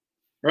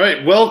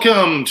Right.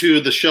 Welcome to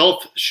the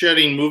Shelf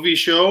Shedding Movie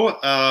Show.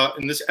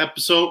 In this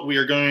episode, we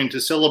are going to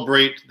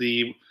celebrate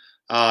the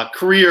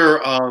career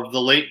of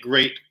the late,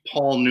 great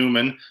Paul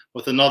Newman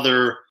with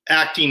another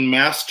acting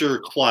master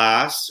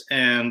class.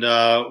 And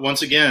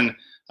once again,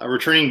 a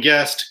returning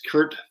guest,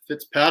 Kurt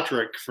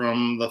Fitzpatrick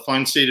from the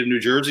fine state of New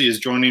Jersey, is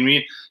joining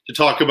me to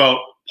talk about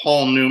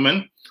Paul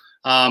Newman.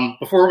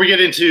 Before we get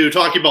into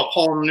talking about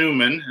Paul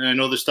Newman, and I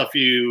know the stuff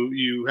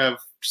you have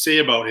to say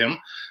about him,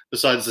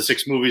 besides the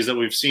 6 movies that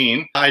we've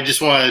seen, I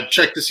just want to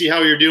check to see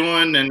how you're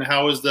doing and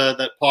how is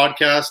that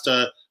podcast,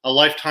 A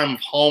Lifetime of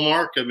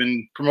Hallmark. I've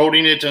been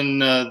promoting it and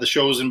the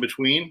shows in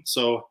between.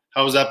 So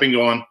how has that been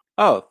going?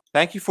 Oh,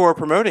 thank you for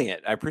promoting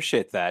it. I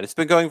appreciate that. It's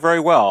been going very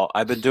well.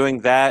 I've been doing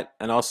that.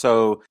 And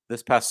also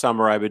this past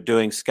summer, I've been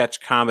doing sketch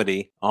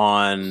comedy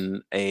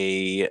on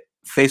a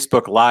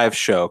Facebook live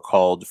show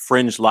called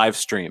Fringe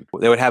Livestream.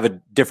 They would have a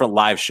different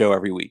live show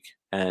every week.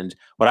 And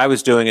what I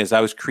was doing is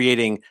I was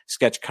creating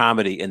sketch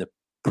comedy in the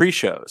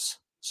pre-shows.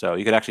 So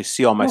you could actually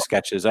see all my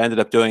sketches. I ended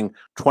up doing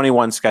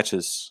 21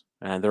 sketches,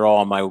 and they're all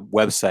on my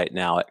website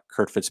now at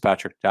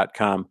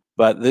kurtfitzpatrick.com.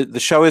 But the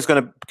show is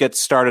going to get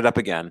started up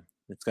again.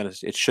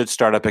 It should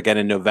start up again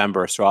in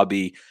November. So I'll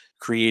be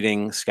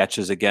creating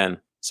sketches again.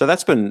 So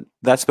that's been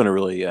a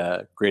really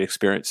great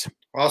experience.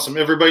 Awesome.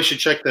 Everybody should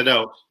check that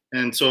out.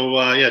 And so,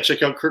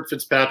 check out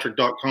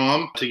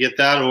kurtfitzpatrick.com to get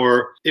that.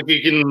 Or if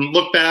you can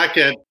look back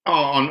at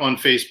on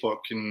Facebook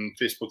and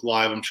Facebook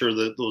Live, I'm sure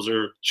that those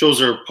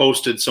shows are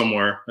posted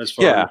somewhere.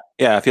 Yeah.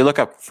 If you look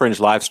up Fringe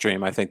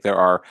Livestream, I think there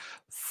are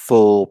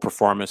full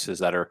performances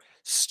that are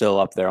still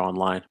up there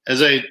online.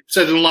 As I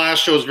said in the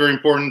last show, it's very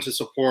important to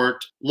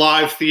support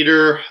live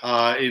theater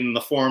in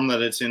the form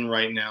that it's in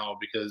right now,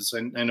 because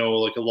I know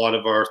like a lot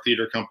of our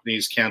theater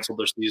companies canceled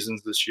their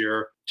seasons this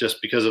year just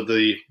because of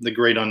the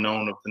great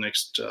unknown of the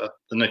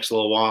next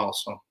little while.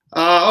 So,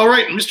 all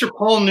right, Mr.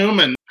 Paul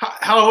Newman,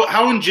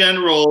 how in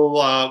general,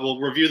 we'll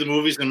review the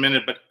movies in a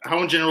minute, but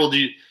how in general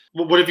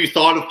what have you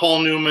thought of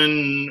Paul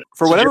Newman?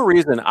 For whatever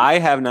reason, I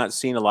have not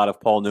seen a lot of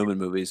Paul Newman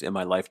movies in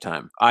my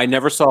lifetime. I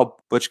never saw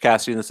Butch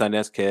Cassidy and the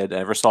Sundance Kid. I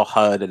never saw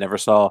HUD. I never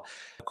saw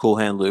Cool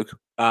Hand Luke.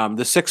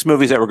 The 6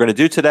 movies that we're going to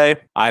do today,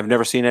 I've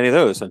never seen any of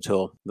those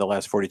until the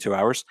last 42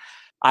 hours.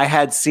 I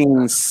had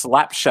seen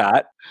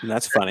Slapshot, and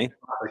that's funny.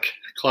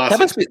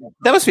 Classic.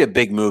 That must be a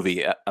big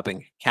movie up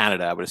in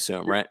Canada, I would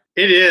assume, right?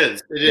 It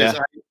is. It is. Yeah.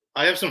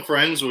 I have some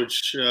friends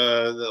which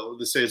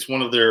they say it's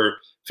one of their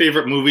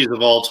favorite movies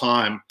of all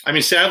time. I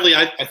mean, sadly,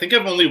 I think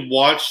I've only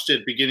watched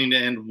it beginning to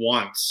end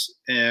once,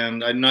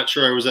 and I'm not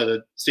sure I was at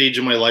a stage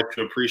in my life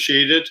to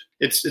appreciate it.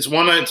 It's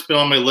one that's been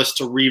on my list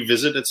to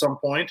revisit at some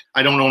point.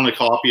 I don't own a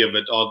copy of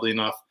it, oddly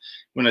enough,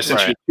 when I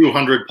sent you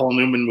 200 Paul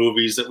Newman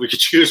movies that we could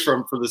choose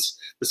from for this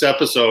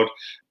episode.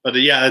 But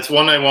yeah, it's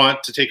one I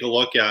want to take a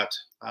look at.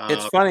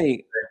 It's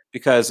funny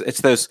because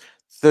it's those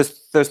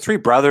 3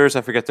 brothers.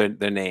 I forget their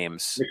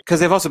names because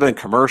they've also been in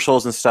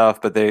commercials and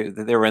stuff, but they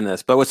were in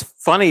this. But what's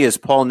funny is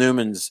Paul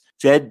Newman's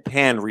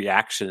deadpan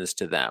reactions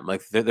to them.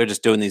 Like they're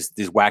just doing these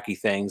wacky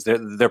things.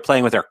 They're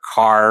playing with their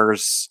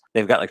cars.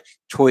 They've got like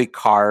toy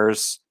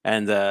cars,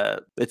 and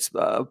it's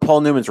Paul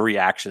Newman's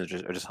reactions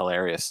are just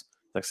hilarious.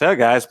 Like, so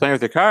guys, playing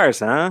with your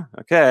cars, huh?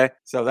 Okay.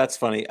 So that's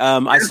funny.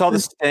 I saw The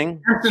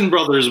Sting. Hanson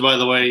brothers, by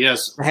the way,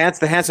 yes.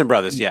 The Hanson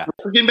brothers, yeah.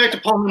 Getting back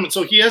to Paul Newman,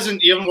 so you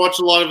haven't watched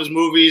a lot of his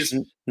movies.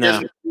 No. He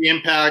hasn't the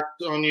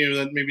impact on you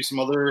that maybe some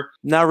other.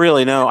 Not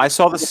really, no. I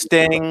saw The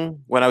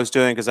Sting when I was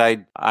doing, because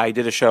I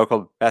did a show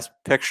called Best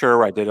Picture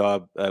where I did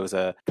it was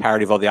a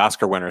parody of all the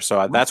Oscar winners.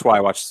 So that's why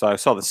I watched. So I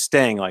saw The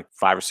Sting like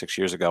 5 or 6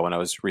 years ago when I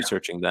was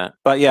researching that.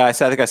 But yeah, I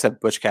think I said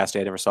Butch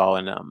Cassidy I never saw,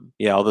 and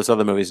all those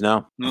other movies,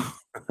 no.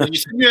 You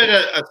said you had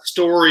a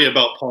story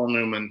about Paul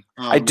Newman.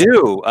 I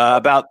do.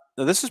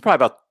 This was probably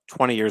about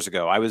 20 years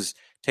ago. I was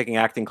taking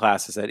acting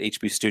classes at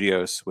HB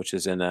Studios, which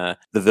is in the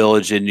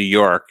Village in New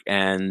York,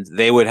 and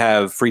they would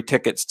have free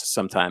tickets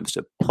sometimes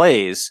to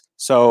plays.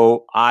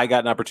 So I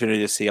got an opportunity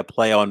to see a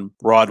play on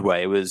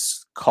Broadway. It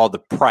was called The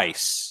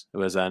Price. It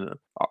was an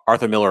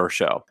Arthur Miller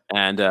show,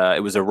 and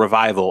it was a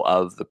revival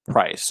of The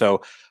Price.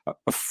 So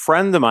a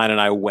friend of mine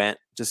and I went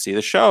to see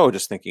the show,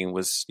 just thinking it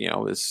was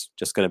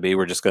just going to be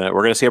we're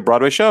going to see a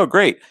Broadway show,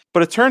 great.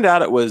 But it turned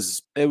out it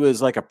was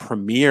like a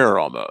premiere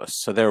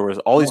almost. So there was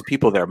all these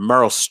people there.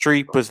 Meryl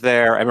Streep was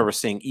there. I remember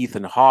seeing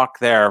Ethan Hawke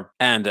there,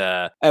 and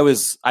I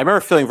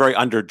remember feeling very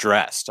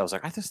underdressed. I was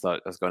like, I just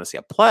thought I was going to see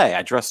a play.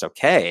 I dressed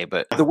okay,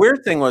 but the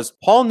weird thing was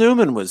Paul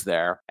Newman was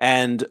there,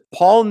 and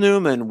Paul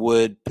Newman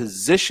would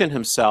position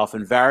himself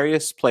in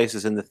various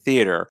places in the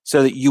theater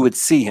so that you would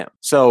see him.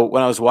 So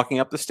when I was walking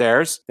up the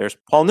stairs, there's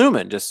Paul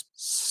Newman just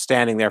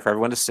standing there for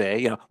everyone to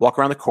see. Walk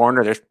around the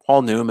corner, there's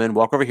Paul Newman.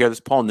 Walk over here, there's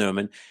Paul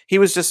Newman. He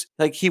was just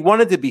like, he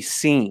wanted to be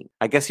seen.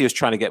 I guess he was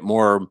trying to get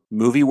more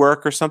movie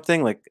work or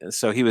something. Like,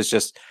 so he was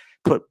just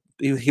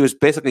he was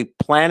basically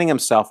planning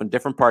himself in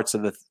different parts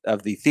of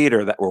the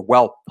theater that were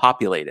well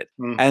populated,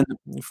 and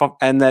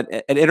that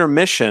at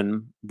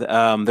intermission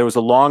there was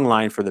a long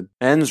line for the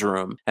men's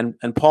room,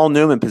 and Paul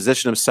Newman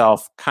positioned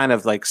himself kind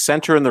of like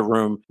center in the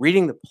room,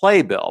 reading the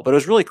playbill. But it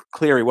was really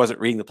clear he wasn't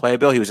reading the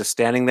playbill; he was just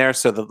standing there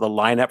so that the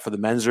lineup for the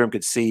men's room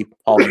could see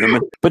Paul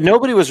Newman. But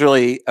nobody was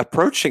really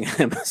approaching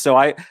him, so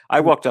I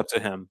walked up to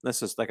him.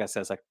 This is, like I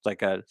said, it's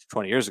like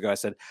 20 years ago. I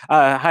said,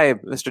 "Hi,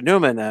 Mr.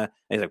 Newman." And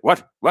he's like,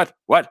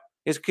 "What?"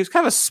 He's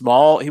kind of a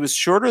small. He was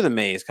shorter than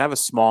me. He's kind of a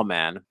small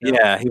man.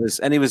 Yeah, he was.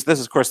 This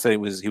is, of course, he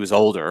was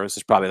older. This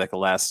is probably like the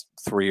last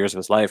 3 years of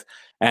his life.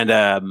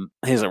 And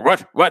he's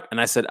like, "What?"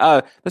 And I said,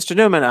 "Mr.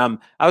 Newman,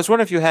 I was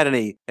wondering if you had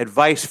any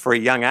advice for a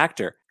young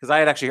actor." Because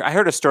I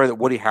heard a story that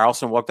Woody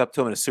Harrelson walked up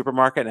to him in a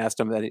supermarket and asked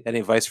him any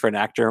advice for an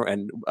actor,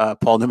 and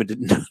Paul Newman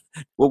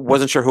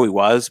wasn't sure who he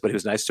was, but he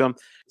was nice to him.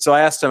 So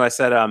I asked him. I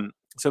said,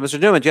 "So, Mr.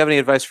 Newman, do you have any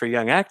advice for a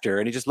young actor?"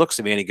 And he just looks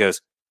at me and he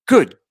goes,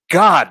 "Good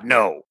God,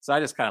 no." So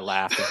I just kind of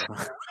laughed.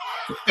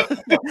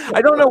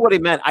 I don't know what he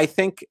meant. I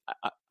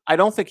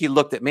don't think he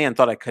looked at me and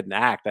thought I couldn't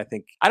act. I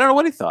don't know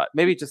what he thought.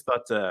 Maybe he just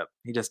thought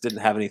he just didn't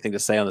have anything to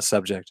say on the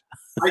subject.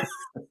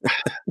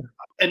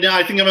 And now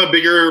I think I'm a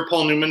bigger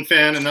Paul Newman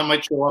fan, and that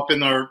might show up in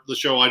the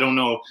show. I don't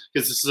know,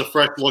 because this is a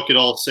fresh look at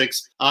all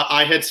six.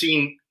 I had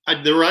seen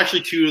there were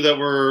actually two that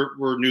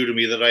were new to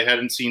me that I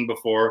hadn't seen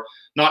before.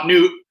 Not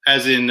new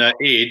as in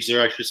age;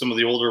 they're actually some of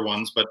the older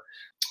ones, but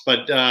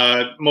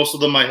most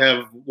of them I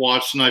have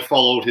watched, and I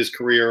followed his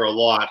career a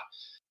lot.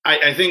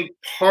 I think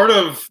part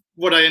of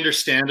what I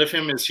understand of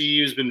him is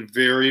he's been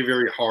very,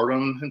 very hard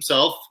on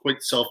himself,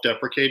 quite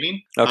self-deprecating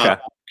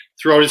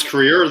throughout his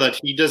career, that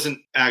he doesn't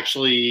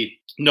actually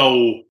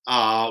know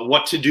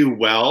what to do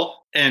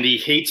well, and he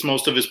hates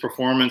most of his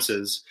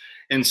performances.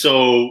 And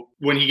so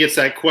when he gets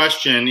that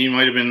question, he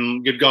might have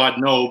been, good God,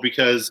 no,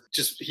 because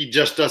he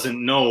just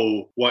doesn't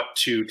know what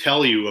to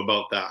tell you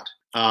about that.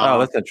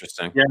 That's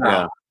interesting.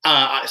 Yeah.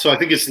 So I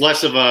think it's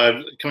less of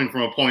coming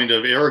from a point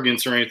of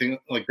arrogance or anything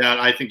like that.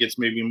 I think it's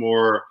maybe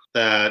more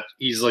that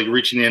he's like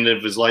reaching the end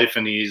of his life,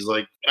 and he's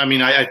like, I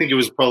mean, I think it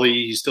was probably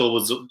he still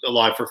was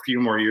alive for a few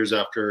more years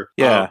after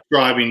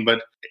driving,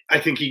 but I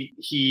think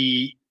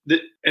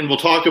and we'll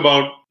talk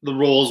about the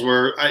roles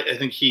where I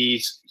think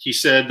he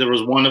said there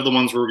was one of the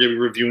ones we're going to be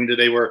reviewing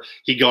today where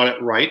he got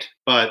it right,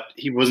 but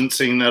he wasn't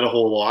saying that a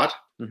whole lot.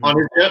 Mm-hmm. On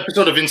his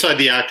episode of Inside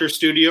the Actors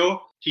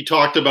Studio, he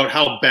talked about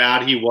how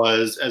bad he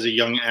was as a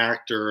young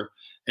actor.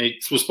 And he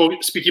was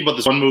speaking about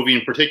this one movie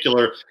in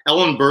particular.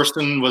 Ellen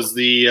Burstyn was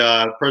the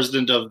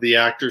president of the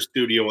Actors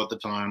Studio at the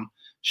time.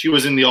 She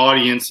was in the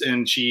audience,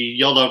 and she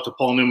yelled out to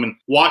Paul Newman,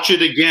 "Watch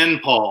it again,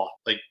 Paul."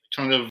 Like,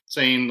 kind of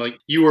saying, like,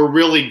 you were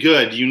really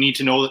good. You need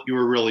to know that you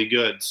were really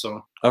good.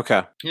 So,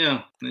 okay.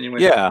 Yeah.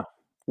 Anyway. Yeah.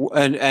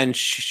 And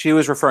she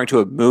was referring to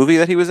a movie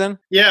that he was in?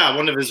 Yeah,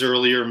 one of his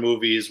earlier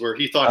movies where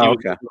he thought he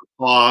was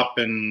pop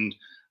and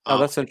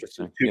that's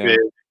interesting. Too big.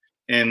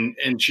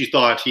 And she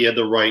thought he had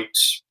the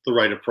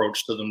right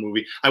approach to the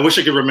movie. I wish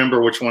I could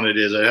remember which one it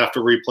is. I'd have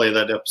to replay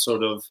that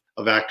episode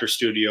of Actor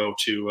Studio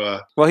to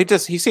Well,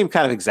 he seemed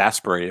kind of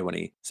exasperated when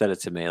he said it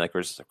to me. Like,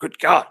 we're just like, good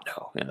God,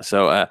 no. Yeah,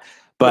 so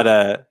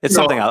but it's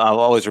something I'll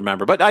always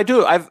remember. But even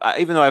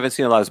though I haven't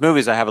seen a lot of his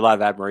movies, I have a lot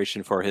of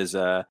admiration for his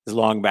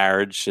long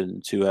marriage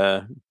and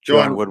to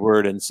Joanne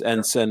Woodward and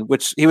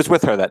which he was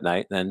with her that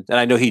night, and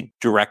I know he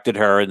directed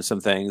her in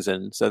some things,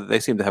 and so they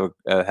seem to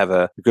have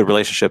a good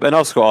relationship. And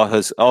also all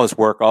his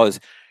work, all his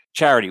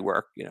charity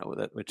work,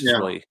 which is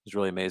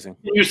really amazing.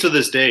 Used to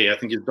this day, I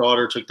think his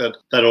daughter took that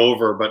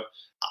over, but.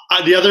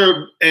 The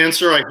other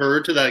answer I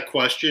heard to that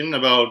question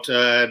about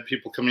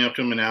people coming up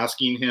to him and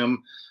asking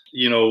him,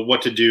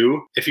 what to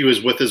do if he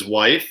was with his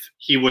wife,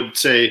 he would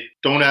say,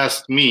 "Don't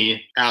ask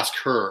me, ask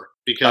her,"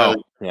 because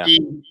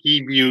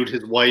he viewed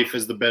his wife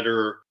as the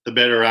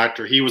better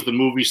actor. He was the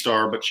movie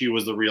star, but she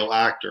was the real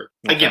actor.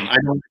 Okay. Again,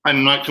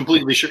 I'm not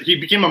completely sure. He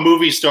became a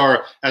movie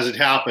star as it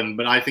happened,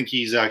 but I think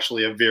he's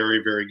actually a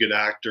very, very good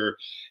actor.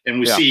 And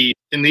we see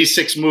in these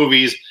 6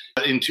 movies,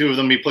 in 2 of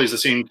them, he plays the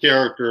same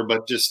character,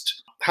 but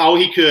just how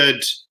he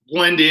could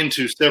blend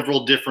into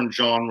several different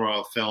genre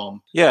of film.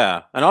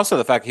 Yeah, and also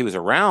the fact he was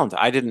around.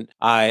 I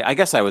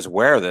guess I was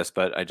aware of this,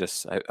 but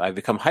I've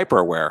become hyper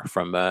aware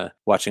from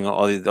watching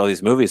all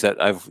these movies that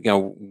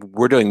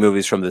we're doing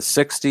movies from the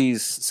 60s,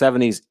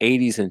 70s,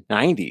 80s, and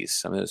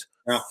 90s. I mean, it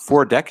was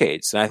 4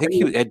 decades, and I think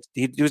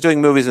he was doing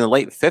movies in the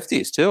late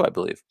 50s too, I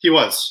believe. He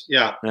was,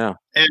 yeah.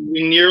 And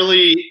we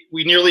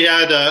nearly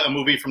had a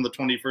movie from the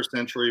 21st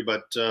century,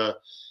 but.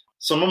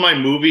 Some of my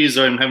movies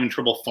I'm having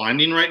trouble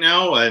finding right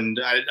now, and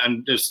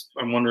I'm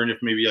wondering if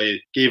maybe I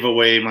gave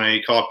away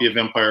my copy of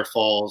Empire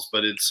Falls,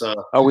 but it's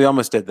we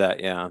almost did that.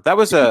 Yeah, that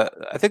was I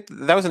think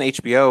that was an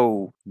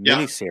HBO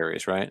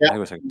miniseries, right? Yeah. I think it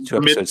was like 2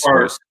 episodes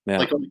first. Yeah.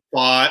 Like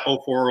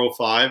 04,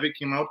 it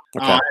came out,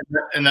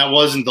 and that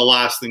wasn't the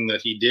last thing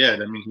that he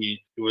did. I mean,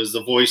 he was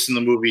the voice in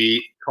the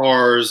movie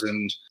Cars,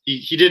 and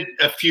he did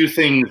a few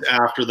things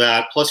after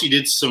that. Plus, he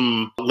did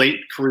some late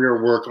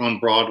career work on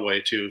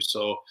Broadway too.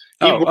 So.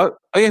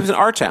 He was in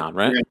Our Town,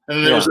 right? And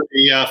then there was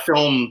a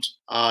filmed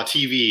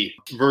TV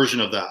version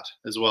of that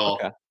as well,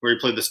 where he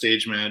played the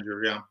stage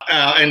manager. Yeah,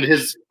 and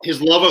his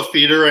love of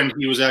theater, and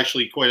he was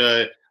actually quite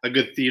a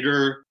good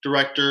theater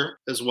director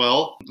as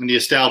well. And he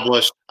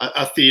established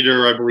a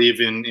theater, I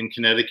believe, in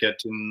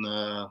Connecticut, in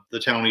the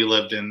town he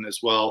lived in as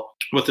well,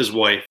 with his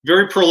wife.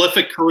 Very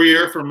prolific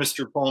career for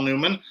Mr. Paul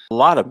Newman. A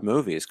lot of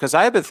movies, because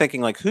I have been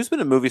thinking, like, who's been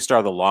a movie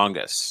star the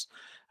longest?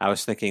 I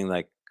was thinking,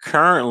 like,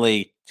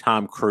 currently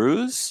Tom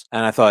Cruise,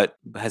 and I thought,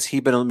 has he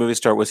been a movie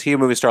star? Was he a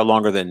movie star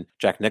longer than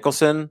Jack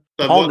Nicholson?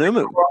 Paul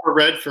Newman, Robert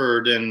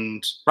Redford,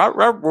 and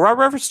Robert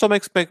Redford still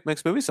makes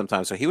movies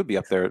sometimes, so he would be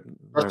up there.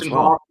 Dustin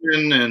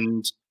Hoffman,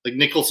 and like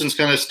Nicholson's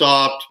kind of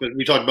stopped, but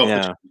we talked about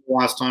Pacino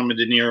last time with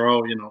De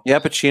Niro, Yeah,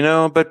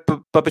 Pacino, but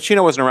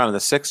Pacino wasn't around in the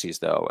 60s,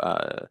 though.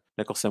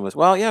 Nicholson was,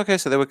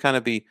 so they would kind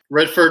of be...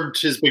 Redford,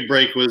 his big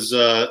break was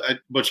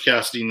Butch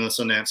Cassidy and the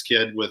Sundance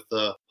Kid with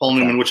Paul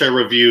Newman, which I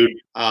reviewed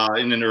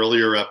in an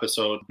earlier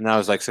episode. And that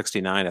was like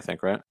 69, I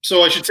think, right?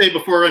 So I should say,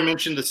 before I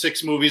mention the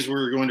 6 movies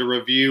we're going to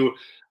review,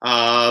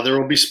 there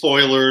will be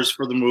spoilers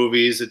for the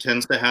movies. It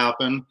tends to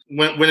happen.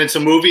 When it's a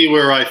movie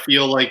where I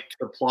feel like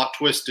the plot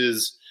twist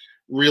is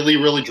really,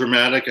 really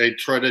dramatic, I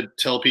try to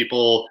tell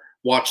people,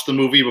 watch the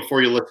movie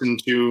before you listen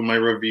to my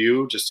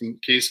review, just in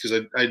case,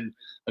 because I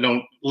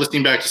don't,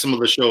 listening back to some of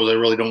the shows, I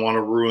really don't want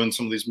to ruin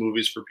some of these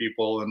movies for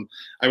people. And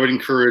I would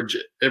encourage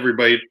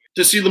everybody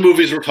to see the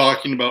movies we're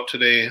talking about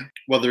today,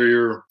 whether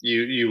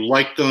you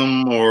like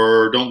them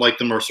or don't like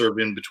them or sort of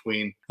in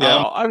between.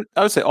 I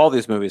would say all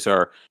these movies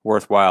are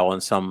worthwhile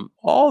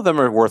all of them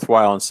are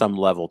worthwhile on some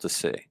level to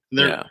see.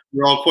 They're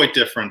all quite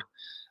different.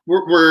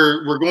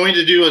 We're going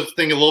to do a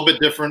thing a little bit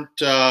different.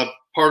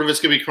 Part of it's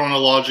going to be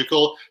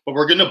chronological, but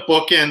we're going to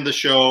bookend the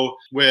show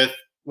with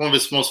one of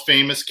his most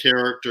famous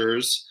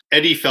characters,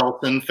 Eddie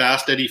Felson,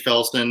 Fast Eddie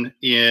Felson,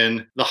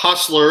 in The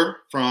Hustler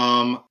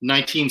from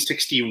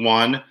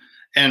 1961.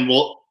 And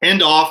we'll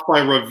end off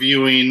by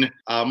reviewing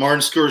Martin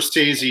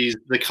Scorsese's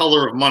The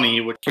Color of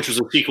Money, which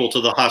was a sequel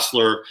to The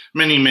Hustler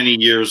many, many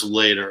years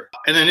later.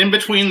 And then in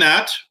between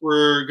that,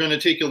 we're going to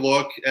take a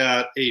look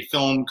at a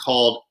film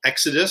called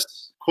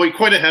Exodus.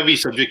 Quite a heavy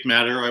subject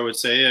matter, I would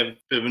say, a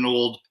bit of an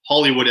old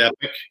Hollywood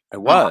epic.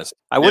 It was.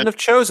 I wouldn't have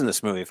chosen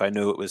this movie if I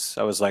knew it was.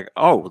 I was like,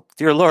 oh,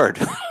 dear Lord.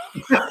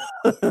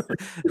 We're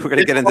going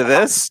to get into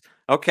this?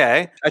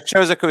 Okay. I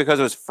chose it because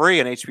it was free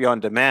on HBO On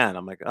Demand.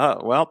 I'm like,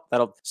 oh, well,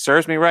 that'll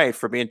serves me right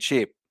for being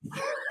cheap.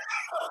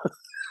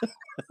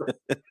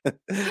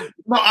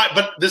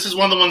 But this is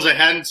one of the ones I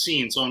hadn't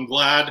seen, so I'm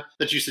glad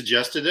that you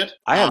suggested it.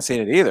 I hadn't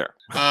seen it either.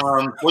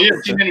 Well, you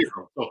haven't seen any of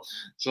them.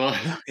 So.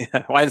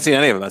 Yeah, I hadn't seen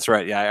any of them. That's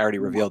right. Yeah, I already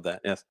revealed that.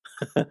 Yes.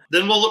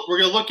 Then we're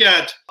going to look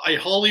at a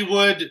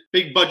Hollywood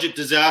big budget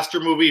disaster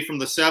movie from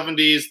the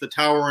 70s, The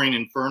Towering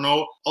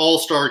Inferno,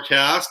 all-star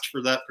cast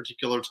for that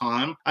particular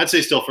time. I'd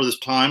say still for this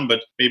time,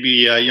 but maybe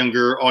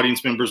younger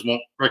audience members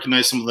won't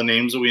recognize some of the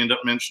names that we end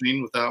up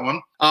mentioning with that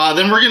one.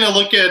 Then we're going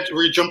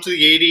to jump to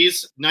the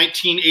 80s,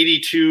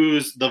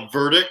 1982's The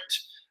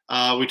Verdict.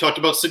 We talked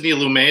about Sidney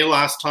Lumet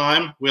last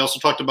time. We also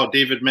talked about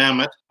David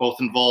Mamet, both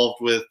involved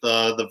with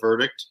The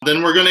Verdict.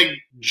 Then we're going to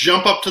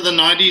jump up to the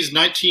 90s,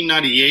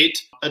 1998,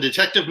 a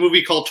detective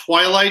movie called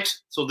Twilight.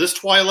 So this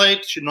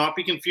Twilight should not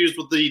be confused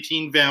with the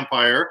teen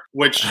vampire,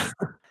 which...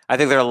 I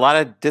think there are a lot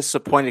of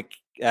disappointed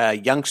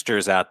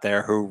youngsters out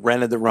there who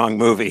rented the wrong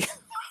movie.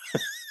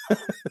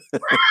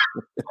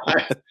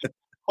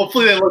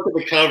 Hopefully they look at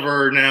the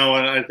cover now,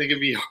 and I think it'd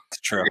be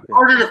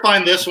harder to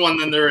find this one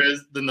than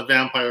the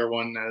vampire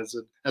one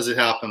as it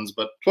happens.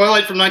 But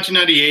Twilight from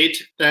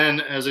 1998.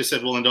 Then, as I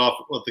said, we'll end off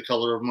with The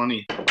Color of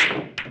Money.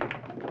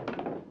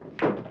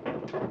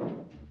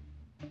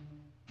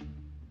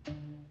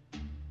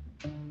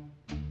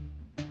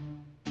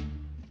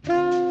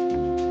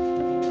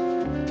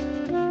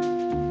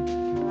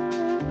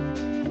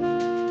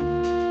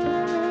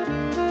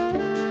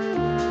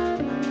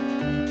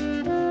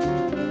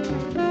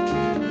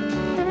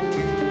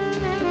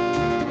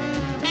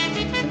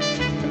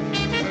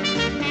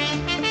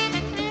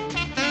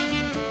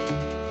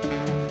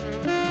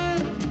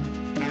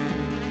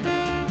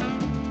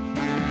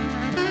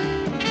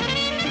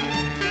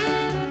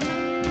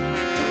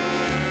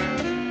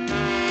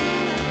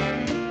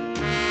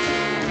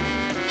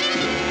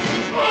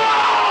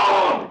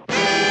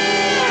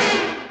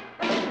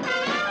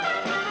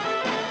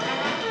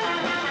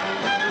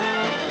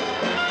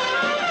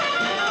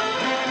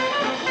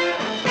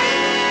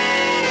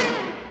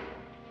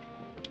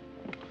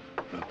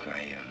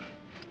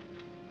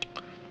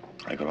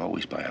 I could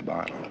always buy a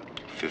bottle.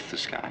 Fifth of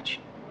scotch.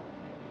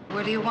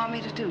 What do you want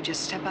me to do?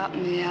 Just step out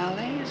in the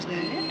alley? Is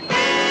that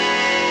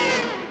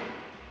it?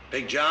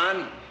 Big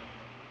John,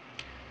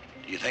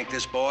 do you think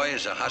this boy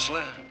is a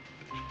hustler?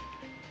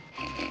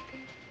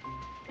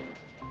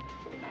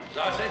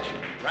 Sausage,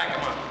 rack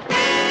him up.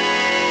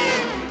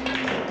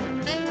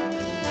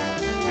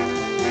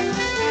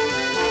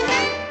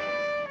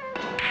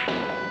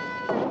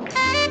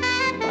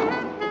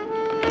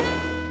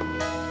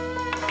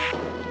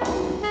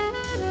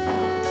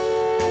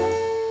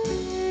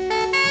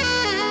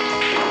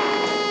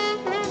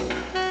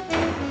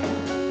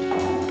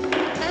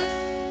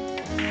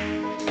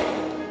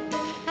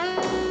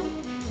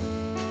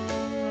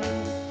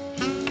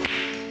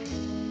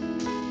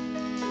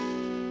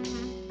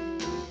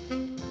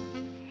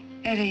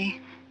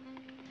 Eddie,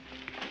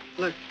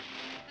 look,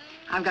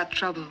 I've got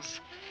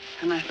troubles,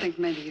 and I think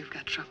maybe you've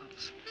got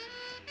troubles.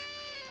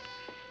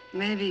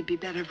 Maybe it'd be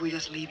better if we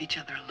just leave each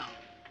other alone.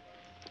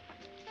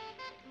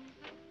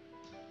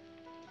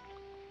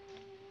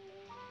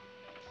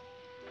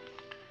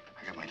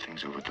 I got my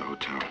things over at the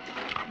hotel.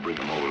 I'll bring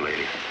them over,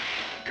 lady.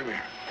 Come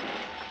here.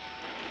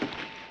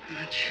 I'm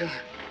not sure.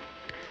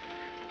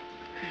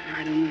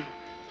 I don't know.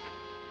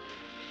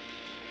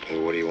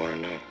 Well, what do you want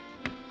to know?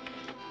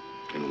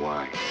 And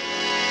why?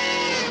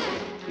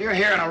 You're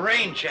hearing a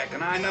rain check,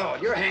 and I know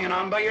it. You're hanging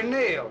on by your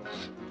nails.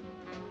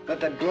 Let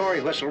that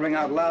glory whistle ring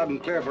out loud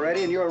and clear for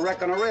Eddie, and you're a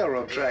wreck on a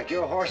railroad track.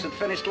 You're a horse that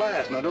finished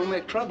last. Now, don't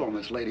make trouble,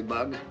 Miss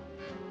Ladybug.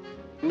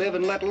 Live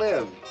and let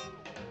live.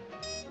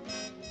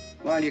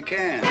 While you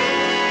can.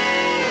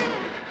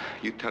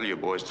 You tell your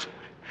boys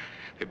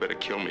they better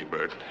kill me,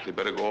 Bert. They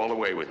better go all the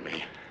way with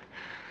me.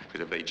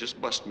 Because if they just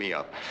bust me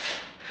up,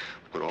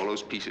 put all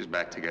those pieces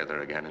back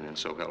together again, and then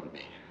so help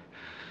me.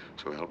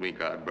 So help me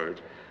God, Bert.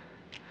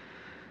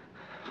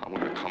 I'm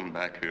gonna come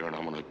back here and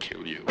I'm gonna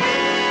kill you.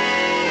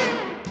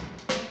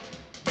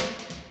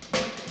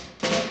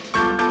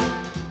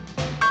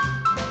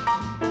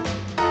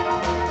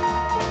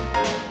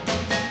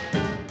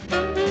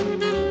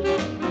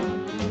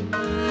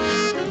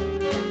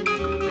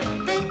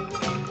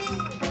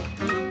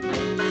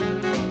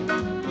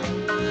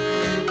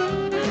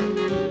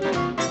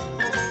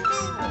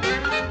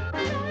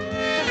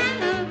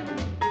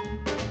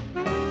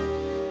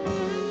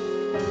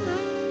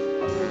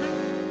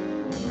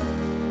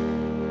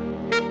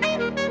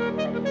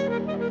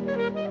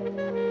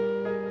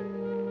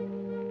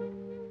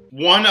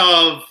 One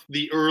of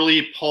the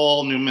early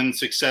Paul Newman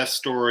success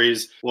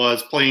stories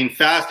was playing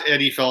Fast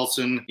Eddie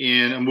Felson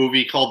in a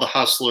movie called The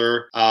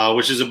Hustler,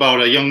 which is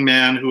about a young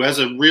man who has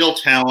a real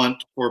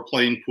talent for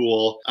playing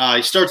pool.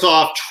 He starts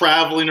off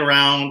traveling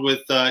around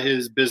with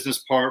his business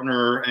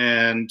partner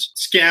and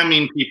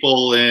scamming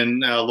people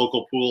in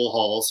local pool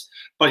halls.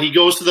 But he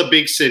goes to the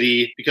big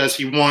city because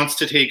he wants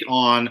to take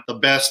on the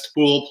best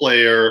pool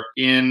player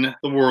in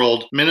the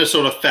world,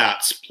 Minnesota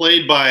Fats,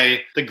 played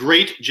by the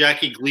great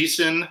Jackie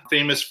Gleason,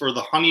 famous for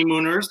The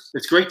Honeymooners.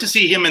 It's great to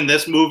see him in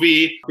this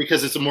movie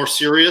because it's a more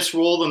serious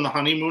role than The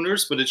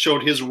Honeymooners, but it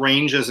showed his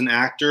range as an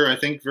actor, I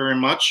think, very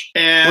much.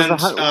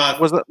 And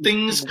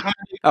things kind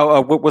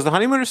of... was The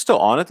Honeymooners still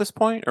on at this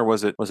point, or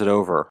was it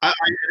over? I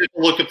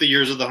didn't look up the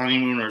years of The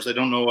Honeymooners. I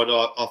don't know what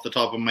off the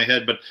top of my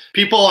head, but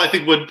people, I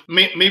think,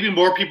 maybe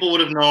more people would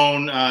have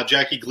known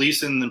Jackie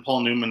Gleason than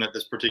Paul Newman at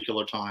this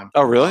particular time.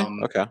 Oh, really?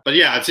 Okay. But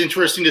yeah, it's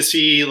interesting to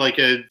see like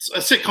a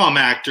sitcom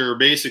actor,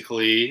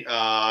 basically,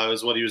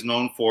 is what he was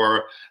known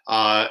for,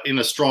 in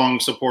a strong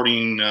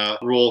supporting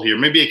role here.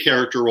 Maybe a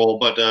character role,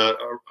 but a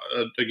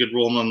good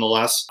role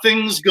nonetheless.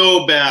 Things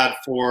go bad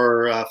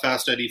for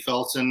Fast Eddie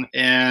Felson,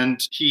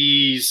 and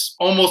he's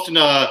almost in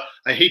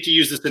I hate to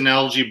use this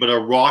analogy, but a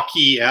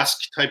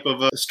Rocky-esque type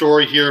of a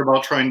story here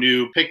about trying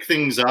to pick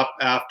things up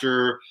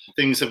after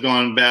things have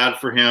gone bad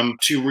for him,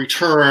 to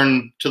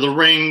return to the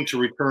ring, to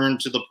return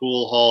to the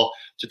pool hall,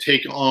 to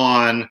take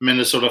on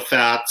Minnesota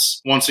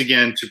Fats once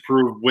again to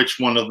prove which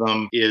one of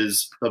them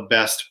is the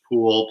best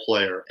pool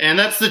player. And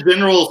that's the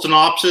general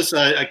synopsis.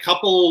 A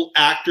couple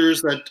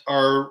actors that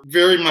are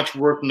very much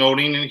worth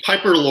noting. And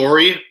Piper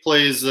Laurie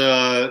plays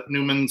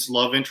Newman's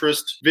love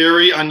interest.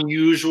 Very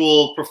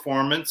unusual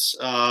performance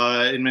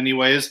in many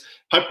ways.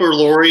 Piper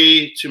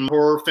Laurie, to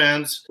horror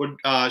fans,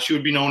 she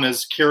would be known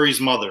as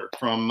Carrie's mother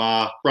from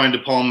Brian De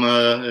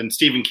Palma and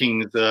Stephen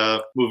King's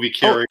movie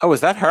Carrie. Oh,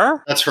 is that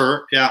her? That's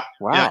her, yeah.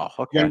 Wow,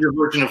 yeah. Okay. Younger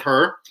version of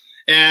her.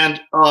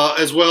 And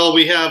as well,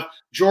 we have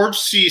George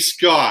C.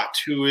 Scott,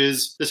 who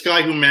is this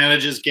guy who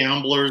manages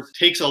gamblers,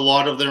 takes a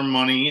lot of their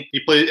money. He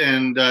plays,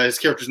 and his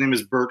character's name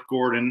is Bert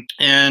Gordon.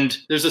 And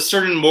there's a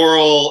certain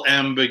moral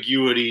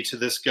ambiguity to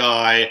this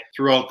guy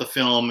throughout the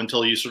film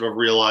until you sort of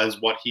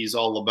realize what he's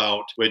all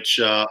about, which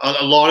a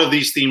lot of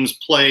these themes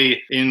play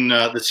in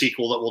the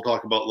sequel that we'll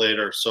talk about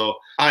later. So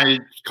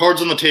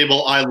cards on the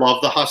table, I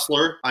love The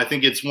Hustler. I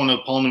think it's one of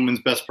Paul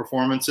Newman's best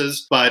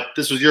performances. But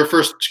this was your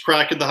first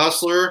crack at The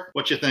Hustler.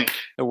 What you think?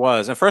 It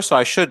was. And first of all,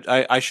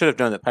 I should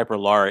have known that Piper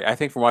Laurie, I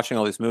think from watching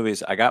all these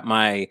movies, I got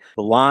my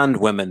blonde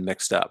women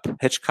mixed up.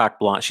 Hitchcock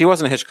blonde. She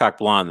wasn't a Hitchcock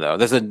blonde, though.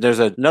 There's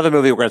another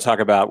movie we're going to talk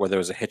about where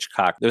there's a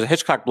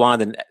Hitchcock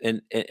blonde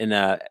in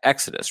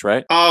Exodus,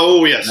 right?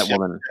 Oh, yes. That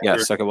woman.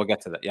 Yes. Okay, we'll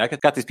get to that. Yeah, I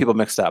got these people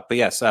mixed up. But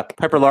yes,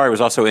 Piper Laurie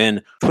was also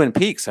in Twin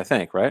Peaks, I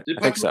think, right?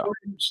 I think so.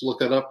 Just look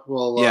that up.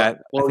 Well, yeah.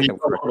 What you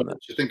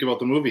think about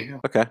the movie? Yeah.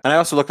 Okay. And I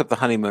also looked up The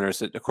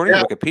Honeymooners. According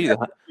to Wikipedia,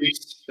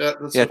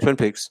 Twin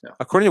Peaks. Yeah.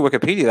 According to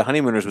Wikipedia, The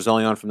Honeymooners was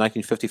only on from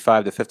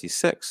 1955 to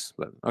 56.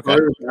 But okay.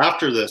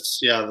 After this,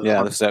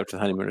 this is after The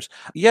Honeymooners.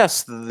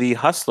 Yes, The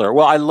Hustler.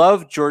 Well, I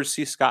love George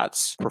C.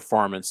 Scott's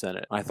performance in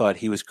it. I thought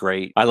he was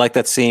great. I like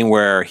that scene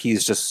where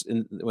he's just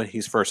when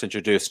he's first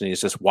introduced and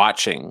he's just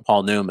watching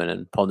Paul Newman,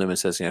 and Paul Newman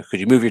says, "Could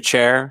you move your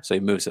chair?" So he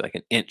moves it like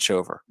an inch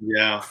over.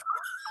 Yeah.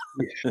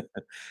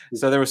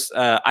 So there was,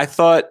 I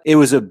thought it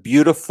was a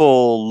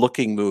beautiful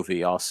looking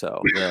movie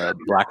also. The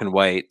black and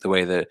white, the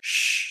way the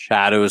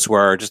shadows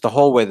were, just the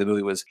whole way the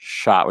movie was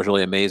shot was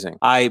really amazing.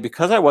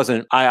 Because I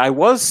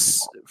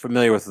was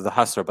familiar with The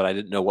Hustler, but I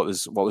didn't know what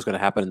was going to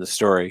happen in the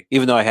story.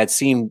 Even though I had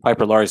seen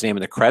Piper Laurie's name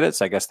in the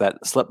credits, I guess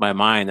that slipped my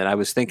mind. And I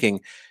was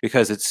thinking,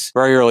 because it's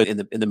very early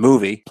in the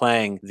movie,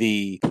 playing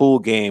the pool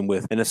game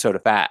with Minnesota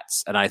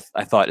Fats. And I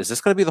thought, is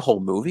this going to be the whole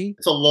movie?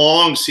 It's a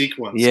long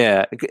sequence.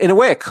 Yeah. In a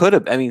way, it could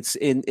have. I mean,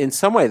 in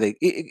some way,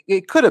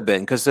 it could have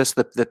been, because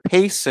the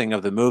pacing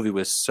of the movie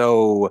was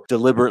so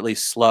deliberately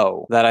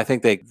slow that I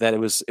think that it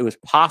was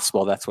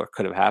possible that's what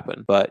could have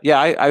happened. But yeah,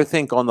 I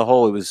think on the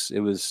whole, it was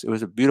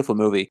a beautiful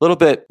movie. A little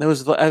bit, it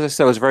was, as I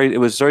said, it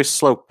was very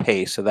slow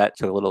pace, so that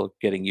took a little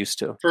getting used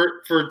to.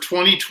 For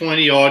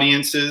 2020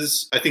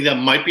 audiences, I think that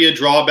might be a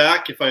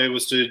drawback if I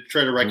was to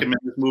try to recommend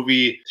this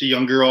movie to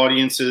younger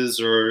audiences,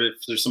 or if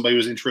there's somebody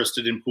who's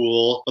interested in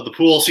pool. But the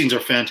pool scenes are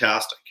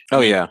fantastic. Oh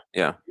yeah.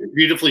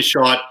 Beautifully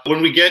shot.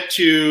 When we get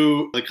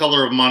to The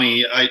Color of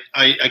Money,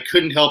 I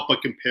couldn't help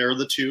but compare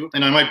the two.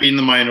 And I might be in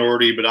the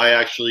minority, but I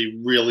actually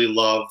really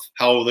love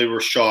how they were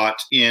shot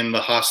in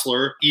The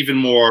Hustler, even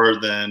more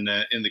than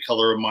in The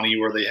Color of Money,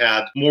 where they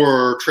had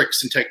more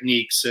tricks and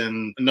techniques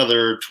and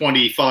another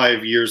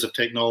 25 years of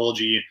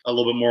technology, a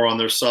little bit more on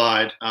their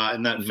side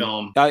in that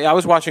film. I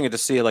was watching it to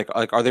see like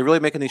are they really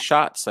making these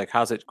shots? Like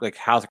how's it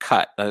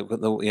cut?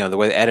 The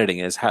way the editing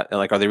is.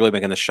 Are they really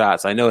making the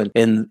shots? I know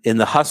in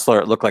The Hustler,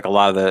 it looked like a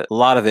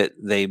lot of it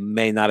they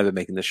may not have been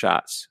making the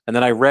shots. And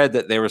then I read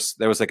that there was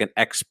like an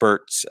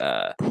expert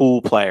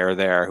pool player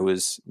there who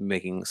was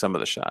making some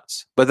of the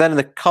shots. But then in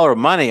The Color of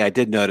Money, I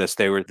did notice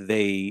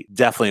they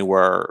definitely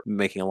were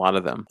making a lot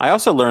of them. I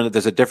also learned that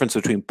there's a difference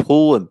between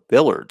pool and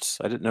billiards.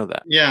 I didn't know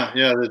that. Yeah,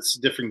 that's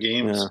different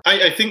games.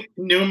 Yeah. I think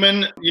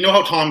Newman, you know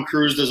how Tom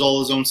Cruise does all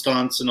his own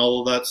stunts and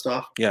all of that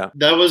stuff? Yeah.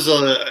 That was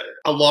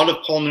a lot of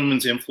Paul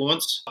Newman's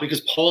influence,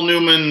 because Paul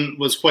Newman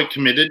was quite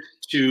committed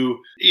to,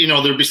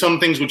 there'd be some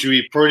things which would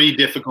be pretty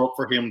difficult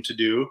for him to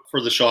do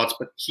for the shots,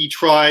 but he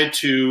tried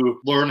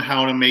to learn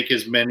how to make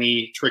as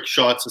many trick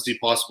shots as he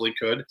possibly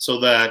could, so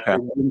that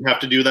he didn't have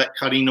to do that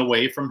cutting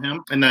away from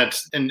him. And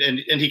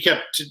he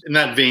kept in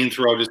that vein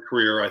throughout his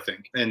career, I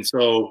think. And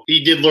so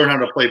he did learn how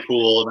to play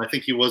pool, and I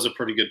think he was a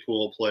pretty good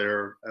pool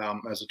player,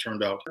 as it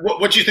turned out.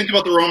 What do you think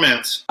about the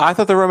romance? I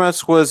thought the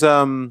romance was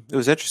it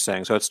was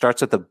interesting. So it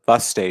starts at the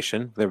bus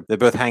station. They're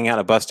both hanging out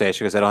at a bus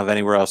station because they don't have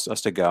anywhere else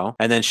to go.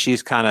 And then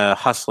she's kind of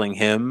hustling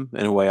him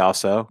in a way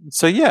also.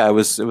 So yeah, it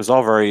was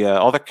all very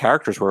all the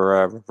characters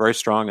were very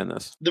strong in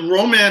this. The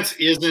romance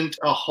isn't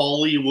a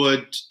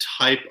Hollywood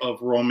type of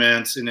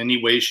romance in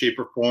any way, shape,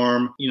 or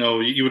form.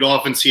 You would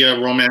often see a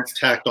romance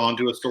tacked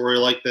onto a story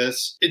like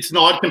this. It's an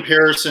odd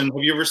comparison.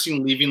 Have you ever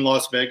seen Leaving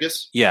Las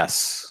Vegas?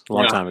 Yes, a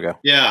long time ago.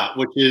 Yeah,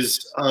 which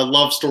is a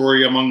love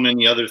story among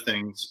many other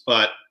things,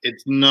 but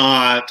it's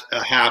not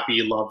a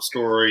happy love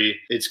story.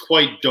 It's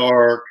quite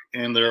dark,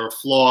 and there are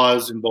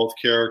flaws in both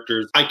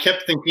characters. I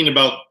kept thinking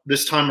about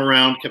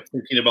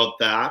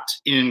that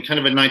in kind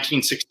of a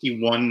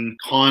 1961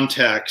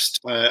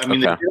 context. They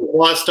did a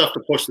lot of stuff to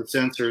push the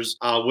censors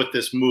with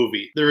this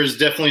movie. There is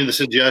definitely the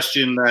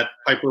suggestion that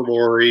Piper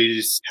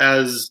Laurie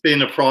has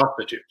been a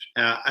prostitute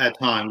at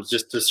times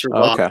just to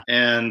survive. Okay.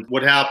 And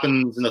what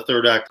happens in the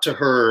third act to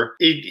her,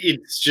 it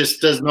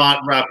just does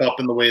not wrap up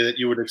in the way that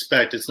you would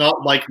expect. It's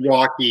not like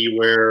Rocky,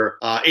 where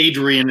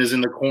Adrian is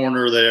in the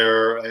corner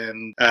there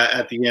and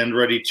at the end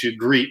ready to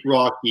greet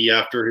Rocky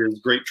after his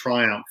great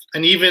triumph.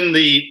 And even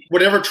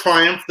whatever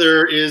triumph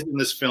there is in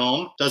this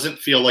film doesn't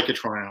feel like a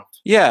triumph.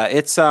 Yeah,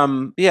 it's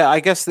I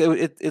guess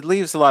it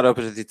leaves a lot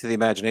open to the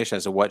imagination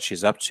as to what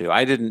she's up to.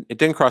 It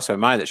didn't cross my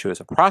mind that she was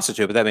a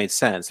prostitute, but that made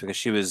sense because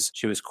she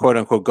was quote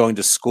unquote going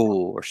to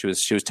school, or she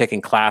was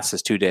taking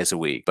classes 2 days a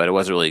week, but it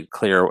wasn't really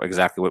clear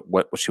exactly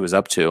what she was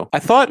up to. I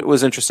thought it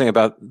was interesting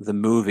about the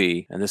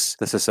movie, and this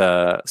is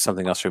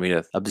something else for me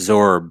to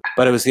absorb,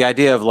 but it was the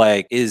idea of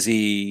like, is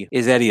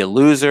Eddie a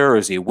loser or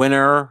is he a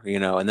winner?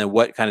 And then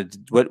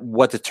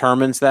what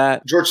determines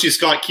that? George C.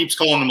 Scott keeps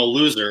calling him a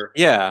loser.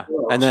 Yeah,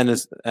 and then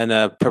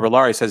Piper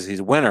Laurie says he's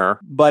a winner,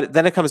 but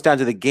then it comes down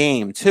to the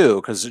game too,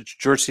 because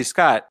George C.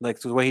 Scott,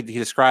 like the way he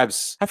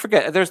describes, I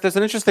forget. There's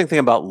an interesting thing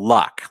about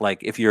luck.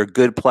 Like if you're a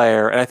good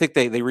player, and I think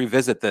they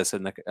revisit this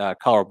in The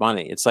Color of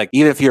Money. It's like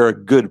even if you're a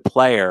good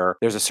player,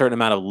 there's a certain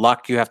amount of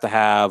luck you have to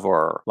have,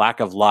 or lack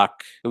of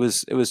luck. It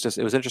was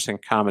interesting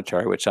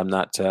commentary, which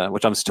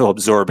I'm still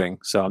absorbing,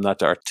 so I'm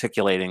not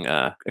articulating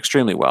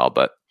extremely well,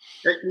 but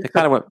it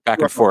kind of went back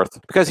and forth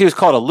because he was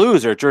called a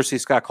loser. George C.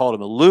 Scott called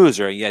him a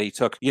loser, and yet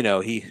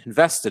he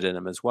invested in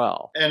him as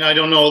well. And I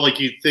don't know,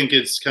 like you think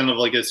it's kind of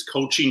like this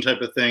coaching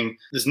type of thing,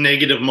 this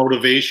negative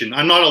motivation.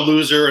 I'm not a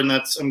loser, and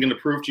I'm going to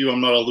prove to you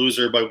I'm not a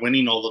loser by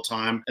winning all the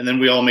time, and then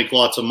we all make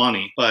lots of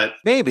money. But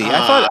maybe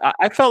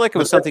I felt like it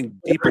was something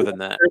deeper than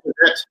that.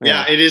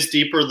 Yeah, it is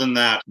deeper than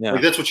that. Yeah.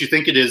 Like that's what you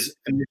think it is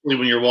initially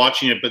when you're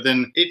watching it, but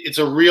then it's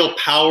a real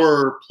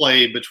power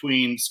play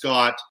between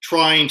Scott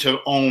trying to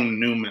own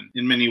Newman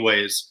in many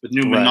ways, with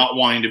Newman not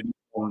wanting to be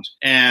owned.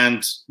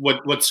 And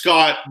what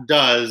Scott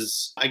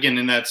does, again,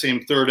 in that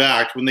same third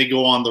act, when they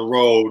go on the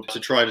road to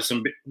try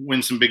to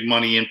win some big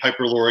money and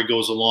Piper Laurie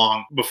goes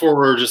along, before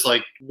we're just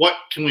like, what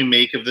can we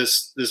make of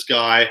this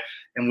guy?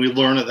 And we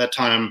learn at that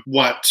time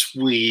what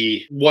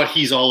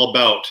he's all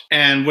about.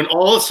 And when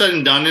all is said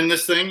and done in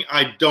this thing,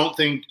 I don't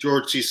think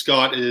George C.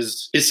 Scott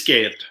is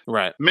scathed.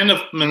 Right.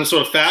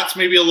 Minnesota Fats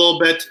maybe a little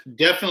bit.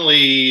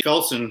 Definitely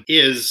Felson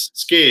is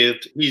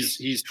scathed.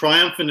 He's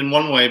triumphant in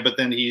one way, but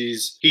then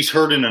he's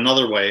hurt in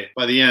another way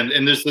by the end.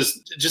 And there's this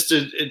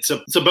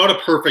it's about a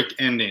perfect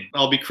ending.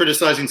 I'll be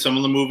criticizing some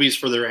of the movies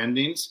for their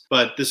endings,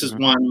 but this is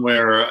one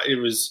where it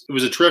was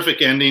a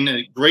terrific ending.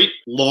 A great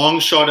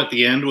long shot at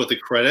the end with the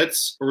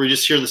credits where we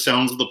just hear the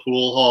sounds of the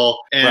pool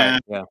hall,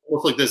 and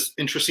it's like this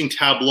interesting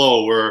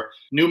tableau where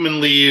Newman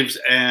leaves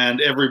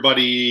and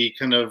everybody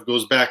kind of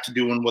goes back to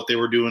doing what they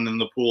were doing in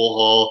the pool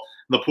hall.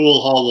 The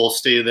pool hall will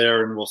stay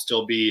there and will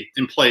still be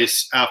in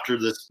place after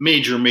this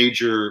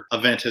major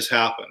event has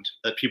happened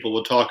that people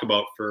will talk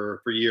about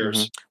for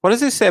years. What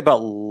does he say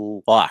about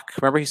luck?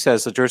 Remember, he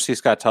says that George C.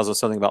 Scott tells us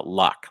something about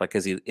luck. Like,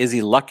 is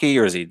he lucky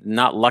or is he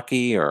not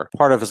lucky? Or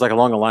part of it's like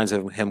along the lines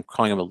of him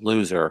calling him a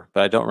loser,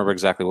 but I don't remember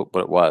exactly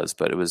what it was.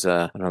 But it was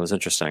it was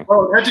interesting.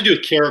 Oh, it had to do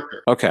with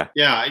character. Okay.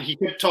 Yeah, he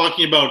kept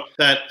talking about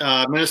that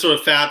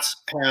Minnesota Fats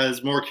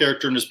has more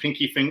character in his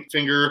pinky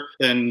finger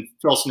than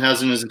Felson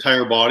has in his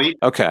entire body.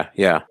 Okay.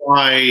 Yeah.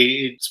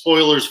 Why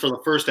spoilers for the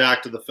first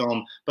act of the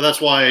film, but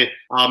that's why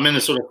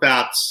Minnesota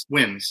Fats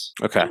wins.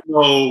 Okay.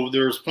 So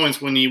there's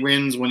points when he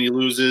wins, when he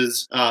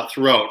loses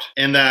throughout,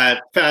 and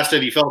that Fast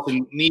Eddie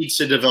Felson needs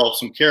to develop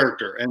some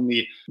character, and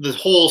the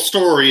whole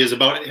story is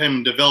about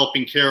him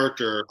developing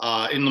character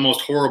in the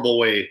most horrible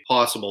way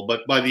possible.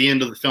 But by the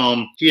end of the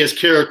film, he has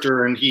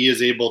character, and he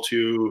is able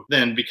to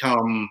then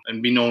become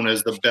and be known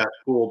as the best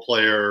pool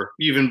player,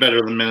 even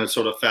better than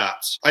Minnesota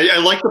Fats. I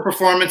like the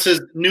performances.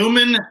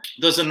 Newman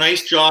does a nice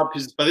job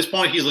because by this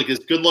point he's like this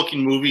good-looking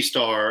movie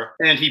star,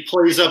 and he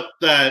plays up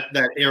that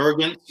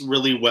arrogance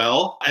really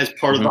well as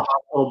part of the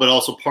hustle, but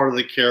also part of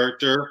the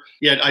character.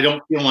 Yet I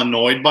don't feel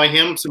annoyed by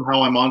him.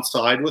 Somehow I'm on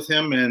side with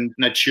him, and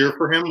I cheer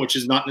for him, which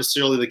is not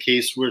necessarily the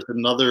case with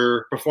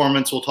another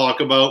performance we'll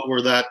talk about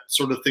where that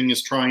sort of thing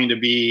is trying to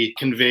be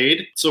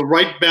conveyed. So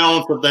right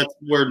balance of that's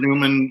where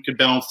Newman could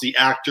balance the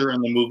actor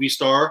and the movie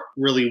star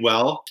really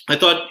well.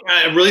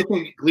 I really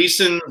think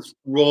Gleason's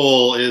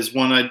role is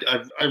one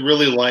I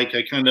really like.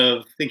 I kind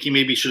of think he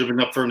maybe should have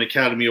been up for an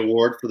Academy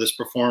Award for this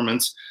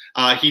performance.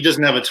 He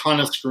doesn't have a ton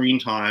of screen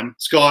time.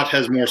 Scott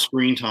has more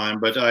screen time,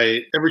 but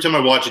every time I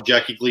watch a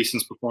Jackie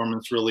Gleason's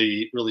performance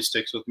really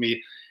sticks with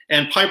me.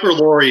 And Piper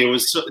Laurie, it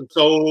was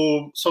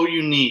so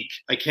unique.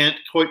 I can't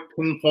quite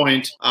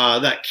pinpoint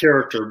that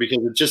character because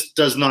it just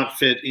does not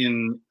fit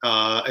in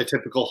a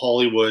typical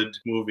Hollywood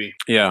movie.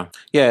 Yeah,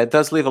 it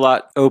does leave a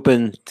lot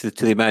open to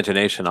the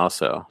imagination,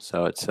 also.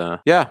 So it's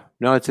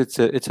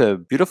it's a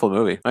beautiful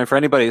movie. I mean, for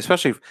anybody,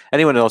 especially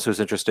anyone else who's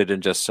interested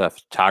in just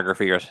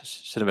photography or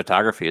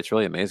cinematography, it's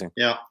really amazing.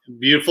 Yeah,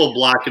 beautiful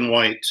black and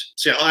white.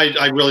 So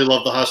I really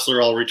love The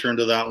Hustler. I'll return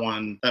to that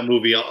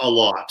movie a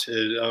lot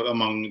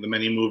among the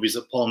many movies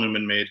that Paul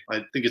Newman made.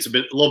 I think it's a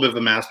little bit of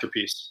a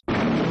masterpiece.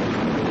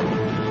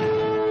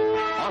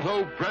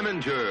 Otto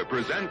Preminger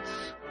presents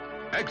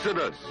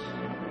Exodus,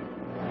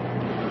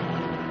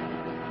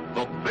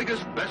 the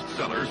biggest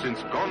bestseller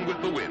since Gone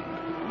with the Wind,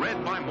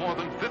 read by more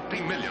than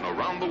 50 million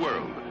around the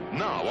world.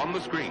 Now on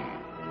the screen,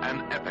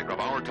 an epic of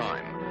our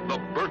time, The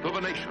Birth of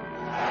a Nation.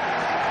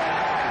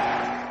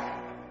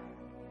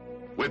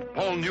 With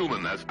Paul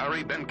Newman as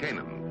Harry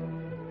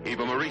Benkanan,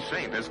 Eva Marie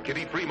Saint as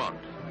Kitty Fremont,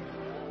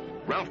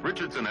 Ralph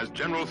Richardson as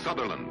General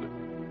Sutherland,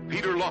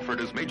 Peter Lawford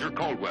as Major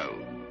Caldwell,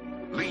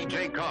 Lee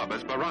J. Cobb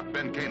as Barack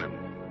Benkanan,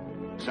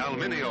 Sal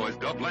Mineo as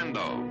Dub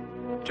Lando,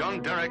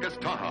 John Derek as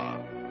Taha,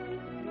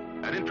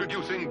 and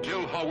introducing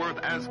Jill Haworth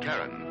as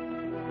Karen.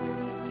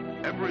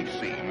 Every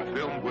scene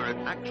filmed where it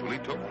actually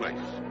took place,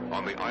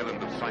 on the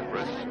island of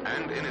Cyprus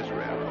and in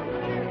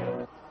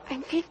Israel.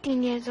 I'm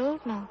 15 years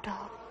old now,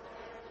 Dov.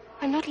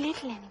 I'm not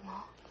little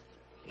anymore.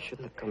 You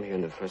shouldn't have come here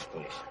in the first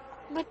place.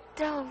 But,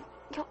 Dov,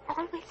 you're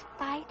always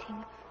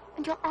fighting,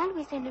 and you're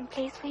always in a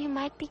place where you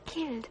might be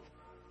killed.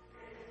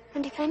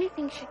 And if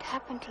anything should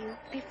happen to you,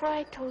 before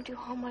I told you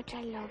how much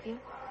I love you,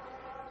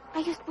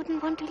 I just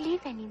wouldn't want to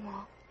leave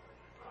anymore.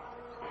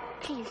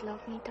 Please love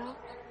me, Dov.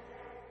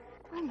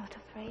 I'm not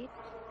afraid.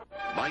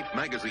 Life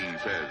magazine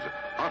says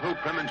Otto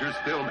Preminger's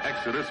film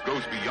Exodus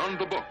goes beyond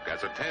the book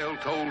as a tale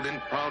told in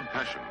proud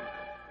passion.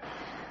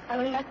 I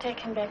will not take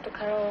him back to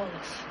Karaolis.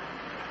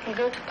 He'll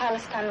go to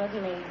Palestine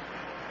with me.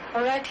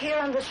 Or right here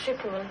on the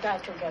ship we will die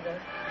together.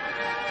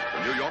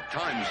 The New York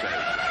Times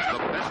says the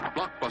best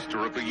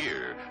blockbuster of the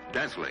year,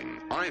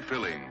 dazzling,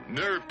 eye-filling,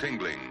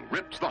 nerve-tingling,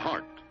 rips the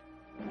heart.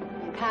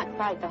 You can't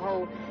fight the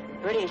whole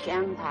British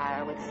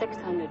Empire with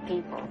 600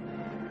 people.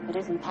 It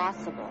isn't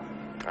possible.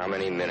 How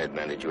many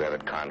Minutemen did you have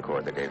at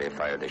Concord the day they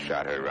fired the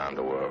shot heard around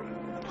the world?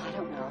 I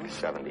don't know.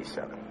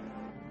 77.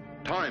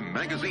 Time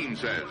magazine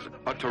says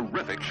a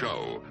terrific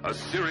show, a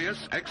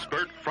serious,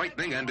 expert,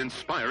 frightening, and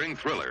inspiring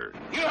thriller.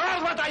 You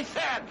heard what I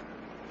said!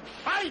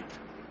 Fight!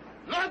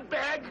 Not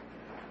beg!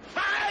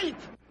 Fight!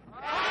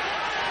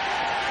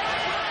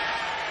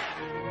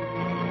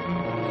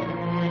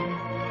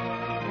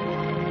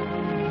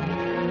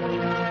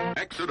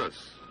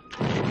 Exodus.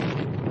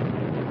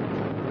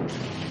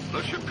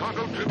 The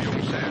Chicago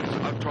Tribune says,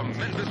 a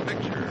tremendous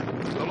picture.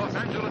 The Los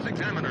Angeles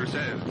Examiner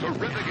says,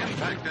 terrific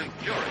impact and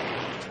fury.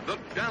 The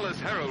Dallas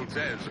Herald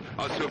says,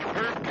 a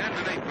superb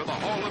candidate for the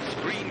Hall of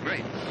Screen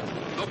Greats.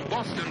 The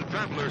Boston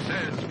Traveler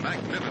says,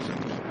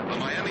 magnificent. The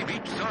Miami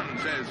Beach Sun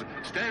says,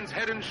 stands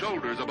head and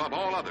shoulders above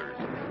all others.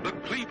 The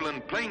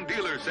Cleveland Plain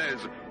Dealer says,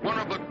 one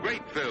of the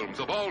great films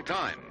of all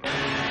time.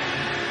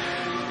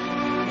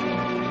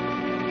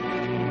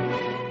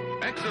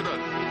 Exodus.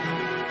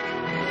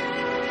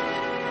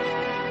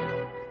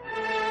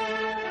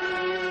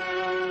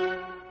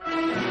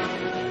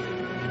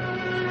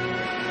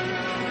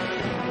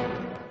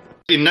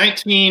 In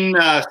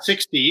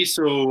 1960,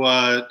 so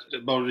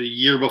about a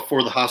year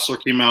before The Hustler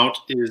came out,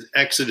 is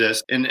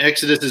Exodus. And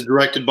Exodus is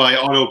directed by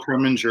Otto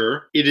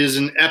Preminger. It is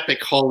an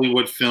epic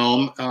Hollywood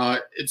film.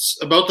 It's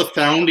about the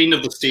founding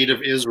of the State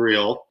of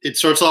Israel. It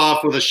starts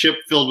off with a ship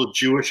filled with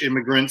Jewish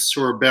immigrants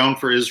who are bound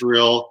for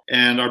Israel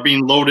and are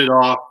being loaded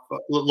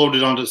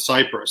onto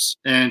Cyprus.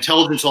 An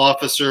intelligence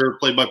officer,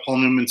 played by Paul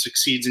Newman,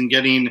 succeeds in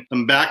getting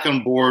them back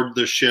on board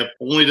the ship,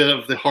 only to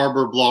have the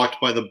harbor blocked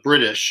by the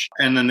British.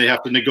 And then they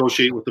have to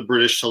negotiate with the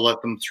British to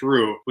let them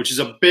through, which is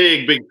a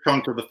big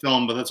chunk of the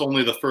film, but that's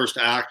only the first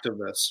act of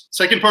this.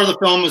 Second part of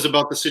the film is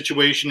about the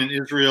situation in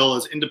Israel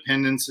as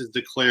independence is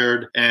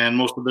declared and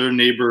most of their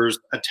neighbors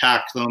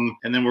attack them.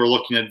 And then we're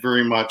looking at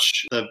very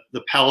much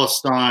the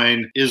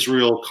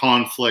Palestine-Israel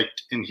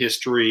conflict in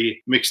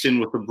history mixed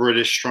in with the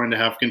British trying to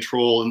have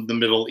control in the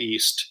Middle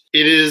East.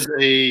 It is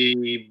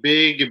a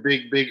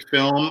big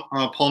film.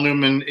 Paul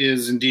Newman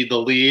is indeed the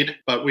lead,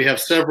 but we have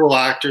several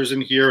actors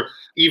in here.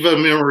 Eva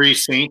Marie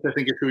Saint, I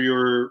think is who you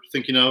were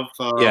thinking of.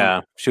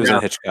 She was in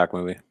a Hitchcock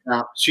movie.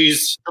 Yeah,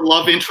 she's a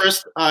love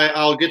interest.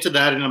 I'll get to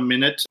that in a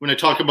minute. When I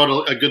talk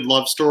about a good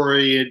love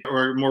story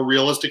or a more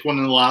realistic one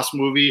in the last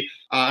movie,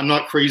 I'm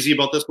not crazy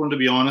about this one, to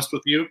be honest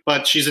with you.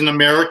 But she's an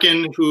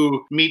American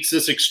who meets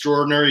this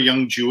extraordinary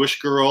young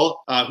Jewish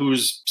girl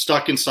who's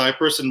stuck in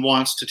Cyprus and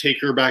wants to take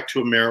her back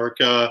to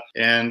America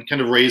and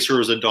kind of raise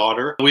her as a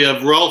daughter. We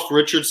have Ralph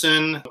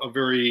Richardson, a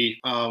very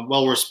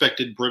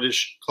well-respected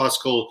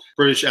classical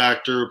British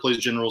actor, plays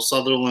General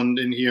Sutherland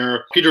in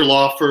here. Peter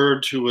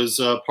Lawford, who was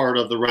part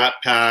of the Rat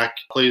Pack,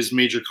 plays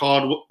Major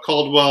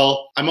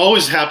Caldwell. I'm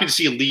always happy to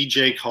see Lee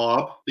J.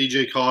 Cobb. Lee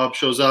J. Cobb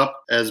shows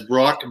up as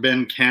Brock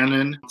Ben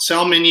Cannon.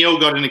 Sal Mineo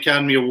got an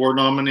Academy Award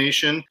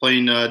nomination,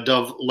 playing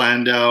Dov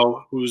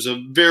Landau, who's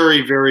a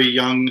very, very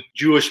young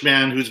Jewish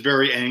man who's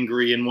very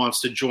angry and wants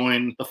to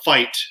join the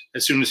fight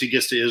as soon as he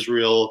gets to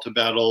Israel to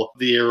battle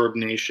the Arab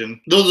nation.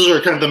 Those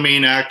are kind of the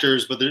main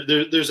actors, but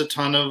there's a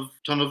ton of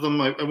them.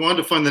 I wanted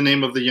to find the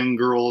name of the young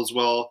girl as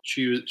well.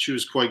 She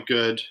was quite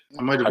good.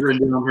 I might have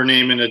written down her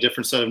name in a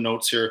different set of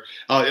notes here.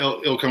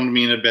 It'll come to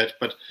me in a bit,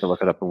 but I'll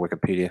look it up on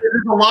Wikipedia.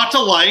 There's a lot to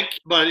like,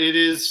 but it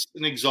is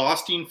an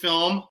exhausting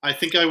film. I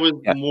think I was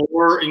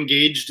more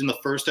engaged in the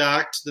first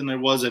act than I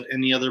was at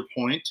any other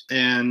point,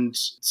 and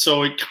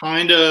so it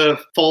kind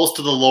of falls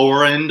to the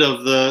lower end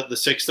of the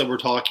six that we're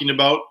talking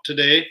about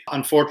today.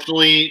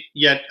 Unfortunately,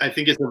 yet I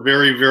think it's a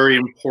very, very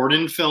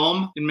important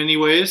film in many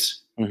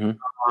ways. Mm-hmm.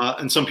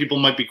 And some people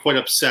might be quite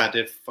upset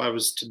if I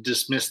was to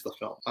dismiss the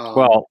film.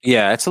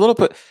 It's a little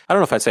bit, I don't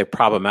know if I'd say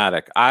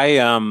problematic. I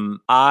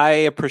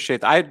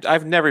appreciate,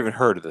 I've never even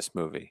heard of this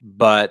movie,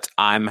 but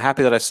I'm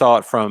happy that I saw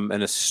it from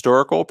an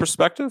historical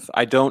perspective.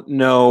 I don't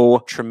know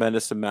a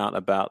tremendous amount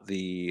about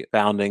the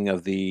founding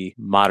of the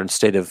modern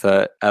state of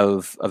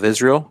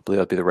Israel. I believe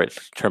that'd be the right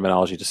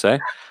terminology to say.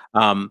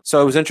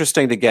 So it was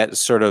interesting to get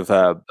sort of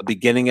a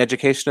beginning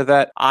education of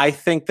that. I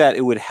think that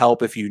it would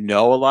help if you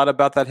know a lot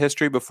about that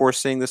history before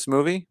seeing this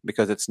movie,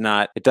 because it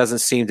doesn't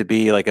seem to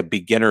be like a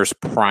beginner's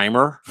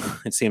primer.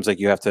 It seems like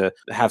you have to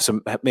have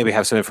some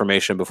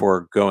information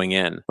before going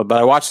in. But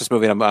I watched this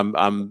movie and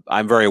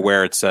I'm very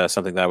aware it's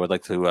something that I would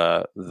like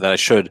to, that I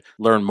should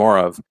learn more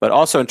of. But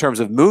also in terms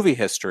of movie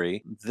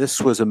history,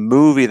 this was a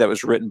movie that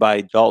was written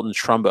by Dalton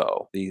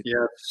Trumbo. The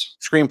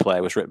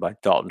screenplay was written by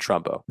Dalton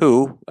Trumbo,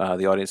 who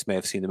the audience may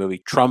have seen the movie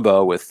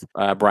Trumbo with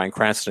Bryan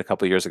Cranston a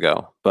couple years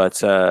ago. But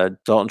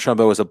Dalton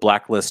Trumbo was a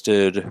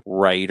blacklisted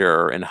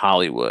writer in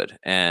Hollywood,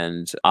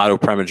 and Otto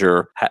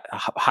Preminger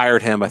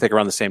hired him. I think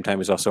around the same time he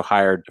was also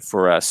hired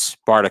for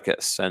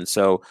Spartacus, and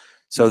so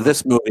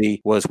this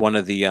movie was one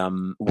of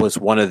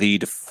the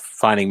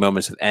defining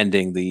moments of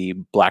ending the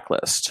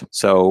blacklist.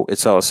 So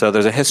it's also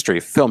there's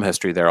a film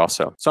history there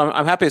also. So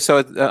I'm happy.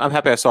 I'm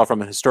happy I saw it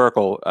from a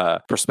historical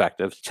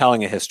perspective,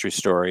 telling a history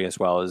story as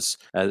well as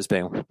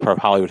being part of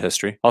Hollywood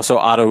history. Also,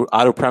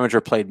 Otto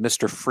Preminger played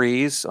Mr.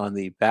 Freeze on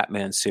the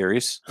Batman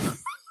series.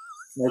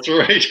 That's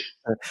right.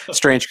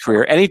 strange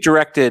career. And he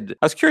directed.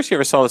 I was curious if you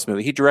ever saw this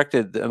movie. He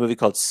directed a movie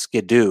called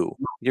Skidoo.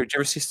 You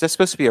ever see? That's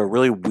supposed to be a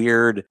really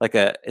weird, it's like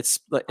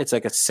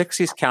a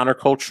 '60s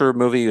counterculture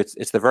movie.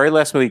 It's the very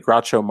last movie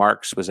Groucho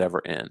Marx was ever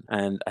in,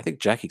 and I think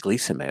Jackie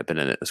Gleason may have been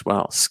in it as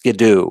well.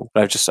 Skidoo.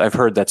 But I've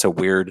heard that's a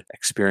weird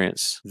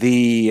experience.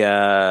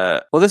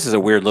 This is a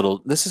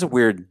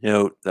weird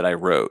note that I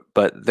wrote,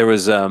 but there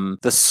was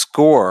the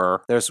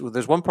score. There's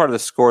one part of the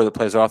score that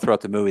plays all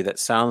throughout the movie that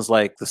sounds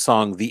like the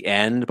song "The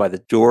End" by the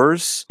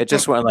Doors. It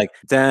just went like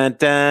dun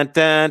dun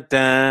dun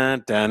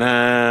dun dun.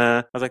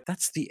 I was like,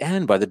 that's "The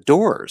End" by the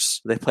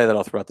Doors. They play that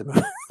all throughout the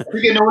movie. I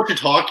think I know what you're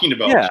talking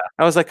about. Yeah,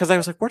 I was like,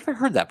 where have I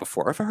heard that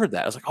before? If I heard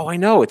that, I was like, oh, I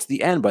know, it's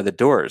 "The End" by the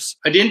Doors.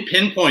 I didn't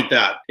pinpoint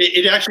that.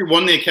 It actually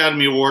won the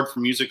Academy Award for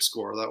music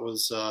score. That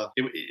was,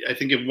 I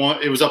think it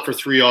won. It was up for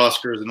 3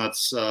 Oscars, and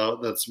that's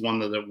one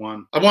that it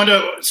won. I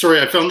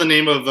found the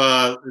name of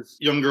this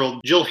young girl,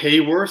 Jill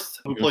Hayworth,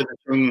 who played this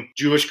young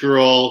Jewish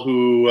girl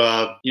who,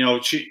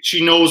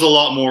 she knows a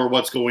lot more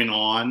what's going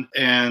on,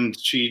 and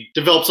she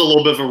develops a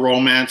little bit of a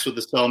romance with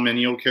the Sal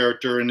Mineo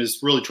character, and is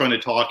really trying to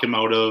talk him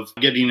out of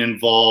getting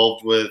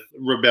involved with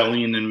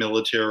rebellion and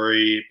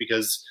military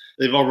because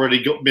they've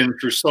already been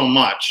through so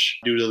much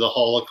due to the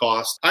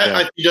Holocaust. I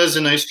think she does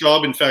a nice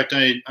job. In fact,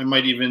 I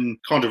might even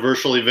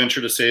controversially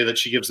venture to say that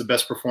she gives the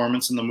best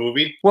performance in the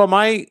movie. Well,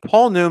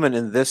 Paul Newman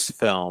in this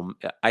film,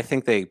 I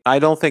think they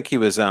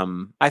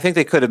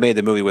could have made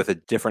the movie with a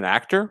different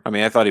actor. I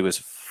mean, I thought he was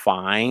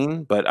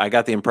fine, but I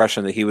got the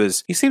impression that he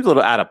seemed a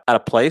little out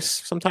of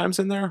place sometimes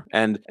in there,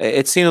 and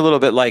it seemed a little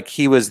bit like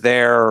he was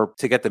there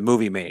to get the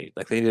movie made.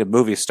 Like they needed a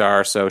movie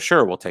star, so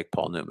sure, we'll take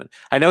Paul Newman.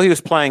 I know he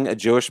was playing a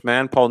Jewish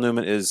man. Paul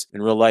Newman is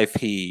in real life.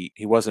 He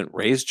wasn't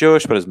raised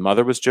Jewish, but his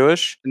mother was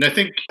Jewish. And I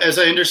think, as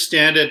I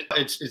understand it,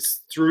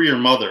 it's through your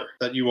mother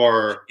that you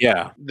are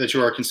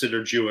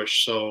considered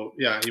Jewish. So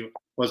yeah, he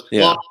was. A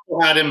lot of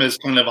people had him as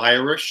kind of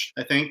Irish,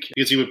 I think,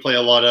 because he would play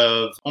a lot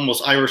of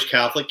almost Irish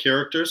Catholic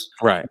characters.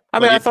 Right. I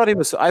mean, I thought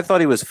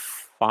he was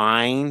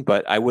fine,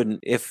 but I wouldn't,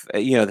 if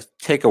the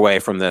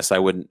takeaway from this, I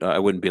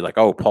wouldn't be like,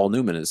 oh, Paul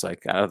Newman is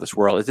like out of this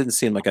world. It didn't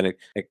seem like an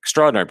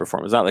extraordinary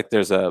performance. It's not like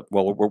there's we're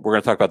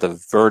going to talk about The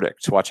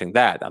Verdict. Watching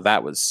that, now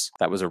that was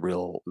a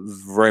real,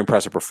 very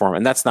impressive performance,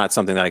 and that's not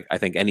something that I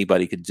think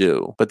anybody could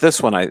do. But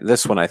this one, I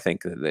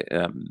think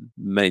that,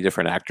 many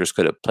different actors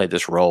could have played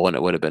this role, and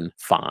it would have been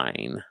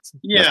fine.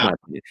 Yeah,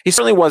 he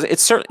certainly was.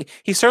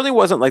 He certainly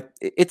wasn't like.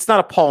 It's not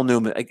a Paul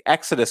Newman like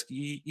Exodus.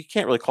 You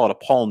can't really call it a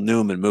Paul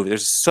Newman movie.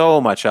 There's so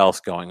much else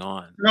going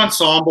on. An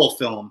ensemble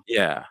film.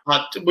 Yeah.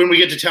 When we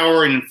get to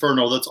Towering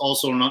Inferno, that's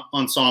also an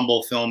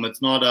ensemble film.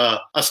 It's not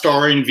a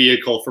starring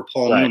vehicle for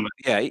Paul Newman.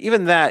 Yeah,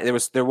 even that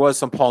there was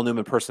some Paul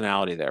Newman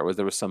personality there.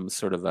 There was some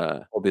sort of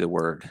what would be the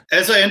word?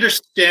 As I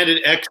understand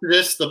it,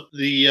 Exodus,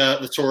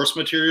 the source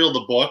material,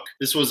 the book.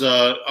 This was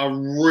a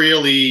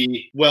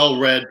really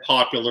well-read,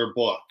 popular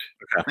book.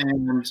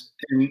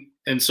 Okay.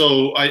 And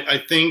so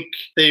I think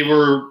they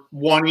were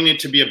wanting it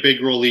to be a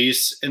big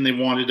release, and they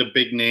wanted a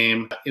big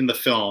name in the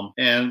film,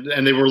 and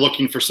they were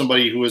looking for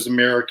somebody who was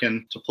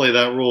American to play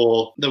that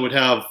role that would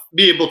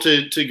be able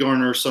to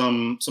garner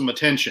some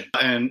attention,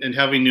 and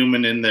having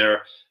Newman in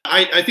there.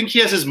 I think he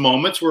has his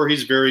moments where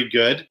he's very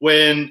good,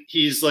 when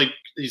he's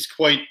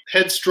quite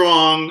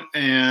headstrong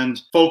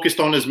and focused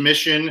on his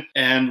mission,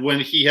 and when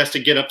he has to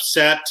get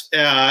upset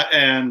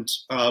and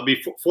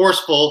be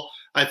forceful.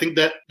 I think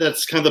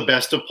that's kind of the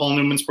best of Paul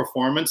Newman's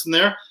performance in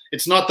there.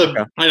 It's not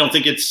I don't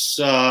think it's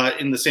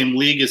in the same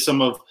league as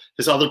some of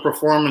his other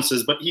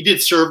performances, but he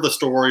did serve the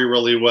story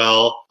really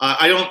well.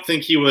 I don't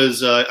think he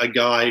was a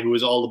guy who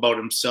was all about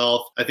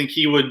himself. I think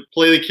he would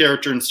play the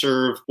character and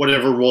serve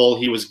whatever role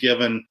he was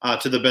given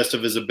to the best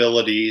of his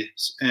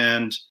abilities.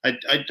 And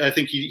I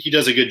think he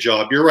does a good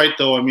job. You're right,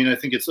 though. I mean, I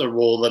think it's a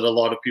role that a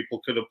lot of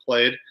people could have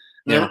played.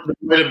 Yeah. There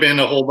might have been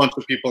a whole bunch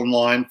of people in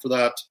line for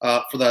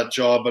that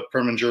job, but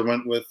Preminger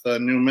went with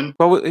Newman.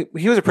 Well,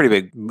 he was a pretty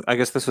big. I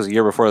guess this was a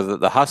year before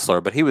the Hustler,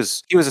 but he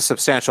was a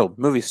substantial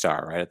movie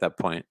star, right, at that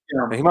point.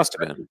 Yeah, he must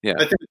have been. Yeah,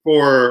 I think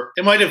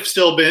it might have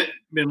still been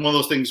one of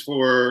those things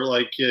for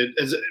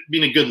as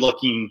being a good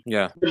looking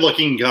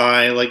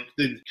guy, like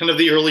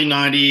the early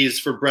 '90s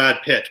for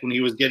Brad Pitt when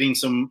he was getting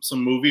some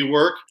movie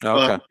work.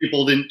 Okay. But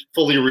people didn't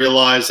fully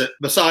realize that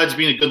besides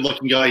being a good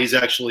looking guy, he's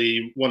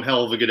actually one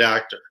hell of a good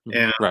actor.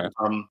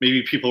 And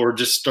maybe people were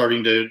just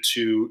starting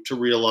to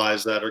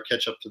realize that or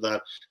catch up to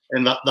that.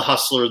 And the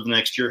Hustler the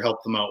next year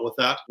helped them out with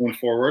that going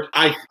forward.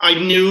 I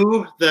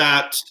knew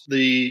that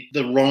the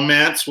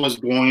romance was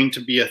going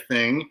to be a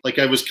thing. Like,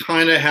 I was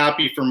kind of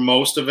happy for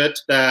most of it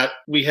that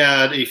we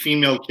had a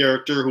female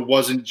character who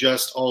wasn't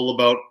just all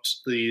about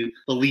the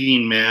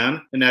leading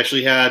man and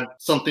actually had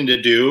something to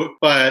do.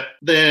 But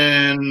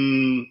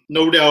then,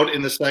 no doubt,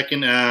 in the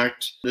second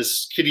act,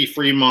 this Kitty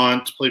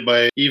Fremont, played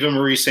by Eva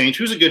Marie Saint,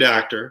 who's a good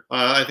actor.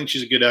 I think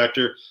she's a good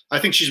actor. I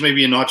think she's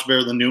maybe a notch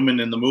better than Newman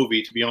in the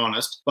movie, to be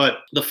honest. But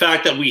the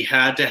fact that we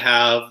had to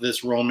have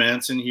this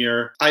romance in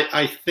here,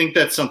 I think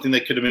that's something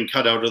that could have been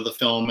cut out of the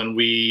film and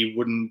we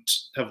wouldn't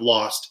have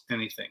lost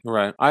anything.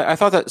 Right. I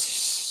thought that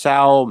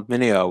Sal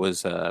Mineo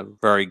was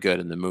very good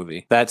in the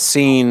movie. That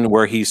scene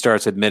where he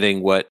starts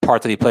admitting what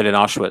part that he played in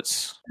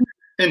Auschwitz.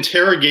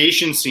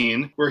 Interrogation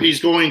scene where he's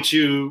going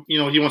to,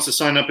 he wants to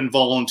sign up and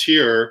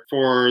volunteer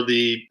for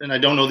and I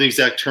don't know the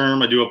exact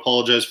term, I do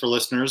apologize for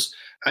listeners.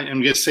 I'm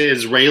going to say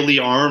Israeli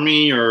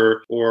army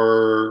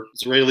or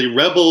Israeli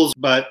rebels,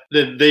 but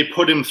they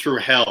put him through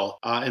hell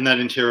in that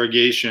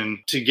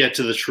interrogation to get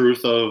to the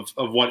truth of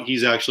what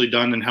he's actually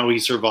done and how he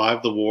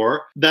survived the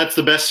war. That's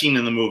the best scene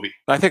in the movie.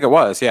 I think it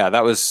was. Yeah,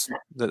 that was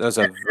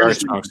a very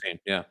strong scene.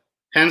 Yeah.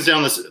 Hands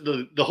down,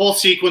 the whole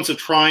sequence of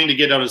trying to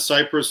get out of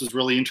Cyprus was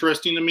really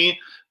interesting to me.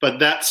 But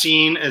that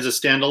scene as a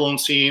standalone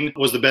scene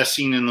was the best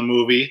scene in the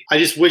movie. I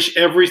just wish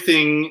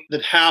everything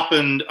that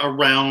happened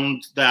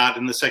around that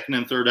in the second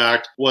and third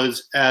act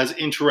was as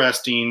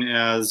interesting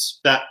as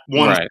that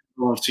one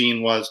standalone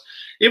scene was.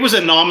 It was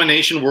a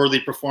nomination-worthy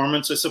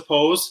performance, I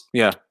suppose.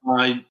 Yeah.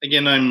 I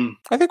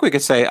think we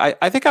could say.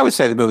 I think I would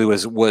say the movie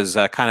was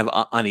kind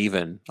of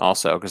uneven,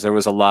 also, because there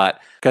was a lot.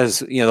 Because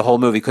the whole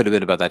movie could have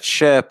been about that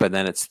ship, and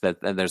then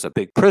and there's a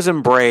big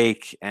prison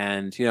break,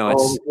 and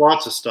it's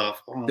lots of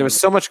stuff. There was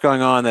so much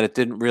going on that it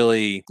didn't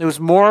really. It was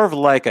more of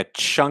like a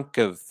chunk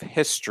of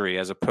history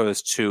as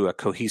opposed to a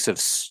cohesive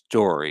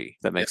story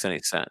that makes any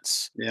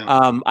sense. Yeah.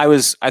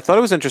 I thought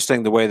it was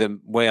interesting the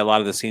way a lot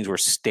of the scenes were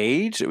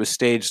staged. It was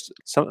staged.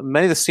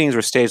 Many of the scenes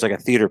were staged like a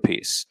theater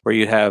piece, where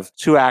you'd have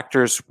two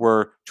actors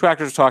were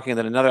talking, and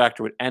then another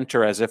actor would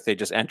enter as if they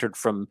just entered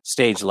from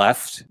stage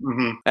left.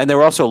 Mm-hmm. And there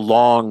were also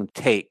long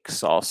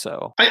takes.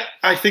 Also,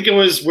 I think it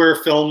was where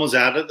film was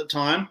at the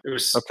time. It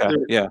was okay.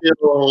 Yeah.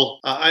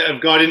 I've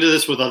got into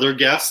this with other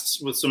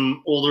guests with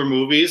some older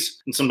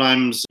movies, and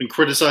sometimes been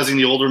criticizing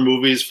the older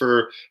movies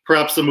for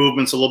perhaps the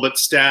movement's a little bit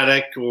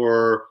static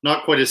or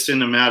not quite as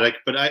cinematic.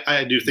 But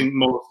I do think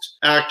most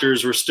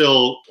actors were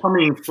still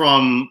coming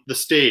from the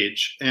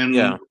stage, and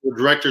the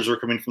directors were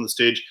coming from the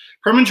stage.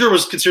 Preminger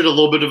was considered a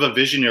little bit of a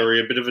visionary,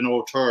 a bit of an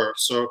auteur.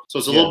 So it's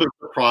a little bit of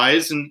a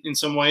surprise in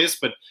some ways,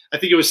 but I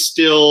think it was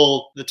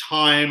still the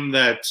time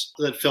that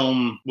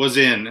film was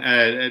in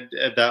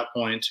at that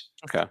point.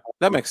 Okay,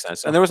 that makes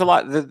sense. And there was a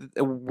lot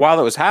while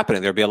it was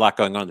happening. There'd be a lot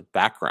going on in the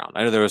background.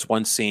 I know there was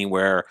one scene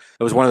where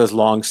it was one of those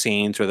long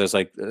scenes where there's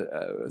like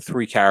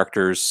three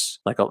characters,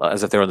 like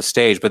as if they're on the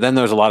stage. But then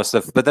there was a lot of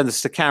stuff. But then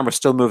the camera's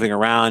still moving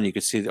around. You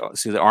could see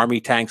the army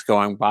tanks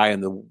going by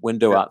in the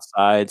window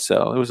outside.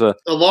 So it was a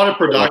lot of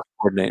production.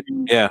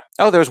 Yeah.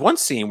 Oh, there was one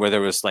scene where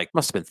there was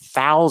must have been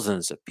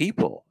thousands of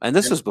people, and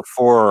this was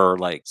before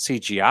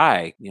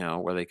CGI.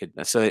 Where they could.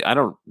 So I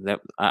don't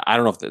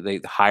know if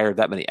they hired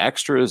that many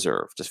extras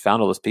or just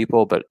found all those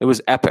people, but it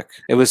was epic.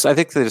 It was. I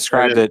think they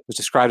described it was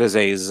described as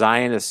a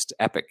Zionist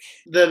epic.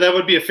 That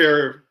would be a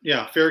fair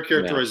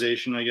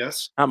characterization, I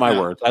guess. Not my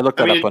words. I looked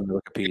that up on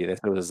Wikipedia. They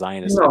said it was a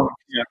Zionist. No,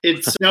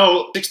 it's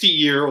no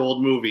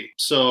 60-year-old movie,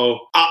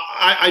 so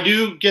I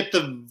do get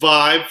the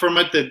vibe from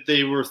it that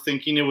they were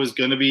thinking it was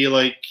going to be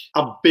like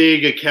a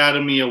big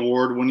Academy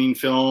Award winning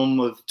film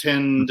with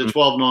 10 to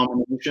 12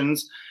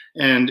 nominations.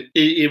 And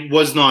it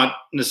was not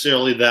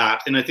necessarily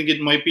that. And I think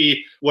it might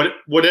be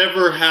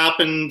whatever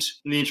happened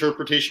in the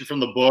interpretation from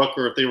the book,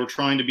 or if they were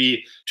trying to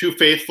be too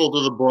faithful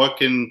to the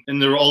book and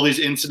there were all these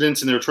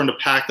incidents and they were trying to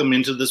pack them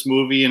into this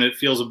movie and it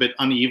feels a bit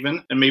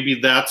uneven. And maybe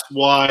that's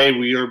why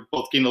we are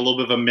both getting a little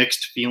bit of a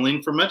mixed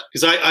feeling from it.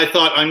 Because I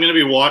thought I'm going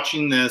to be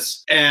watching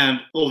this and,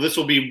 this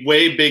will be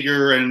way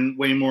bigger and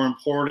way more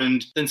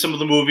important than some of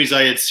the movies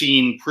I had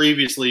seen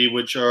previously,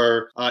 which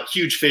are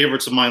huge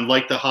favorites of mine,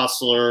 like The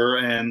Hustler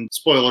and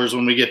spoilers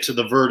when we get to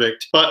The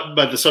Verdict. But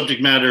the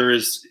subject matter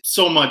is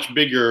so much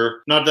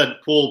bigger. Not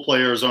that pool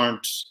players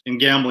aren't and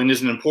gambling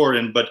isn't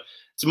important, but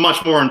it's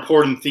much more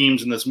important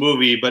themes in this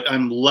movie. But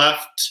I'm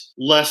left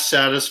less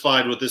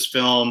satisfied with this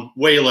film,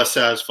 way less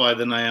satisfied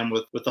than I am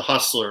with The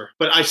Hustler.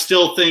 But I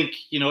still think,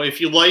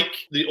 if you like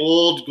the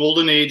old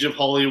golden age of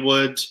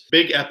Hollywood,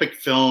 big epic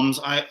films,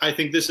 I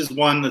think this is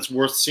one that's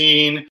worth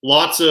seeing.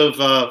 Lots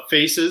of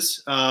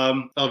faces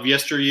of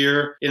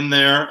yesteryear in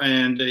there.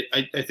 And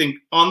I think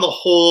on the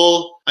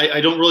whole,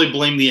 I don't really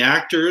blame the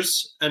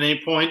actors at any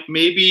point.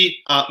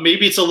 Maybe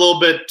it's a little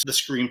bit the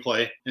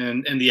screenplay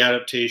and the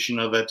adaptation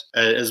of it,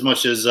 as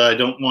much as I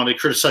don't want to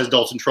criticize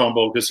Dalton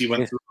Trumbo because he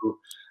went through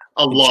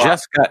a lot.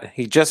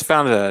 He just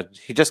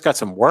got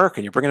some work,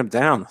 and you're bringing him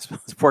down.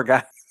 This poor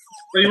guy.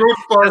 But he wrote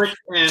Spartacus.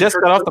 And just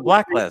got off the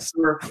blacklist.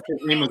 His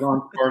name was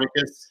on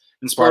Spartacus.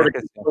 And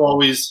Spartacus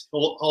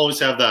will always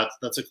have that.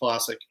 That's a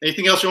classic.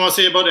 Anything else you want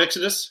to say about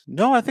Exodus?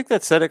 No, I think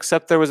that's it,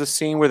 except there was a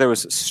scene where there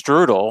was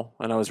strudel,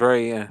 and I was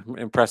very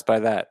impressed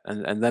by that.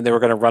 And then they were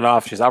going to run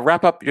off. She said, I'll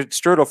wrap up your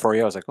strudel for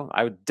you. I was like,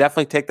 I would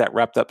definitely take that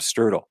wrapped up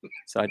strudel.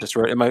 So I just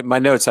wrote, in my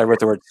notes, I wrote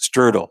the word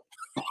strudel.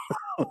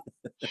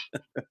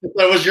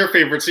 That was your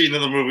favorite scene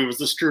in the movie, was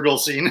the strudel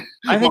scene.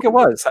 I think it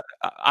was.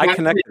 I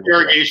connected. The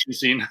irrigation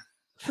scene.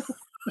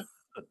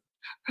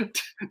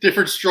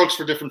 different strokes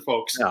for different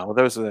folks. No, well,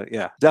 those are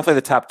definitely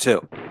the top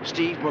two.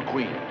 Steve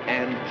McQueen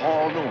and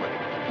Paul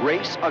Newman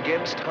race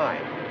against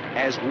time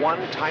as one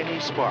tiny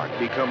spark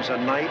becomes a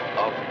night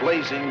of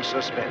blazing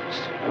suspense.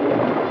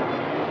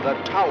 The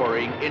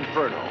Towering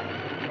Inferno.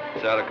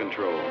 It's out of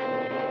control,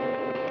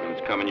 and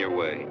it's coming your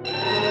way.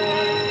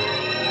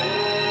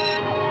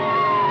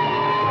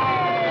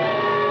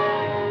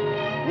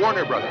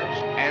 Warner Brothers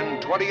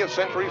and 20th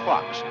Century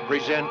Fox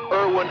present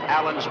Irwin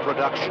Allen's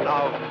production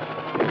of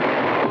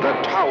The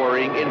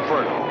Towering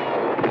Inferno.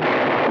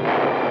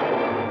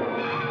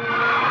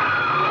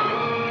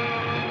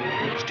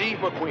 Steve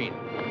McQueen,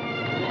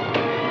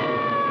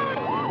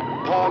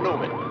 Paul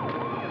Newman,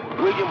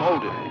 William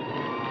Holden,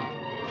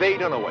 Faye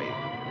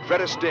Dunaway,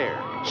 Fred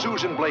Astaire,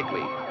 Susan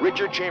Blakely,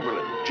 Richard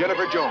Chamberlain,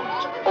 Jennifer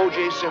Jones,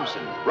 O.J.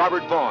 Simpson,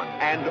 Robert Vaughn,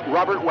 and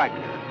Robert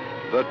Wagner.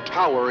 The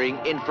Towering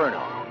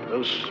Inferno.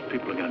 Those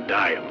people are going to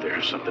die up there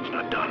if something's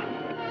not done.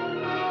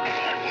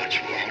 I want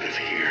you out of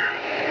here.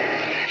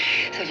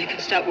 So you can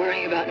stop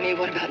worrying about me.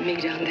 What about me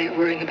down there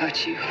worrying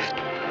about you?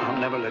 I'll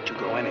never let you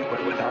go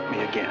anywhere without me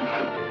again.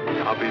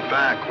 I'll be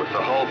back with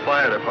the whole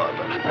fire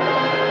department.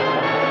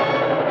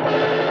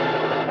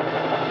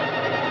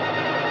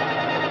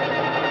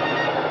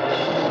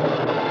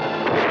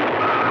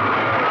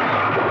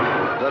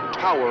 The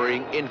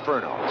Towering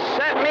Inferno.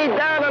 Set me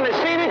down on the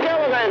scenic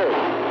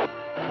elevator.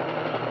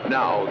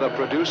 Now, the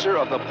producer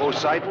of the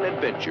Poseidon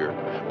Adventure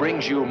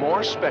brings you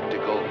more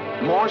spectacle,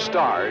 more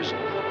stars,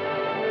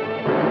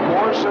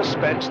 more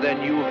suspense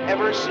than you've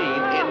ever seen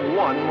in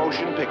one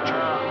motion picture.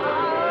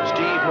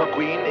 Steve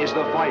McQueen is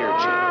the fire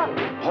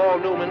chief. Paul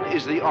Newman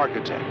is the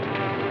architect.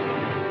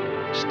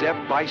 Step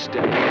by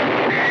step,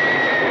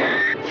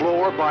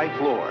 floor by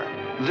floor,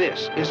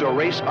 this is a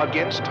race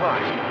against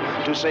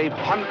time to save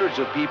hundreds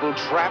of people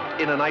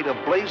trapped in a night of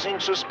blazing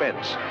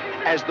suspense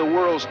as the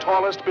world's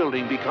tallest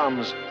building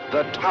becomes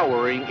the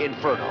Towering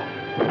Inferno.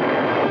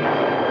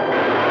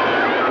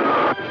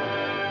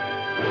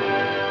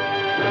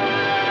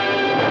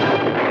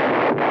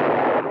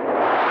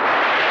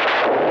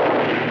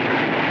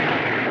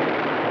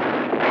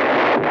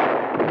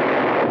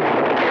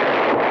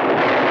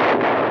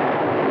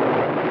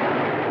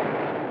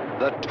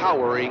 The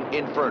Towering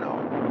Inferno.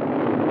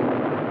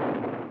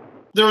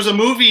 There was a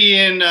movie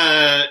in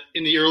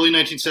the early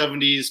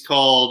 1970s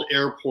called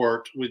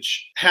Airport,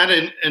 which had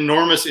an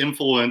enormous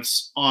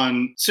influence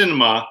on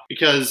cinema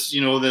because,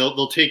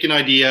 they'll take an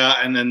idea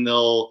and then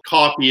they'll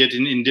copy it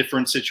in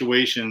different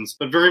situations.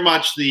 But very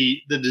much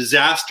the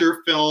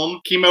disaster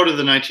film came out of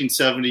the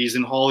 1970s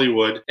in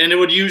Hollywood. And it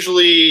would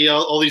usually,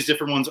 all these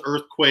different ones,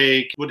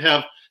 Earthquake, would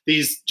have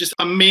these just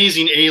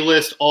amazing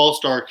A-list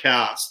all-star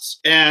casts.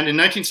 And in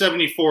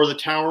 1974, The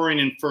Towering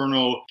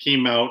Inferno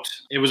came out.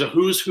 It was a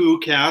who's who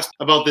cast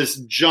about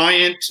this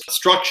giant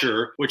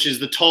structure, which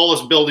is the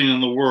tallest building in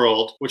the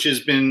world, which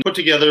has been put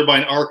together by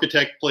an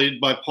architect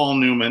played by Paul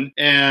Newman.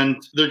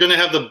 And they're going to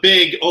have the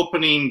big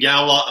opening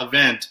gala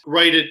event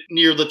right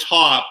near the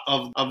top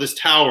of this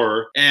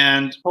tower.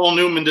 And Paul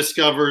Newman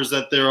discovers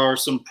that there are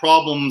some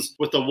problems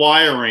with the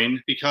wiring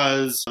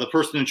because the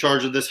person in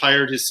charge of this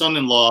hired his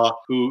son-in-law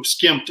who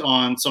skimped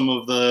on some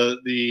of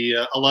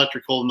the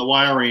electrical and the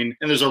wiring,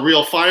 and there's a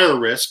real fire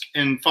risk,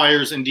 and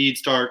fires indeed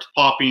start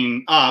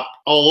popping up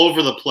all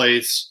over the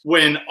place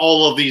when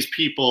all of these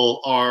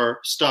people are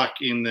stuck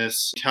in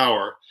this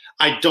tower.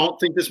 I don't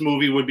think this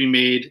movie would be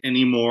made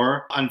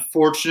anymore.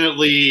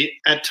 Unfortunately,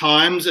 at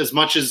times, as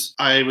much as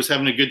I was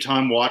having a good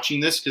time watching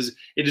this, because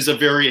it is a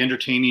very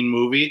entertaining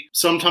movie,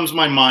 sometimes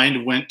my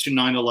mind went to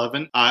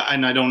 9/11.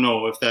 And I don't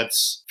know if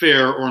that's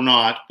fair or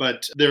not,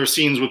 but there are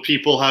scenes with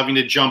people having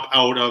to jump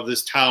out of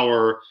this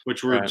tower,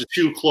 which were just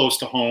too close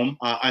to home,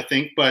 I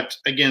think. But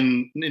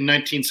again, in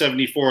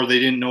 1974, they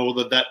didn't know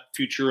that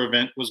future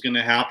event was going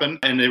to happen.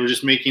 And they were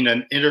just making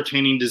an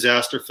entertaining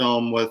disaster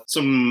film with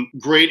some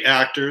great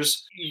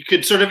actors. You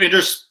could sort of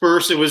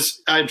intersperse.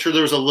 I'm sure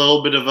there was a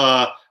little bit of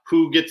a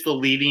who gets the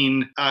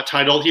leading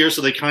title here.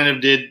 So they kind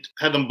of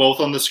had them both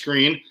on the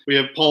screen. We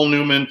have Paul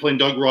Newman playing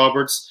Doug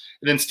Roberts.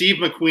 And then Steve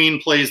McQueen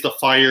plays the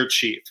fire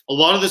chief. A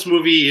lot of this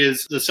movie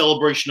is the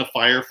celebration of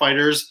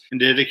firefighters and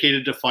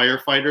dedicated to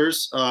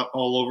firefighters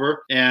all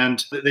over.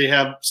 And they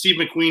have Steve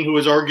McQueen, who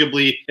is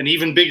arguably an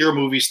even bigger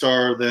movie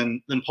star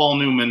than Paul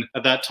Newman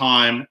at that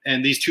time.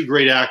 And these two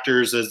great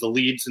actors as the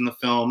leads in the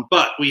film.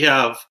 But we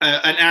have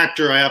an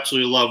actor I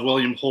absolutely love,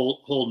 William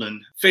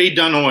Holden, Faye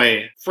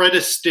Dunaway, Fred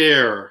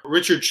Astaire,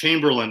 Richard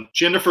Chamberlain,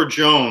 Jennifer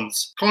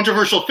Jones.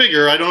 Controversial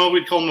figure. I don't know if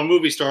we'd call him a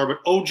movie star, but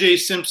O.J.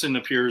 Simpson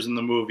appears in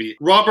the movie.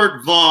 Robert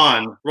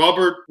Vaughn,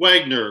 Robert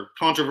Wagner,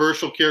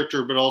 controversial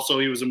character, but also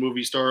he was a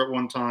movie star at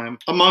one time,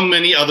 among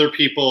many other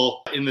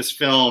people in this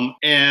film.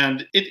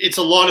 And it's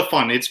a lot of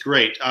fun. It's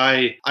great.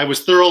 I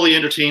was thoroughly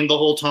entertained the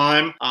whole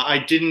time. I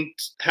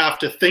didn't have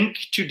to think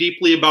too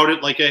deeply about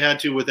it like I had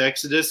to with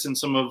Exodus and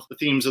some of the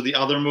themes of the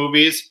other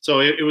movies. So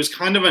it was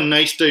kind of a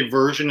nice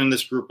diversion in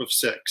this group of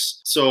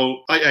six.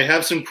 So I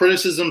have some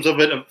criticisms of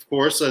it, of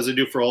course, as I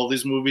do for all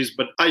these movies,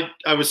 but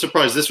I was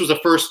surprised. This was a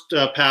first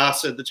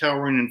pass at the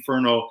Towering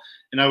Inferno.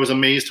 and I was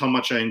amazed how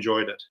much I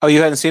enjoyed it. Oh,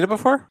 you hadn't seen it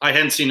before? I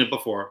hadn't seen it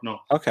before, no.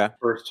 Okay.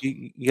 First.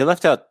 You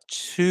left out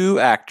two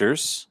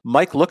actors.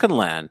 Mike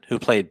Lookinland, who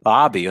played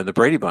Bobby on the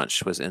Brady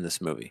Bunch, was in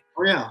this movie.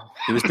 Oh, yeah.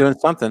 He was doing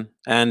something.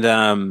 And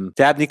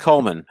Dabney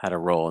Coleman had a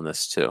role in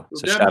this too.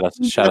 So shout out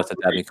to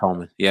Dabney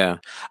Coleman. Yeah.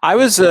 I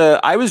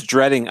was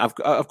dreading,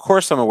 of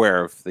course I'm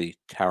aware of the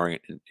Towering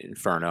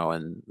Inferno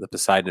and the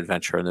Poseidon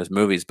Adventure in those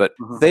movies, but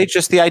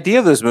the idea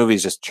of those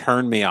movies just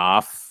turned me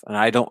off. And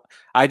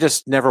I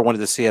just never wanted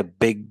to see a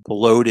big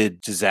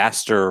bloated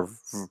disaster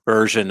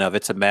version of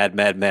It's a Mad,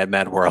 Mad, Mad,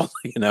 Mad World,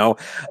 you know?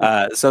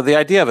 So the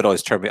idea of it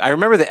always turned me. I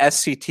remember the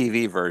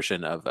SCTV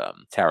version of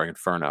Towering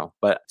Inferno,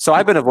 but so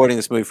I've been avoiding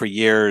this movie for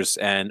years.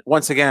 And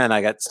once again,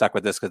 I got stuck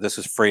with this because this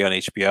was free on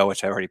HBO,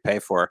 which I already pay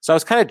for. So I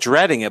was kind of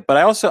dreading it, but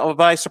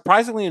I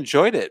surprisingly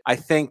enjoyed it. I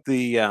think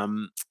the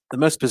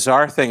most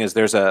bizarre thing is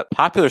there's a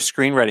popular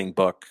screenwriting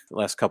book the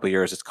last couple of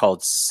years. It's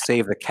called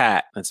Save the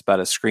Cat. It's about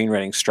a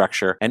screenwriting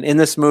structure. And in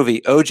this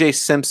movie, O.J.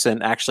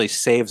 Simpson actually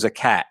saves a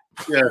cat.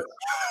 Yeah.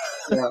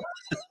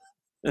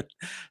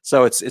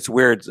 So it's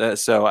weird.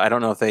 So I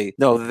don't know if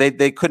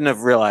they couldn't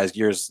have realized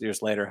years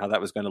later how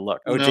that was going to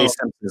look. O.J.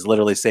 Simpson is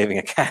literally saving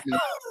a cat. Yeah.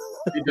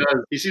 He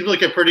does. He seems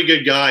like a pretty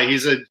good guy.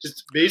 He's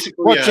just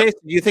basically. Well, Jason,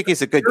 do you think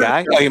he's a good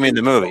guy? Oh, you mean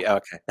the movie?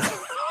 Okay.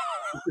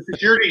 The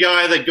security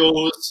guy that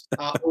goes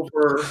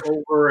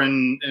over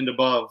and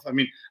above. I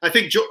mean, I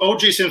think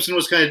O.J. Simpson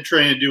was kind of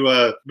trying to do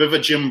a bit of a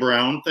Jim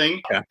Brown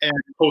thing, and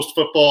post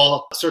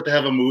football start to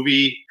have a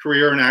movie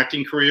career, an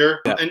acting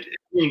career. Yeah. And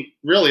I mean,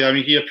 really,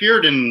 he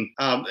appeared in.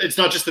 It's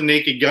not just the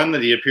Naked Gun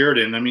that he appeared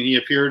in. I mean, he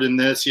appeared in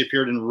this. He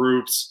appeared in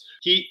Roots.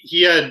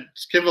 He had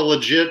kind of a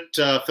legit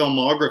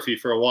filmography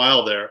for a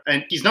while there,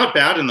 and he's not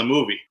bad in the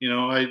movie. You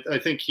know, I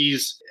think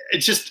it's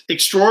just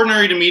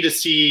extraordinary to me to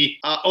see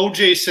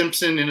O.J.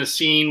 Simpson in a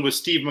scene with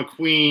Steve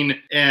McQueen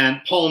and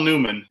Paul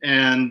Newman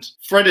and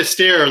Fred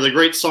Astaire, the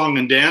great song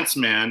and dance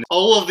man.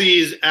 All of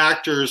these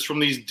actors from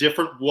these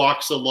different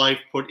walks of life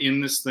put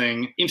in this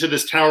thing, into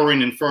this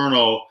towering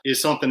inferno,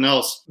 is something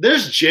else.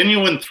 There's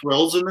genuine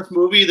thrills in this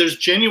movie. There's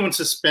genuine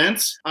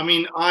suspense. I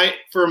mean,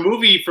 for a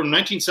movie from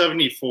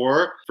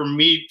 1974, for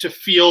me to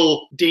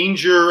feel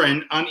danger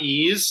and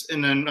unease,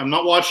 and then I'm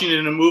not watching it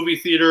in a movie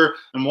theater,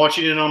 I'm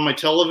watching it on my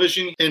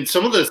television, and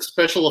some of the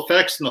special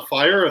effects and the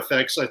fire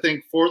effects, I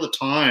think for the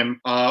time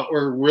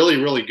were really,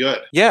 really good.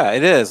 Yeah,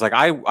 it is. Like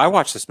I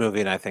watched this movie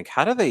and I think,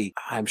 how do they?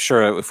 I'm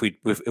sure if we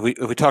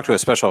talk to a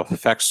special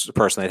effects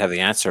person, they'd have the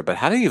answer. But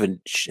how do you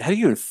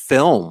even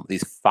film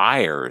these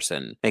fires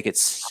and make it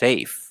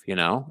safe? You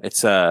know,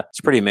 it's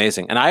pretty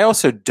amazing. And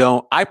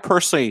I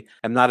personally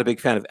am not a big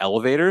fan of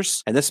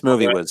elevators. And this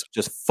movie was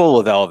just full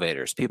of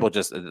elevators. People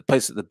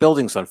the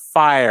building's on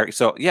fire.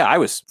 So yeah, I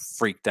was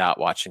freaked out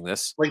watching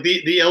this. Like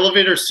the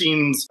elevator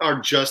scenes are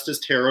just as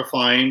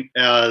terrifying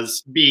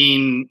as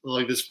being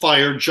like this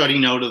fire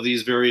jutting out of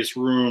these various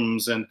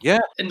rooms. And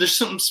there's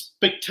something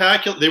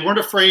spectacular. They weren't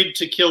afraid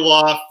to kill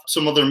off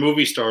some other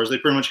movie stars. They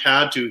pretty much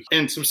had to.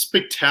 And some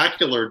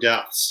spectacular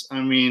deaths.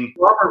 I mean,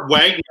 Robert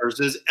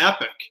Wagner's is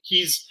epic.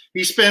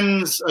 He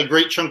spends a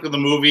great chunk of the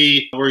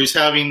movie where he's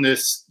having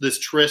this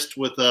tryst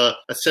with a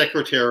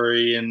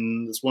secretary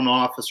in this one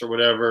office or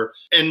whatever.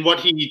 And what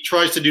he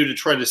tries to do to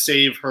try to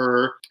save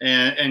her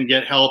and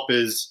get help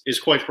is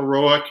quite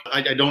heroic.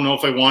 I don't know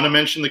if I want to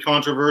mention the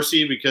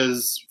controversy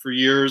because for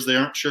years they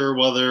aren't sure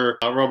whether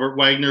Robert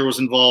Wagner was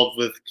involved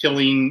with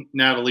killing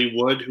Natalie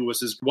Wood, who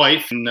was his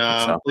wife. And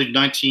I believe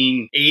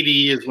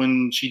 1980 is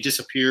when she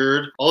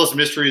disappeared. All this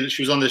mystery that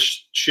she was on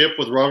this ship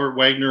with Robert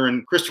Wagner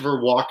and Christopher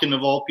Walken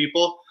of all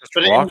people.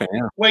 But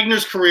in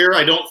Wagner's career,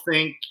 I don't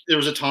think there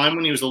was a time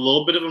when he was a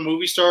little bit of a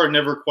movie star and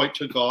never quite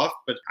took off.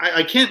 But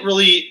I can't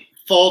really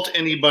fault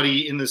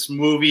anybody in this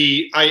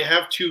movie. I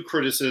have two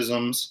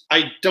criticisms.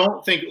 I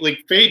don't think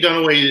Faye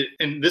Dunaway,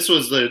 and this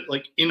was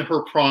in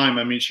her prime.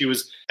 I mean, she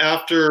was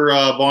after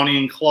Bonnie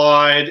and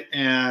Clyde,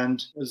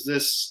 and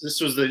this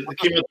was it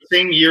came out the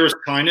same year as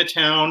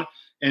Chinatown,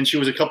 and she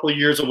was a couple of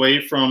years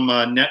away from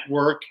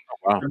Network.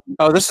 Wow.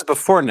 Oh, this is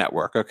before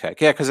Network. Okay.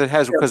 Yeah, because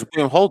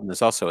William Holden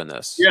is also in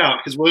this. Yeah,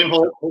 because William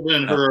Holden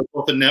and her are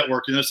both in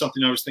Network, and that's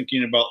something I was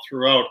thinking about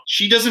throughout.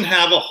 She doesn't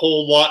have a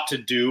whole lot to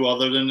do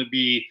other than to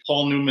be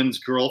Paul Newman's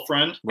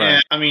girlfriend. Right.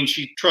 And I mean,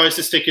 she tries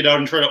to stick it out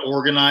and try to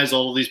organize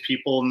all of these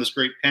people in this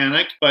great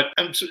panic, but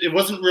it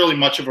wasn't really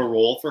much of a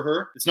role for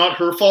her. It's not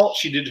her fault.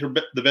 She did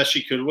the best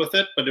she could with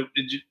it, but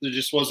it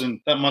just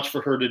wasn't that much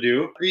for her to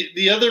do.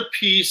 The other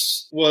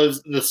piece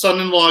was the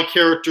son-in-law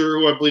character,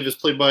 who I believe is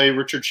played by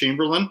Richard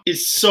Chamberlain,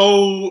 is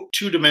so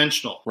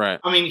two-dimensional. Right.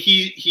 I mean,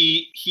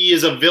 he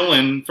is a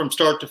villain from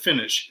start to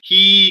finish.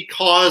 He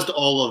caused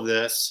all of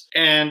this,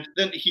 and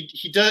then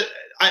he does.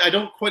 I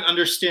don't quite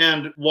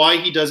understand why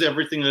he does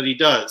everything that he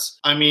does.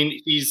 I mean,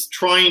 he's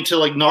trying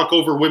to knock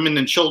over women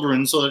and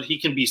children so that he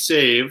can be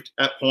saved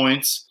at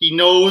points. He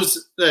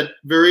knows that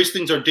various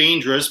things are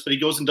dangerous, but he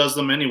goes and does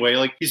them anyway.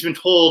 Like, he's been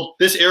told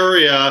this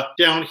area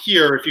down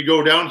here, if you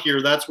go down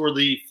here, that's where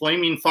the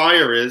flaming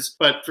fire is.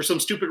 But for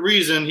some stupid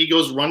reason, he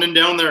goes running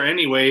down there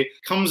anyway,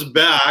 comes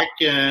back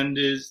and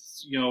is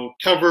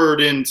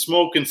covered in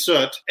smoke and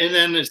soot. And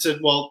then it said,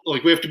 well,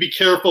 like, we have to be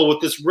careful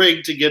with this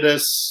rig to get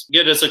us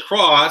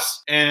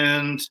across.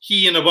 And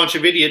he and a bunch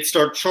of idiots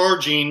start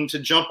charging to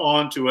jump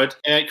onto it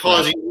and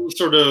causing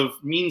sort of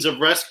means of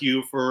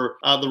rescue for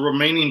the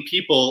remaining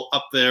people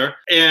up there.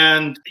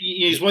 And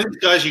he's one of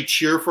these guys you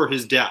cheer for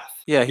his death.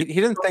 Yeah, he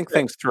didn't think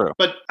things through.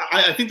 But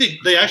I think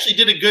they actually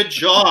did a good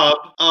job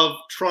of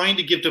trying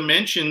to give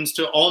dimensions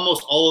to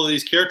almost all of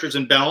these characters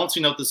and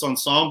balancing out this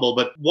ensemble.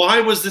 But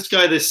why was this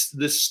guy this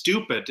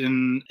stupid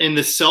and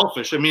this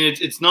selfish? I mean,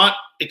 it's not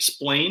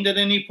explained at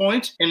any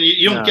point, and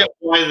you don't get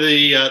why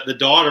the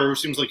daughter, who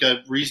seems like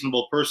a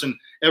reasonable person,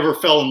 ever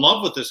fell in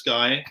love with this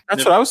guy.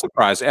 That's what I was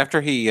surprised. After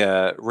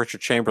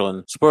Richard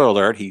Chamberlain, spoiler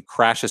alert, he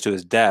crashes to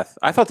his death.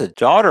 I thought the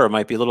daughter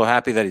might be a little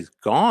happy that he's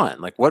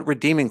gone. Like, what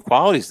redeeming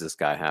qualities does this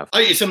guy have?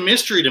 It's a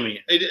mystery to me.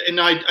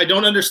 And I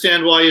don't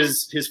understand why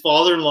his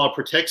father-in-law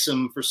protects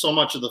him for so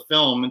much of the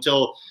film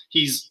until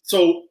he's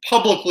so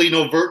publicly and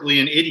overtly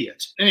an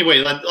idiot.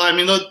 Anyway, I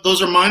mean,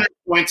 those are minor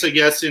points, I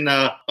guess, in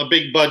a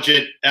big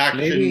budget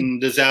action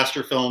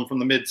disaster film from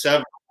the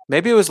mid-'70s.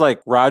 Maybe it was like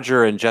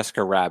Roger and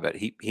Jessica Rabbit.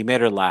 He made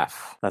her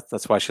laugh.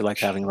 That's why she liked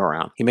having him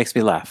around. He makes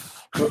me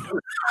laugh.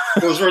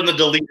 Those were in the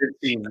deleted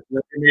scenes. They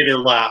made her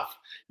laugh.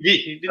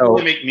 He didn't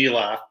really make me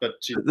laugh, but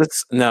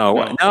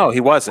no, he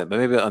wasn't. But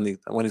maybe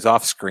when he's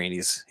off screen,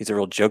 he's a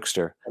real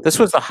jokester. This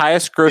was the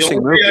highest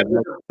grossing movie.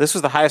 This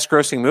was the highest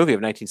grossing movie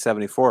of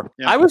 1974.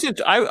 Yeah.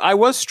 I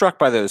was struck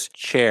by those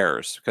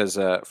chairs because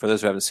for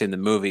those who haven't seen the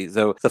movie,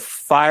 though, the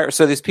fire.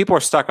 So these people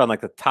are stuck on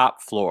like the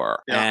top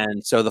floor,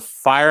 and so the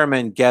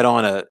firemen get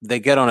on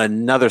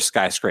another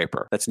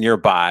skyscraper that's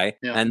nearby,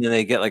 and then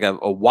they get like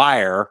a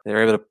wire.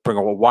 They're able to bring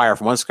a wire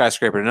from one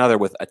skyscraper to another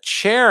with a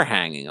chair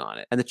hanging on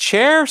it, and the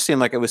chair seemed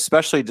like it was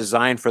specially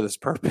designed for this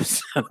purpose.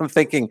 I'm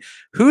thinking,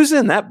 who's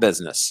in that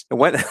business?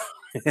 When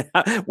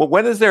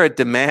is there a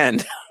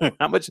demand?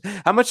 How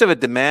much of a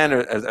demand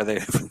are they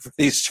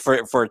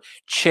for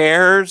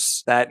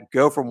chairs that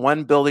go from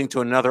one building to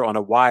another on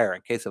a wire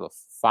in case of a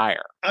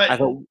fire? I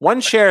thought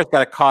one chair has got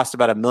to cost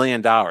about $1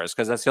 million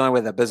because that's the only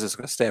way that business is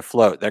going to stay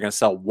afloat. They're going to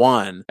sell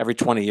one every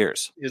 20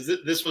 years.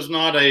 This was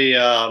not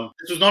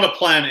a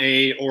plan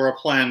A or a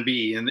plan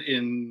B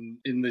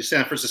in the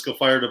San Francisco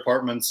Fire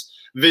Department's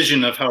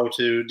vision of how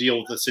to deal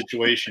with the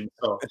situation.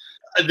 So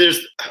there's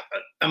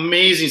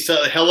amazing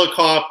stuff,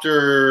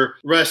 helicopter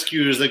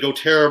rescues that go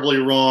terribly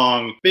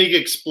wrong, big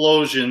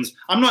explosions.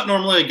 I'm not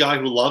normally a guy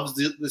who loves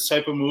this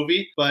type of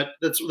movie, but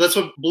that's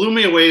what blew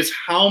me away is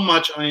how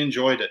much I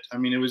enjoyed it. I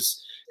mean,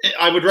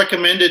 I would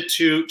recommend it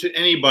to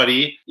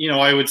anybody.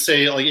 I would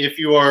say, like, if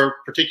you are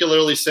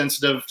particularly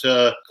sensitive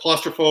to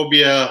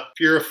claustrophobia,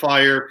 fear of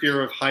fire,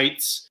 fear of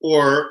heights,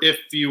 or if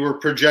you were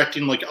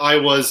projecting like I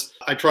was.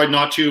 I tried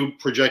not to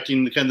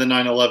projecting the kind of the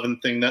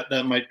 9/11 thing.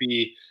 That might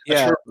be a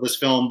term of this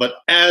film, but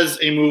as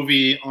a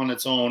movie on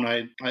its own,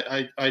 I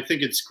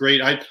think it's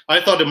great.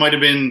 I thought it might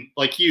have been,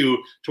 like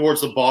you,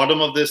 towards the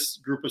bottom of this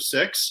group of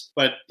 6,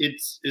 but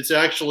it's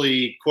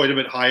actually quite a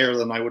bit higher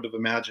than I would have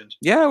imagined.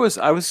 Yeah,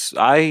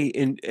 I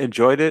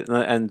enjoyed it,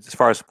 and as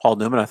far as Paul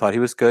Newman, I thought he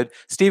was good.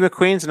 Steve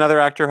McQueen's another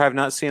actor who I've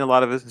not seen a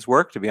lot of his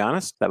work, to be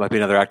honest. That might be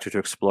another actor to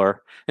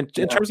explore. In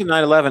terms of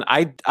 9/11,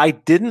 I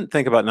didn't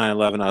think about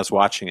 9/11. I was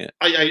watching it.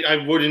 I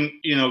wouldn't,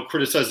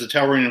 criticize the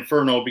Towering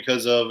Inferno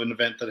because of an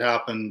event that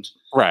happened.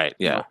 Right.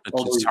 Yeah.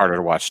 It's harder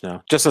to watch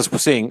now. Just as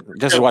watching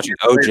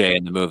OJ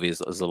in the movie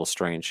is a little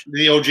strange.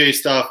 The OJ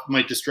stuff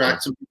might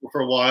distract some people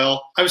for a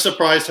while. I was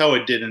surprised how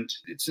it didn't.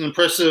 It's an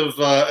impressive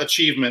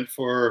achievement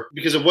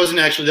because it wasn't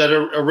actually that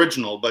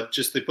original, but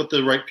just they put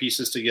the right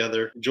pieces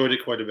together. Enjoyed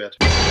it quite a bit.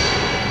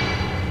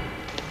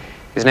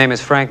 His name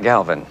is Frank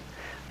Galvin.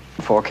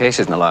 4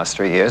 cases in the last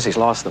 3 years. He's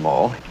lost them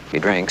all. He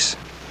drinks.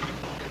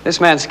 This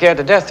man's scared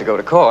to death to go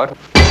to court.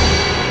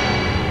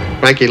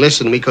 Frankie,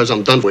 listen to me because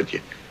I'm done with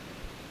you.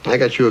 I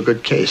got you a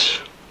good case.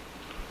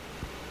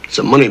 It's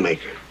a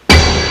moneymaker.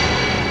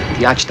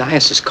 The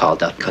Archdiocese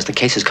called up because the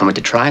case is coming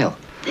to trial.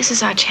 This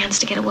is our chance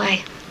to get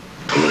away.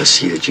 I'm going to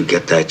see that you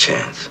get that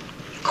chance.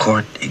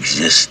 Court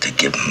exists to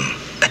give him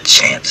a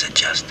chance at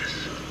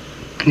justice.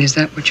 And is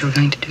that what you're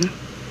going to do?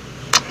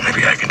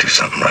 Maybe I can do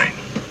something right.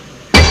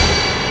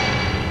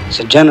 It's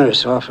a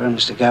generous offer,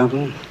 Mr.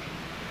 Galvin.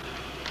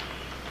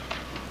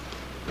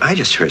 I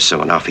just heard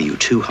someone offer you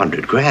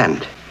 200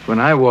 grand. When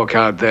I walk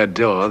out that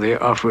door, the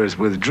offer is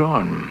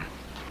withdrawn.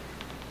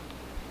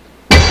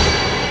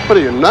 What are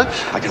you,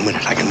 nuts? I can win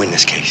it. I can win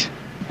this case.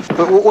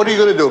 But what are you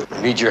going to do?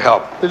 I need your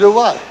help. To do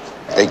what?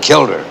 They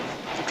killed her.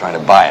 I'm trying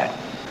to buy it.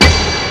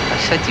 I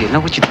said, do you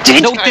know what you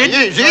did? No, did?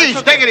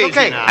 Easy, take it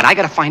easy now. And I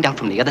got to find out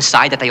from the other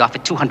side that they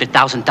offered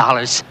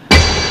 $200,000.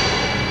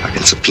 I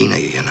can subpoena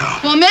you,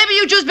 Well, maybe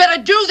you just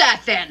better do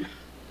that then.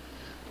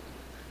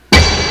 I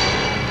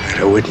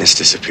had a witness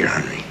disappear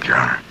on me, Your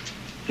Honor.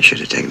 You should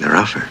have taken their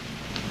offer.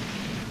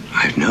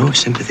 I have no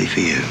sympathy for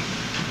you.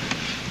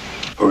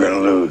 We're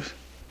gonna lose.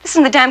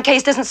 Listen, the damn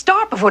case doesn't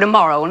start before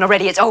tomorrow, and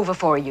already it's over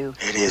for you.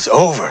 It is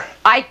over.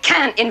 I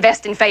can't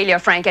invest in failure,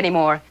 Frank,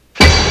 anymore.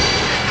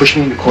 Push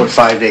me into court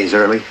 5 days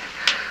early.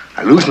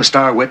 I lose my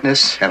star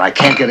witness, and I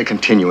can't get a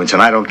continuance,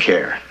 and I don't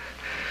care.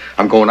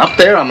 I'm going up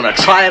there, I'm going to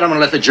try it, I'm going to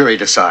let the jury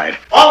decide.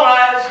 All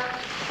rise!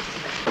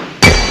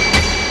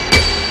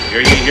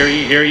 Hear ye, hear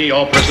ye, hear ye,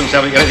 all persons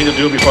having anything to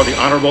do before the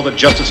Honorable, the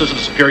Justices of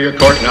the Superior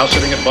Court, now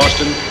sitting at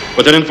Boston,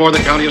 within and for the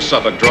county of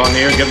Suffolk. Draw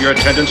near, give your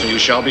attendance, and you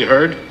shall be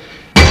heard.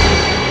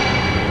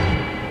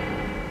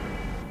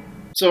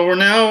 So we're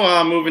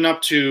now moving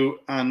up to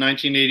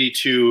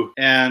 1982,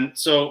 and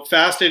so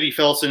Fast Eddie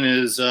Felson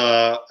is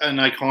an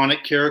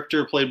iconic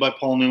character played by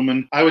Paul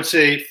Newman. I would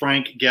say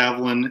Frank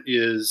Gavlin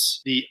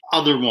is the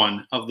other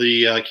one of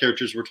the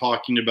characters we're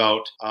talking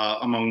about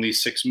among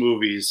these 6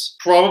 movies.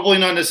 Probably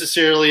not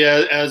necessarily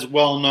as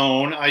well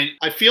known.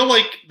 I feel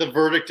like The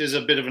Verdict is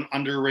a bit of an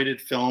underrated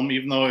film,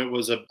 even though it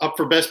was up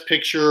for Best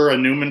Picture, a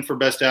Newman for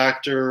Best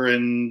Actor,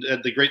 and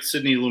the great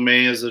Sidney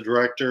Lumet as the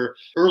director.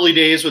 Early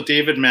days with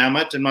David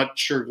Mamet. I'm not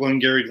sure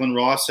Glenn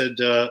Ross had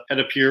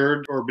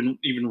appeared or been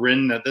even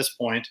written at this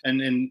point.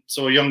 And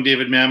so a young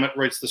David Mamet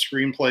writes the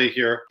screenplay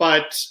here.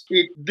 But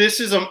this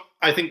is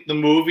I think the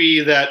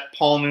movie that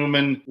Paul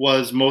Newman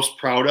was most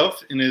proud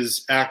of in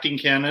his acting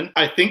canon.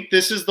 I think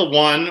this is the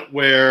one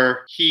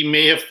where he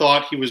may have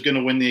thought he was going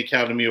to win the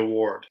Academy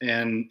Award,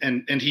 and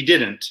he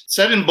didn't.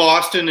 Set in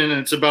Boston, and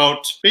it's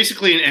about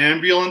basically an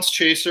ambulance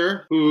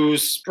chaser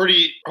who's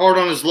pretty hard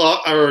on his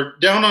luck, or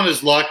down on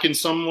his luck in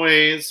some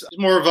ways. He's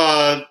more of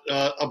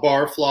a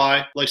bar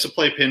fly, likes to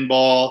play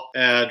pinball,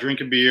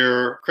 drink a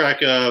beer,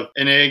 crack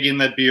an egg in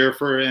that beer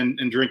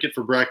and drink it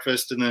for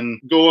breakfast, and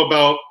then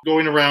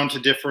going around to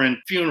different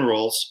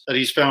funerals that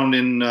he's found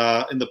in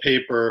the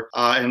paper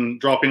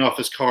and dropping off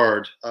his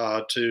card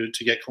to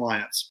get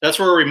clients. That's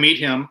where we meet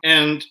him,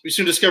 and we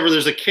soon discover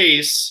there's a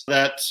case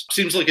that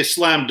seems like a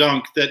slam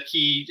dunk that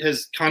he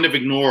has kind of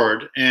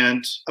ignored,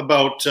 and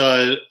about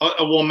a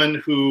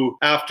woman who,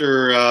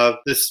 after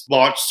this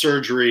botched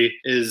surgery,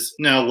 is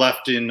now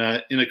left in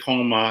a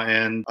coma,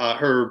 and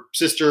her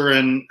sister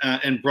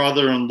and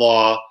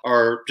brother-in-law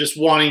are just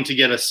wanting to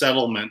get a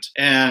settlement.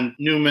 And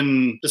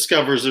Newman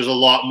discovers there's a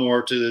lot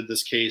more to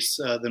this case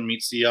than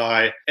meets the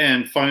eye,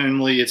 and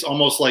finally it's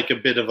almost like a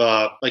bit of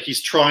like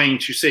he's trying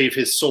to save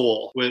his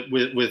soul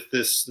with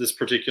this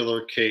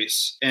particular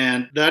case,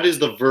 and that is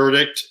The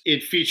Verdict.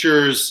 It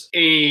features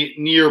a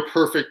near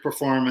perfect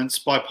performance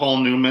by Paul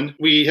Newman.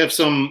 We have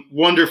some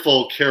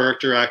wonderful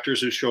character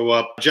actors who show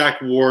up.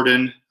 Jack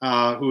Warden,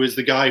 who is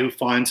the guy who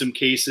finds him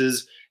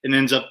cases and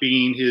ends up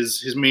being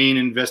his main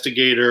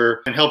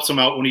investigator and helps him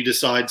out when he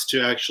decides to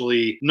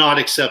actually not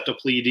accept a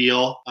plea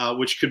deal,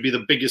 which could be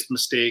the biggest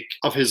mistake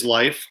of his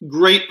life.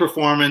 Great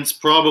performance,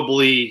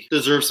 probably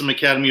deserves some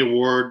Academy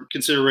Award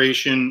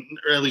consideration,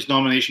 or at least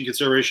nomination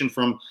consideration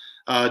from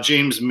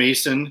James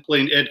Mason,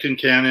 playing Ed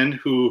Concannon,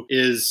 who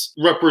is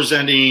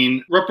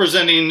representing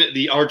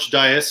the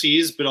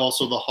archdiocese, but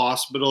also the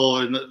hospital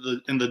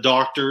and the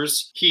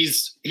doctors.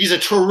 He's a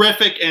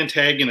terrific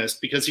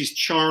antagonist because he's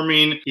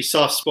charming, he's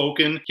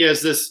soft-spoken, he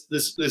has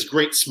this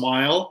great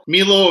smile.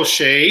 Milo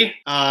O'Shea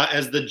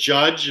as the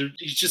judge,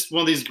 he's just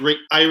one of these great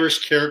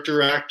Irish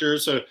character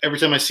actors. So every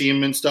time I see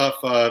him and stuff,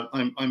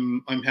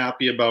 I'm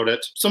happy about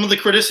it. Some of the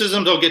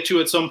criticisms I'll get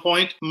to at some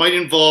point might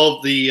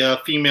involve the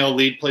female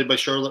lead played by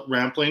Charlotte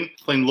Rampling,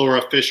 playing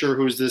Laura Fisher,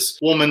 who's this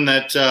woman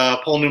that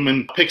Paul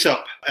Newman picks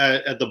up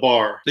at the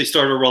bar. They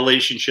start a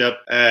relationship,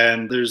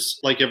 and there's,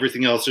 like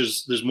everything else,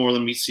 there's more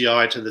than meets the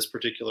eye to this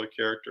particular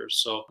character.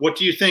 So what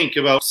do you think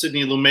about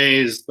Sidney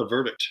Lumet's The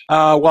Verdict?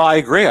 Well, I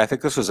agree. I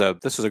think this was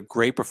a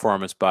great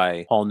performance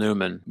by Paul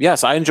Newman.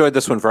 Yes, I enjoyed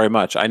this one very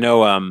much. I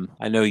know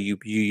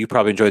you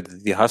probably enjoyed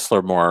The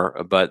Hustler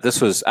more, but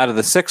this was, out of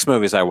the 6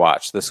 movies I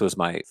watched, this was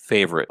my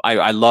favorite.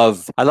 I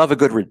love a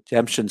good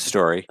redemption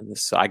story.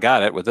 I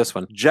got it with this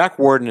one. Jack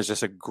Warden is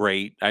just a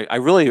great. I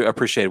really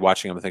appreciated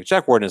watching him. I think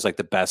Jack Warden is like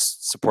the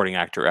best supporting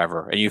actor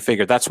ever, and you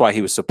figure that's why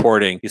he was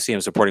supporting. You see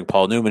him supporting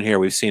Paul Newman here.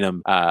 We've seen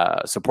him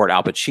support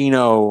Al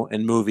Pacino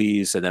in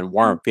movies, and then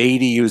Warren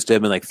Beatty used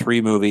him in like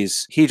 3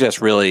 movies. He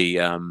just really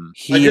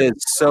he is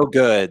so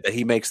good that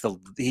he makes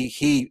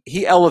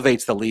he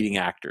elevates the leading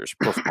actor's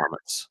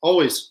performance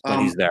always when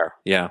he's there.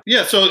 Yeah.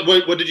 So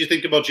what did you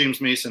think about James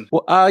Mason?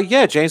 Well,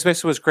 James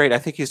Mason was great. I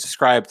think he's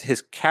described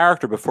his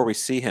character before we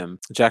see him.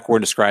 Jack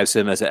Warden describes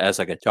him as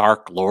like a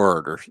dark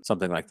lord or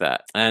something like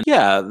that. And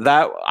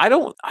that I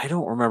don't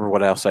remember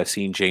what else I've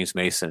seen James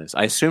Mason is.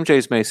 I assume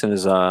James Mason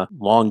is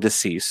long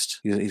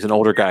deceased. He's an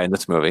older guy in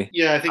this movie.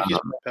 Yeah, I think he's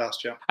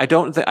passed. Yeah. I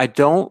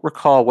don't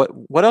recall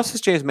what else has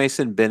James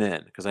Mason been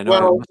in, because I know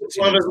one of his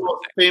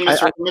most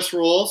famous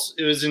roles.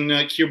 It was in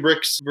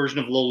Kubrick's version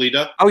of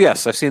Lolita. Oh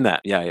yes, I've seen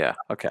that. Yeah.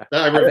 Okay.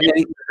 I reviewed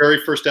the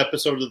very first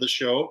episode of the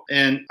show,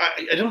 and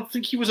I don't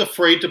think he was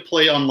afraid to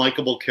play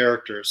unlikable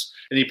characters,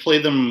 and he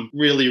played them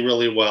really,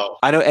 really well.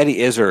 I know Eddie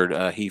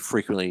Izzard, he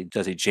frequently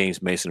does a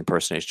James Mason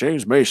impersonation.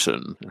 James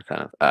Mason,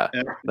 kind of.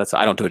 That's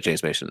I don't do a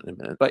James Mason in a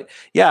minute, but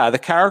yeah, the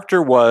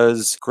character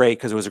was great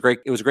because it was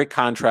a great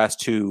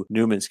contrast to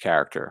Newman's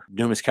character.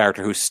 Newman's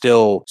character, who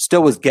still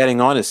was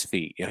getting on his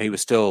feet. You know, he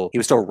was still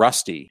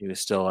rusty. He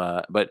was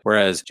still, but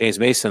whereas James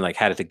Mason like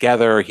had it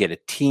together. He had a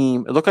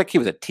team. It looked like he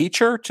was a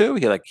teacher too.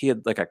 He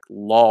had like a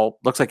law.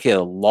 Looks like he had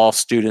a law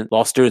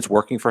students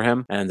working for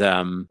him, and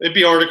it'd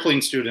be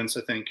articling students,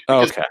 I think.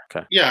 Oh, Because,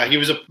 okay. Yeah, he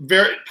was a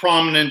very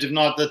prominent, if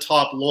not the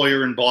top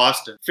lawyer in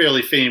Boston,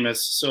 fairly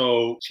famous.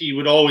 So he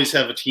would always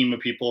have a team of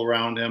people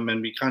around him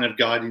and be kind of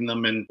guiding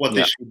them in what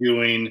they should be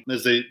doing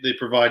as they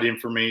provide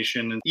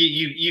information. And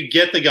you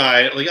get the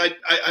guy. Like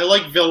I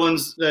like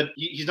villains that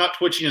he's not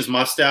twitching his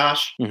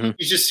mustache. Mm-hmm.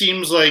 He just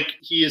seems like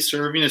he is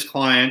serving his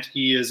client.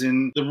 He is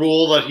in the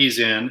role that he's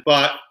in,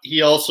 but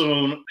he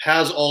also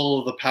has all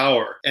of the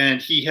power,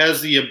 and he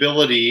has the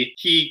ability.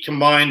 He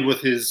combined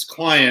with his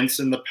clients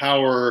and the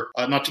power,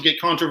 not to get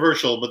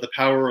controversial, but the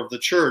power of the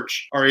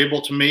church, are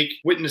able to make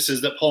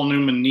witnesses that Paul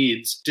Newman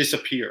needs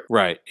disappear.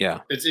 Right. Yeah.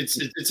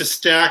 It's a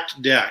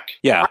stacked deck.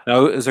 Yeah.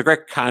 No, it was a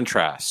great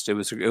contrast. It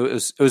was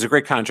a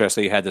great contrast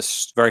that you had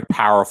this very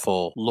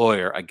powerful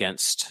lawyer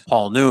against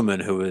Paul Newman,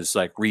 who is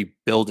like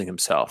rebuilding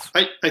himself.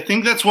 I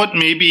think that's what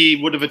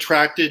maybe would have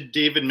attracted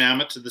David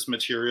Mamet to this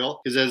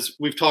material, because as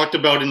we've talked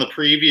about in the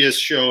previous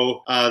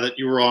show that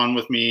you were on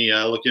with me,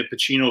 looking at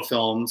Pacino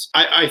films,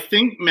 I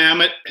think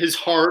Mamet, his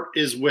heart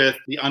is with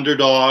the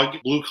underdog,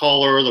 blue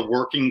collar, the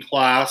working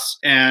class,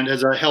 and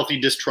has a healthy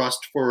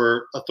distrust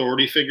for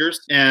authority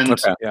figures. And, and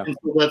so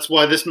that's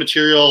why this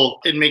material,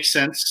 it makes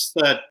sense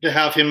that to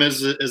have him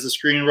as a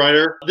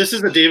screenwriter. This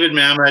is a David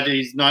Mamet.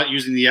 He's not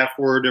using the F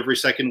word every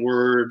second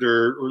word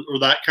or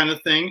that kind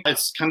of thing.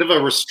 It's kind of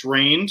a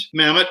restrained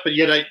Mamet, but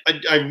yet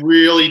I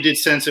really did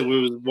sense it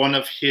was one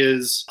of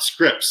his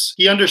scripts.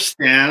 He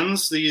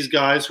understands these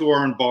guys who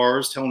are in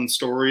bars telling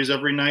stories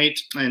every night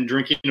and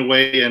drinking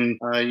away, and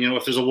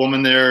if there's a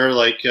woman there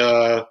like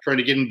trying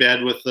to get in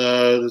bed with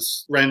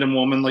this random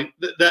woman, like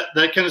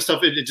that kind of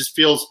stuff, it just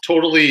feels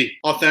totally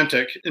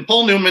authentic. And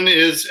Paul Newman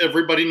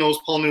everybody knows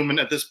Paul Newman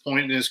at this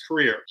point in his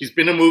career. He's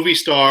been a movie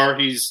star.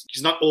 He's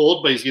not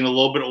old, but he's getting a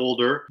little bit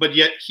older, but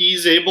yet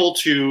he's able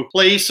to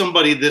play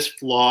somebody this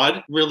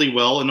flawed really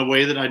well in a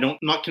way that I'm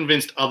not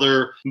convinced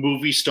other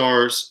movie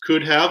stars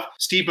could have.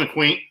 Steve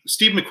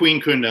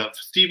McQueen couldn't have.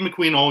 Steve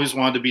McQueen always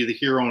wanted to be the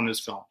hero in his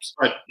films,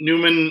 but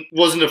Newman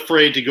wasn't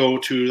afraid to go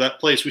to that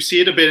place. We see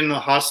it a bit in The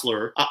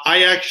Hustler.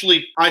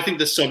 I think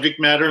the subject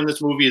matter in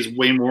this movie is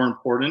way more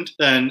important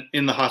than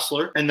in The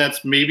Hustler, and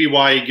that's maybe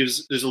why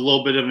there's a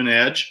little bit of an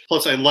edge.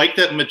 Plus, I like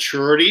that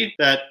maturity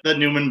that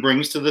Newman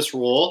brings to this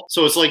role.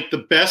 So it's like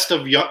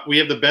we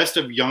have the best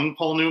of young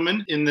Paul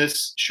Newman in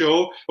this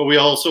show, but we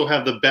also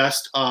have the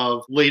best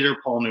of later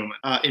Paul Newman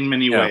in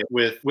many ways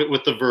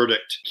with The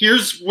Verdict.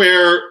 Here's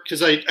where,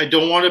 because I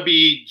don't want to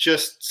be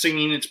just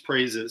singing its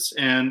praises,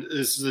 and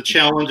this is a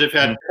challenge I've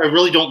had. If I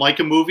really don't like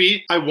a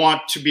movie, I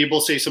want to be able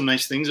to say some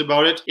nice things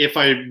about it. If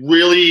I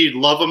really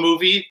love a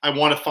movie, I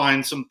want to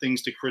find some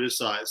things to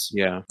criticize.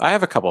 Yeah, I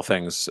have a couple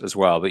things as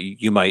well, but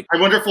you might. I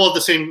wonder if we'll have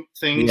the same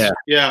things.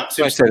 Yeah.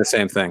 I say the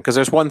same thing because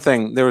there's one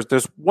thing.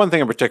 There's one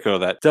thing in particular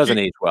that doesn't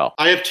age well.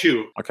 I have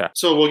two. Okay.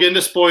 So we'll get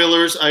into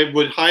spoilers. I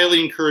would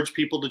highly encourage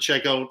people to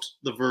check out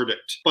The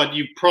Verdict. But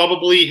you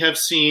probably have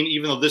seen,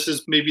 even though this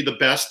is maybe the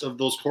best of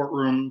those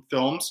courtroom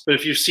films, but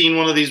if you've seen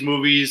one of these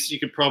movies, you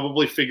could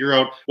probably figure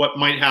out what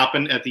might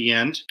happen at the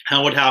end.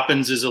 How it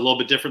happens is a little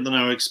bit different than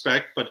I would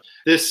expect, but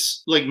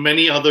this, like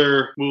many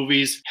other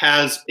movies,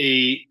 has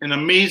an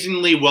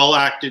amazingly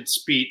well-acted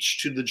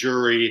speech to the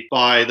jury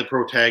by the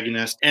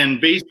protagonist.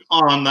 And based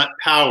on that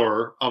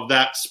power of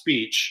that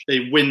speech,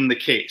 they win the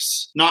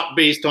case. Not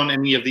based on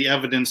any of the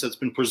evidence that's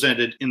been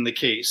presented in the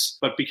case,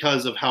 but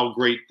because of how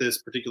great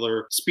this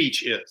particular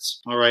speech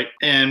is. All right.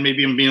 And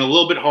maybe I'm being a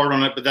little bit hard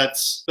on it, but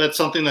that's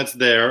something that's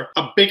there.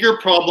 A bigger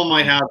problem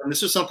I have, and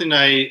this is something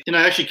I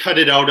actually cut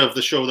it out of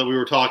the show that we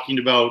were talking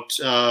about,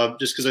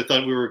 just because I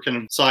thought we were kind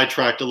of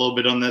sidetracked a little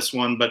bit on this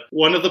one. But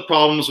one of the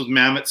problems with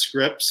Mamet's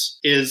scripts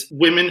is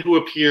women who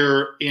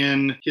appear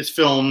in his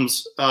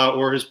films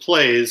or his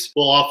plays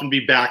will often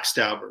be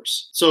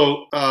backstabbers.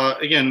 So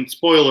again,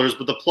 spoilers,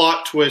 but the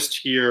plot twist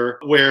here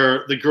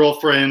where the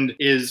girlfriend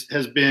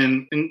has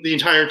been the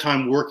entire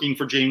time working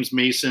for James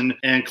Mason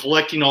and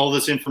collecting all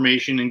this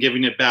information and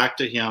giving it back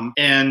to him,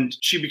 and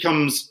she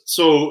becomes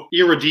so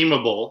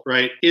irredeemable,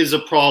 right, is a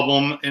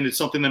problem, and it's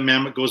something that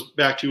Mamet goes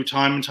back to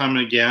time and time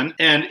and again.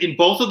 And in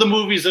both of the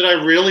movies that I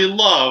really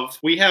love,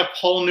 we have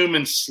Paul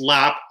Newman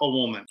slap a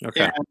woman.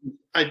 Okay.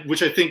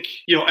 Which I think,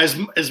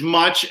 as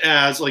much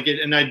as like it,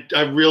 and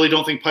I really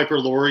don't think Piper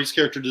Laurie's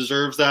character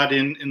deserves that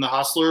in The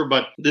Hustler,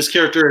 but this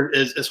character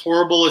is as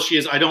horrible as she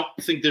is. I don't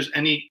think there's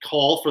any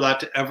call for that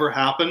to ever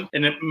happen.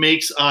 And it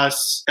makes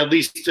us, at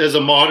least as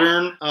a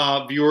modern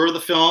viewer of the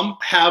film,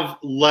 have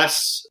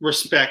less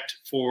respect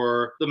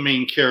for the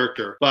main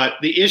character. But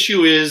the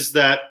issue is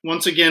that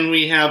once again,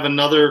 we have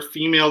another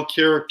female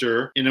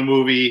character in a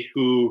movie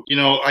who,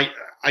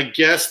 I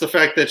guess the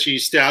fact that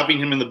she's stabbing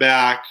him in the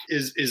back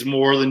is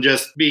more than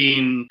just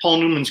being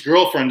Paul Newman's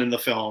girlfriend in the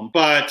film,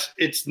 but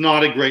it's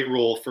not a great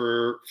role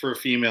for a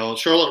female.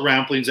 Charlotte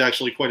Rampling's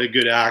actually quite a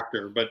good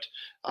actor, but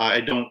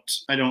I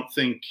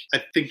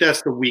think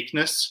that's the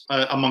weakness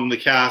among the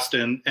cast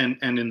and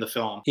in the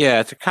film.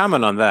 Yeah, to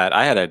comment on that,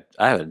 I had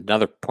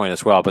another point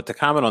as well. But to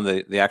comment on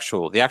the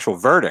actual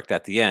verdict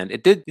at the end,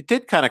 it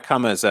did kind of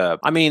come as a.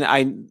 I mean,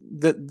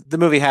 the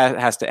movie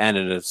has to end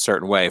in a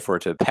certain way for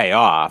it to pay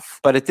off.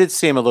 But it did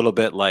seem a little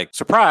bit like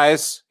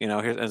surprise. You know,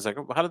 and it's like,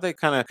 how did they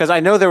kind of? Because I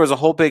know there was a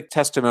whole big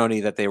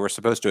testimony that they were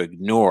supposed to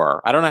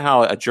ignore. I don't know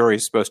how a jury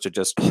is supposed to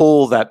just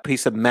pull that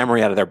piece of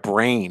memory out of their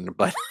brain,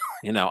 but.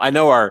 You know, I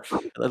know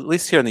at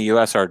least here in the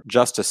U.S., our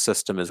justice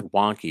system is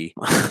wonky,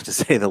 to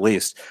say the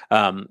least.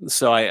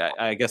 So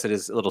I guess it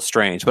is a little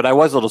strange, but I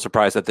was a little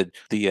surprised that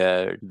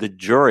the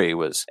jury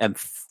was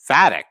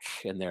emphatic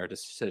in their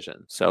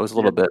decision. So it was a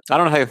little bit. I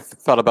don't know how you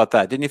felt about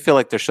that. Didn't you feel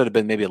like there should have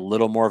been maybe a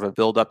little more of a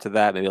build up to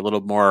that? Maybe a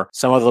little more,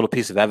 some other little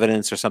piece of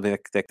evidence or something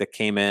that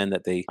came in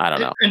that they. I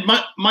don't know. And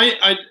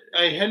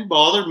I hadn't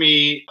bothered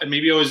me.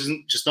 Maybe I was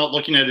just not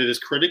looking at it as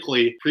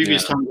critically.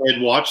 Previous times I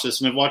had watched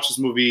this, and I've watched this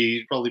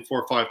movie probably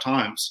 4 or 5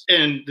 times.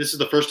 And this is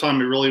the first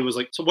time it really was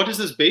like, so what is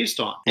this based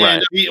on? Right.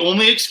 And the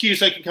only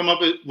excuse I can come up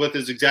with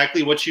is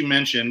exactly what you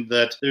mentioned,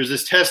 that there's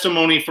this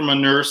testimony from a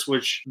nurse,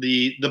 which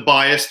the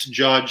biased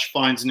judge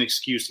finds an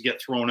excuse to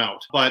get thrown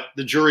out. But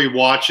the jury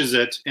watches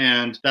it,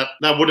 and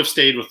that would have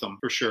stayed with them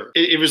for sure.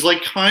 It was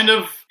like kind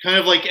of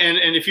like,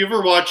 and if you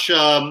ever watch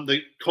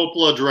the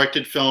Coppola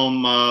directed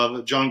film,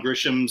 John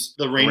Grisham's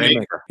The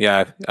Rainmaker.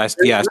 Yeah, I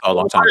saw a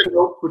long time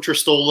ago. Which were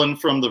stolen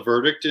from the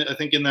verdict, I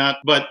think, in that.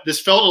 But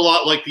this felt a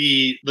lot like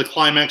the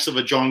climax of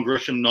a John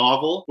Grisham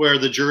novel, where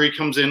the jury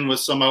comes in with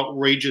some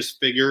outrageous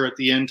figure at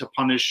the end to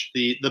punish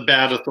the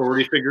bad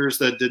authority figures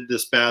that did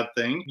this bad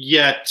thing.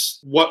 Yet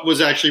what was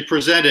actually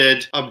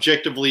presented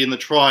objectively in the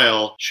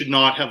trial should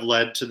not have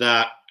led to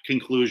that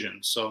conclusion.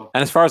 So,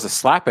 and as far as the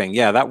slapping,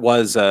 that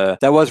was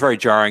very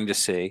jarring to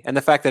see, and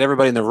the fact that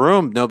everybody in the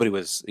room, nobody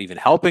was even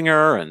helping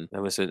her, and it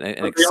was an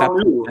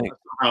acceptable thing.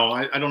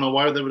 I don't know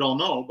why they would all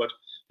know, but.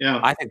 Yeah,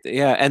 I think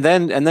and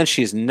then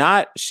she's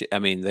not.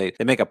 They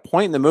make a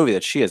point in the movie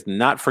that she is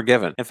not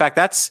forgiven. In fact,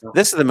 this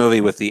is the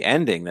movie with the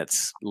ending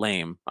that's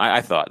lame.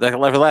 I thought the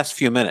last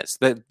few minutes.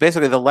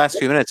 Basically, the last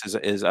few minutes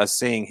is us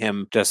seeing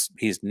him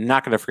he's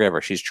not going to forgive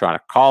her. She's trying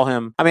to call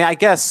him. I mean, I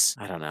guess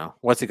I don't know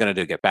what's he going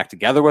to do. Get back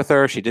together with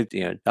her? She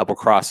did double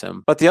cross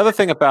him. But the other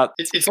thing about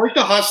it's like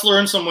The Hustler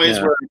in some ways,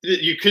 where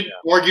you could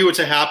argue it's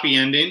a happy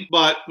ending,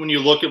 but when you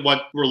look at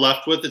what we're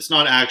left with, it's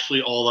not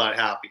actually all that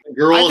happy. The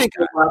girl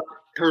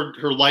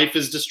her life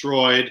is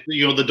destroyed.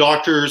 The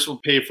doctors will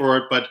pay for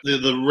it, but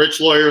the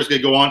rich lawyers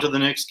going to go on to the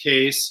next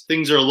case.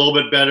 Things are a little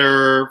bit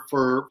better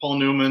for Paul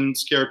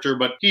Newman's character,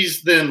 but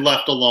he's then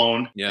left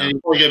alone. Yeah. And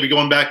he's going to be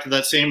going back to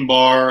that same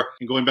bar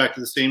and going back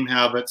to the same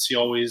habits he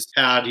always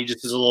had. He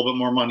just has a little bit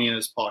more money in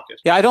his pocket.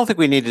 Yeah, I don't think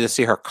we needed to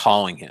see her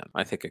calling him.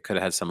 I think it could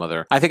have had some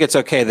other. I think it's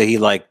okay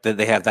that that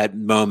they have that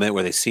moment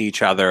where they see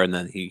each other and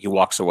then he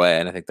walks away,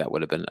 and I think that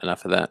would have been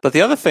enough of that. But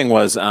the other thing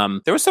was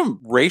there was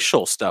some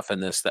racial stuff in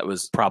this that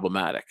was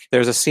problematic.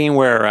 There's a scene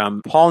where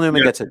Paul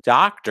Newman gets a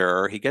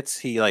doctor. He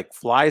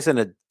flies in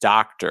a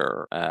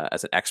doctor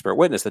as an expert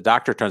witness. The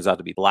doctor turns out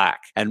to be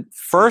black. And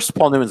first,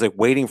 Paul Newman's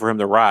waiting for him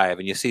to arrive,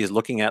 and you see he's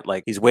looking at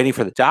he's waiting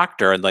for the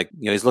doctor, and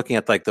he's looking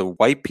at the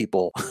white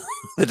people,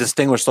 the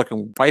distinguished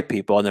looking white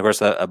people, and of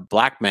course a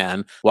black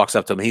man walks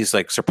up to him. He's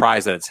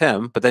surprised that it's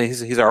him, but then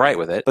he's all right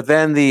with it. But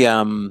then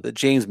the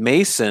James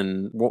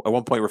Mason at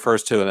one point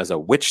refers to him as a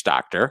witch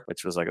doctor,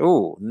 which was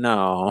oh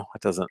no,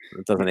 it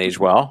doesn't age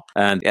well.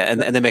 And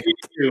they make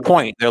a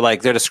point.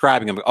 They're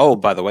describing him. Oh,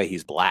 by the way,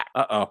 he's black.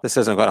 This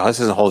isn't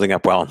holding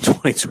up well in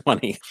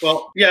 2020.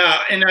 Well,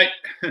 yeah, and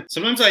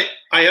sometimes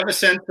I have a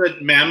sense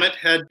that Mamet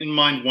had in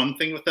mind one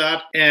thing with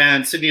that,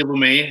 and Sidney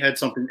Lumet had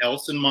something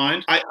else in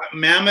mind.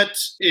 Mamet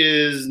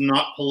is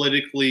not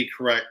politically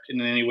correct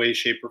in any way,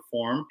 shape, or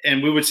form,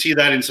 and we would see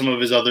that in some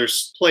of his other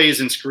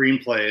plays and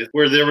screenplays,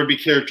 where there would be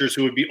characters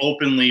who would be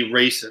openly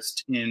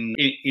racist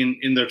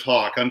in their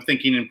talk. I'm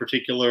thinking in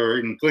particular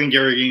in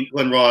Glengarry and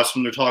Glen Ross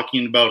when they're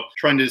talking about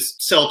trying to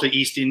sell to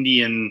East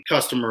Indian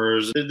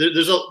customers.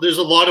 There's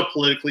a lot of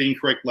politically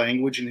incorrect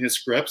language in his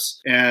scripts,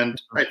 and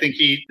I think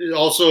he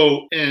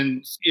also,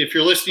 and if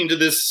you're listening to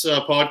this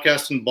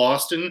podcast in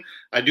Boston,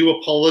 I do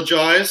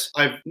apologize.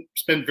 I've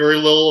spent very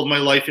little of my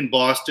life in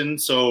Boston,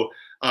 so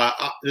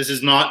this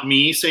is not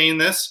me saying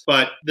this,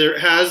 but there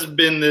has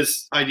been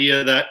this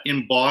idea that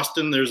in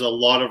Boston there's a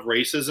lot of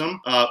racism,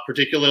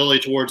 particularly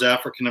towards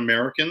African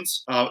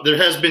Americans. There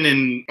has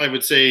been I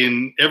would say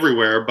in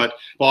everywhere, but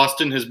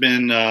Boston has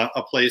been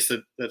a place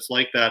that that's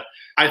like that.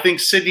 I think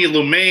Sidney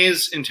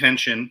Lumet's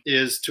intention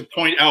is to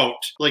point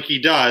out, like he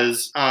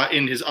does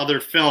in his other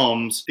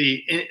films,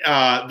 the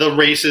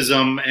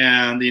racism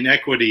and the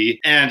inequity,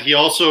 and he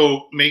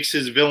also makes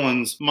his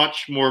villains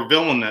much more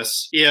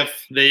villainous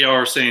if they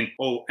are saying,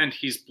 "Oh, and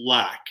he's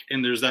black,"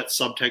 and there's that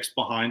subtext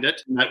behind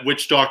it, and that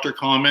witch doctor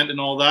comment and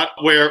all that.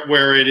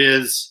 Where it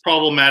is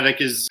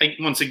problematic is,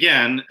 once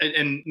again,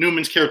 and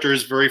Newman's character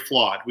is very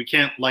flawed. We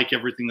can't like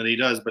everything that he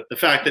does, but the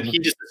fact that he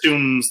just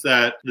assumes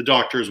that the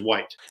doctor is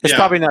white. It's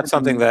probably not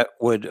something that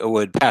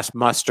would pass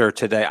muster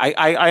today.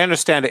 I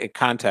understand it in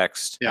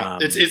context. Yeah,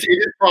 it is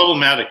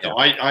problematic though.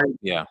 I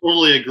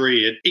totally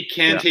agree. It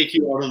can take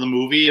you out of the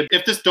movie.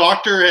 If this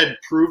doctor had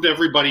proved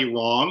everybody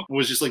wrong,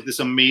 was just like this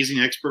amazing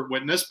expert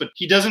witness, but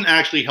he doesn't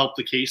actually help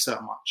the case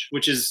that much,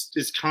 which is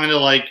kind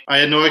of like, I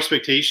had no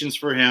expectations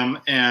for him,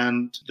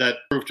 and that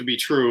proved to be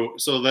true.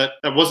 So that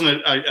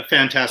wasn't a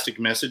fantastic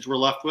message we're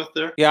left with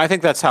there. Yeah, I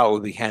think that's how it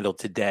would be handled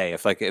today.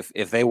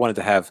 If they wanted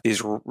to have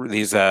these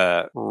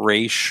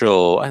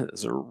racial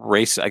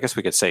race, I guess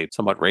we could say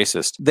somewhat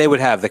racist, they would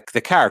have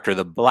the character,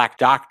 the black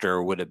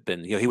doctor would have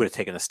been, he would have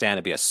taken a stand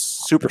to be a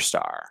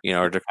superstar,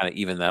 or to kind of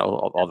even that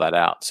all that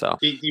out. So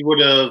he would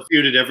have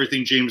feuded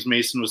everything James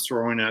Mason was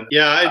throwing at.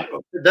 Yeah,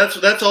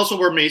 that's also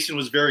where Mason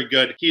was very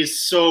good. He is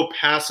so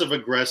passive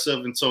aggressive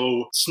and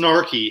so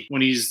snarky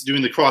when he's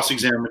doing the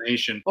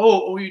cross-examination.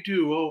 Oh, you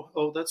do.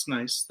 Oh, that's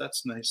nice.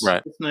 That's nice.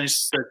 Right. It's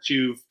nice that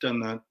you've done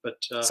that.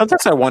 But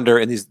sometimes I wonder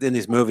in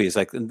these movies,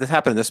 like this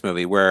happened in this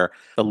movie, where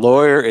the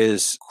lawyer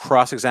is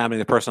cross-examining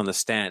the person on the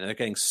stand, and they're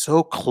getting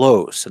so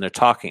close and they're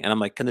talking, and I'm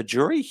like, can the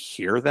jury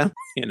hear them?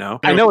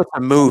 I know it's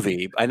a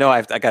movie. I know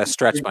I got to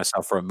stretch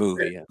myself for a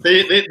movie.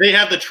 They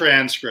have the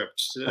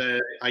transcript,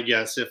 I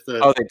guess. If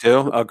the they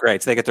do. Oh,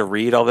 great! So they get to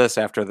read all this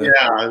after the.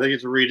 Yeah, they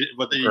get to read it.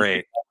 What they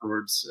great.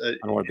 Afterwards. I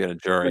don't want to be on a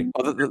jury.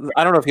 Well,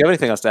 I don't know if you have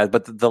anything else to add,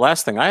 but the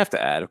last thing I have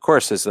to add, of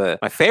course, is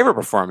my favorite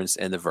performance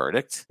in The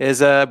Verdict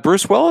is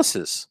Bruce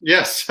Willis's.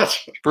 Yes,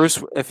 Bruce.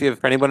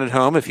 For anyone at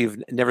home, if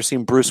you've never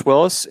seen Bruce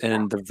Willis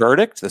in The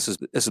Verdict, this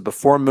is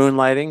before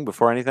moonlighting,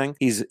 before anything.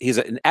 He's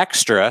an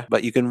extra,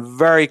 but you can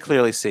very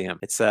clearly see him.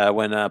 It's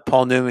when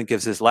Paul Newman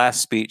gives his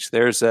last speech.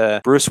 There's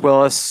Bruce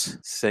Willis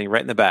sitting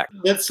right in the back.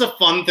 That's the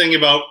fun thing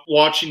about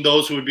watching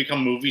those who would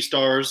become movie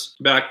stars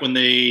back when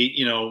they,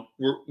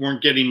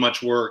 weren't getting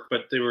much work,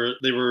 but they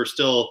were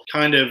still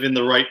kind of in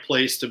the right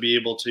place to be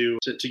able to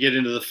get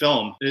into the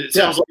film. It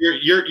sounds like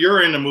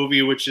you're in a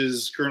movie which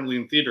is currently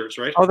in theaters,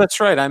 right? Oh, that's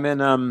right. I'm in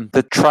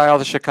The Trial of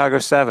the Chicago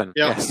 7.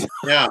 Yeah. Yes.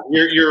 Yeah.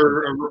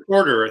 You're a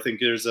reporter. I think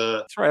there's a.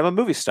 That's right. I'm a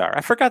movie star.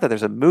 I forgot that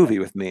there's a movie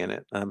with me in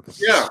it.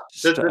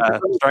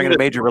 Starring in a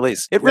major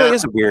release. It really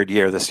is a weird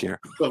year this year.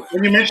 So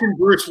when you mentioned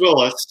Bruce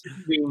Willis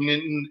being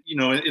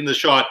in the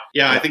shot,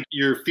 I think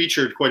you're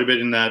featured quite a bit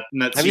in that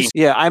scene.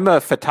 I'm a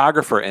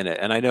photographer in it,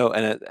 and I know,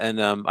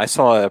 and I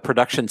saw a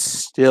production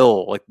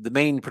still, like the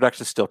main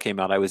production still came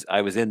out. I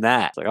was in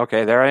that. It's like,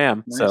 okay, there I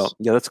am. Nice. So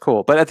that's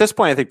cool. But at this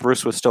point, I think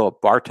Bruce was still a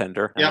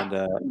bartender.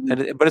 Yeah.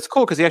 But it's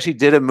cool because he actually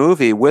did a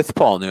movie with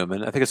Paul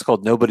Newman. I think it's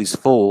called Nobody's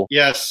Fool.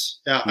 Yes.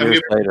 Yeah. I'm going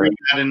to read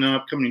that in an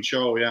upcoming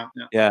show. Yeah.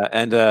 Yeah.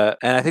 And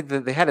I think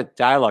that they had a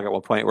dialogue at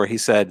one point where he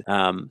said,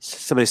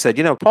 somebody said,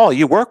 Paul,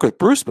 you worked with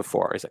Bruce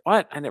before. He's like,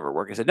 what? I never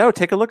worked. He said, no,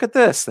 take a look at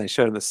this. And they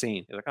showed him the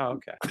scene. He's like, oh,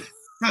 okay.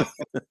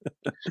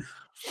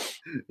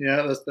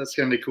 Yeah, that's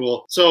gonna be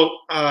cool. So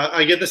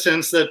I get the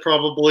sense that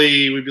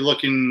probably we'd be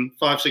looking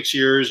 5-6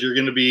 years. You're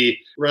going to be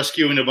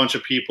rescuing a bunch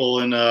of people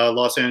in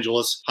Los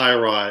Angeles high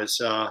rise.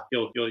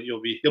 You'll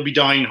be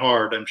dying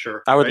hard, I'm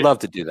sure. I would love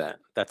to do that.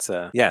 That's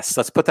yes.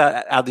 Let's put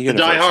that out of the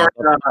universe.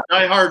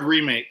 Die Hard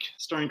remake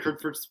starring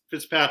Kurt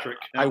Fitzpatrick.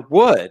 Yeah. I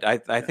would.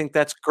 I think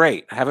that's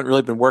great. I haven't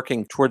really been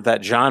working toward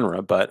that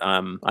genre, but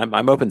I'm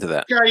open to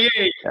that. Yeah,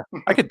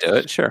 I could do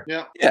it. Sure.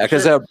 Yeah.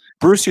 Because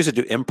Bruce used to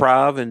do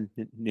improv in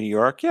New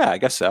York. Yeah, I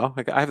guess so.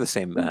 I have the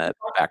same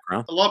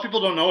background. A lot of people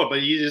don't know it, but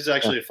he is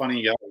actually a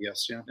funny guy. I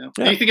guess. Yeah.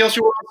 Anything else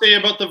you want to say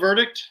about The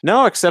Verdict?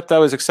 No, except I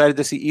was excited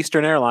to see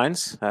Eastern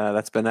Airlines.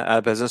 That's been out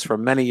of business for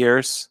many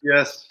years.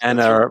 Yes. And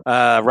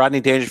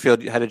Rodney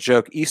Dangerfield had a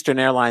joke. Eastern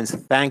Airlines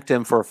thanked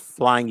him for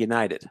flying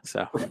United.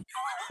 So.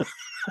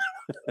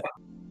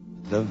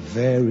 The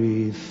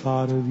very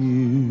thought of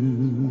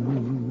you.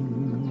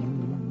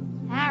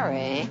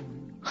 Harry.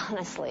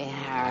 Honestly,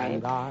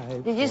 Harry,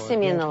 did you see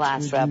me in The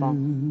Last Rebel?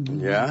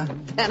 Yeah?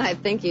 Then I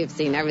think you've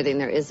seen everything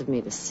there is of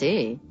me to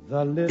see.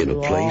 In a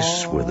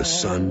place where the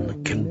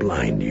sun can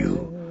blind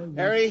you.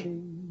 Harry,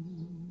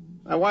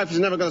 my wife is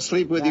never going to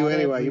sleep with you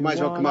anyway. You might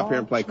as well come up here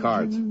and play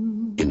cards.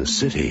 In a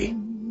city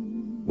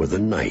where the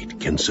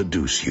night can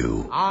seduce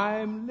you.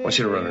 I want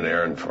you to run an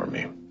errand for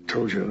me.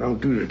 Told you I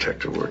don't do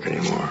detective work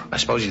anymore. I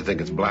suppose you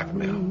think it's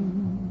blackmail.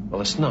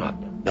 Well, it's not.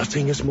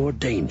 Nothing is more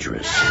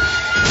dangerous.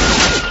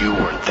 You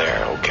weren't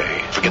there,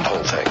 okay? Forget the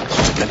whole thing.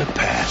 Than a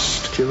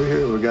past. Did you ever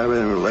hear of a guy by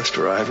the name of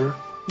Lester Ivor?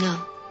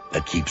 No.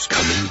 That keeps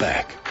coming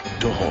back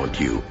to haunt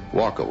you.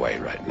 Walk away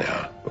right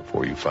now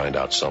before you find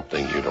out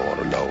something you don't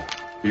want to know.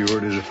 You were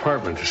at his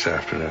apartment this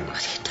afternoon. What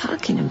are you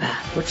talking about?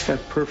 What's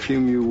that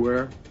perfume you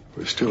wear? It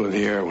was still in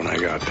the air when I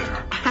got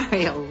there.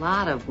 Harry, a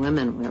lot of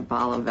women wear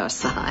ball of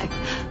Versailles.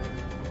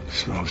 It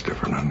smells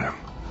different on them.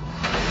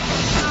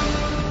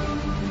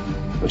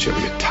 Don't you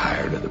ever get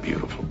tired of the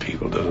beautiful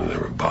people? Doesn't it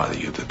ever bother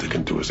you that they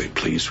can do as they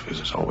please? Because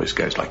there's always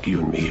guys like you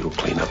and me who'll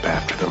clean up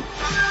after them.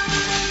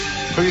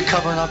 Who are you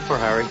covering up for,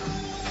 Harry?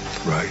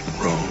 Right,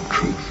 wrong,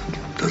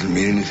 truth. Doesn't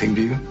mean anything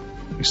to you?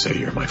 You say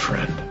you're my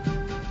friend.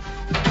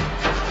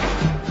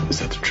 Is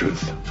that the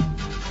truth?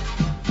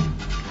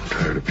 I'm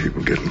tired of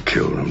people getting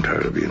killed. I'm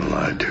tired of being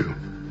lied to.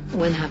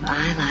 When have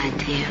I lied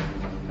to you?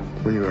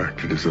 When you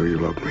acted as though you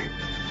loved me.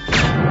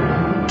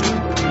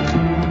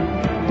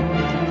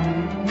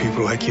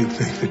 People like you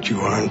think that you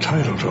are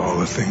entitled to all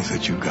the things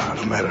that you got,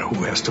 no matter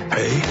who has to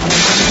pay.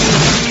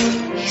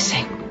 You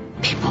say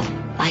people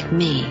like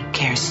me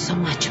care so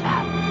much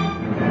about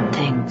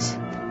things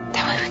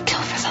that we would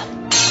kill for them.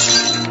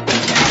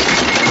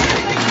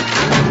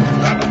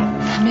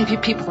 Maybe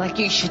people like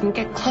you shouldn't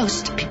get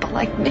close to people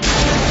like me.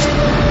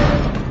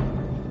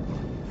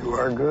 You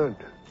are good.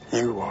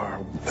 You are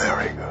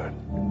very good.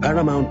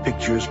 Paramount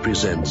Pictures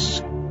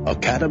presents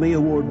Academy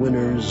Award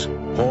winners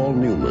Paul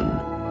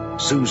Newman,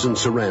 Susan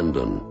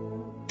Sarandon,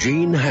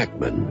 Gene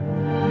Hackman.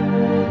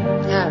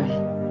 Harry.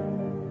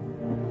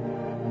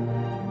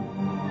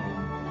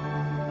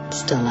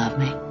 Still love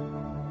me?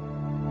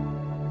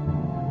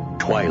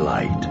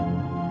 Twilight.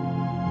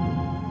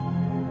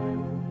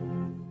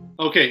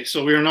 Okay,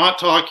 so we are not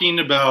talking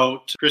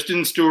about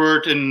Kristen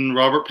Stewart and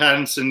Robert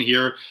Pattinson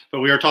here,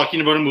 but we are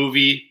talking about a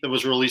movie that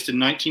was released in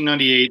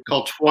 1998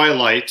 called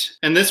Twilight.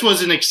 And this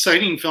was an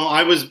exciting film.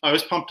 I was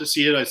pumped to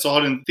see it. I saw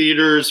it in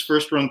theaters,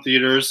 first run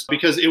theaters,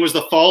 because it was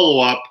the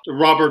follow-up to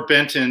Robert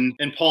Benton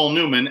and Paul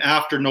Newman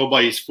after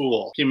Nobody's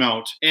Fool came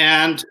out.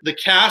 And the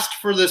cast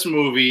for this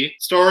movie,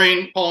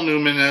 starring Paul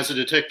Newman as a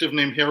detective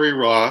named Harry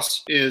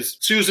Ross, is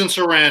Susan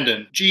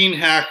Sarandon, Gene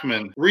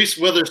Hackman, Reese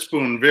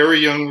Witherspoon, very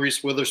young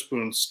Reese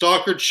Witherspoon,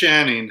 Stockard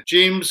Channing,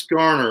 James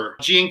Garner,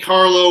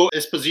 Giancarlo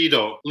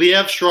Esposito,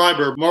 Liev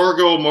Schreiber,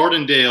 Margot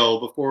Martindale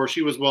before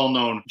she was well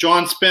known,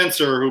 John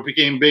Spencer, who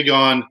became big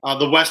on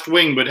The West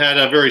Wing but had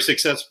a very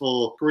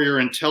successful career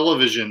in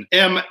television,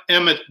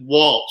 Emmett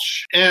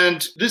Walsh.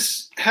 And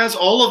this has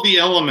all of the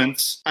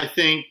elements, I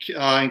think,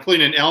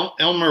 including an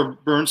Elmer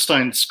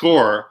Bernstein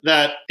score,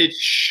 that it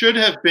should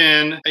have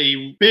been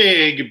a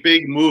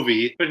big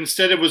movie, but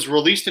instead it was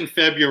released in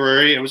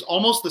February. It was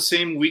almost the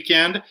same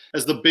weekend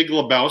as The Big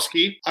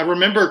Lebowski. I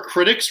remember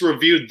critics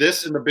reviewed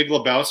this and The Big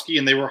Lebowski,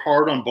 and they were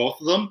hard on both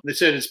of them. They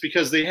said it's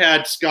because they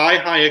had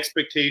sky-high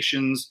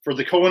expectations for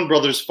the Coen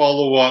brothers'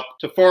 follow-up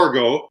to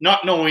Fargo,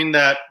 not knowing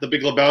that The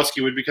Big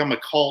Lebowski would become a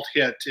cult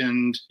hit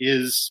and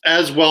is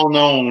as well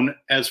known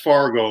as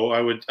Fargo, I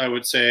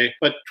would say.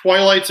 But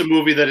Twilight's a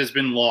movie that has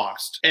been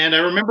lost. And I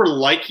remember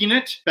liking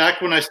it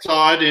back when I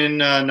saw it in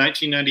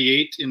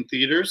 1998 in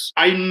theaters.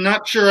 I'm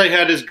not sure I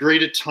had as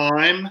great a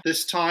time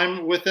this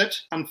time with it,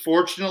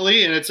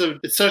 unfortunately. And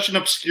it's such an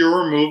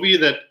obscure movie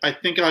that I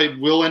think I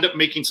will end up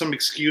making some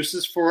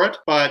excuses for it.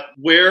 But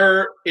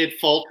where it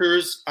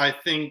falters, I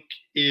think,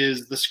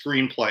 is the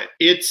screenplay.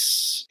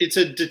 It's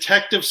a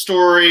detective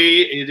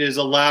story. It is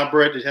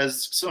elaborate. It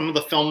has some of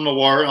the film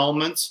noir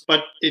elements,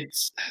 but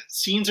its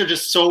scenes are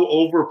just so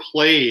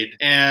overplayed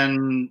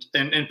and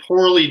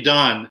poorly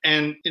done.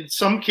 And in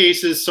some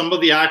cases, some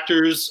of the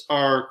actors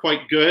are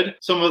quite good.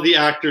 Some of the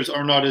actors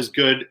are not as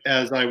good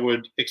as I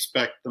would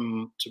expect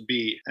them to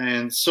be.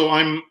 And so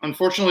I'm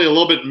unfortunately a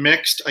little bit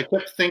mixed. I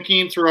kept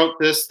thinking throughout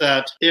this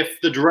that if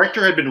the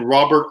director had been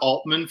Robert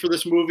Altman for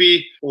this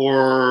movie,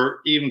 or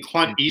even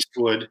Clint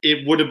Eastwood,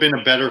 it would have been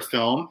a better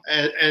film.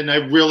 And I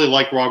really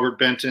like Robert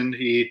Benton.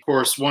 He, of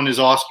course, won his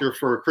Oscar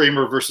for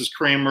Kramer versus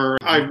Kramer.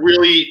 I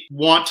really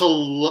want to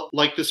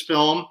like this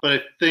film, but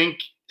I think,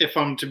 if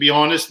I'm to be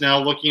honest, now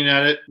looking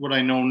at it, what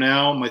I know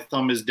now, my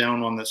thumb is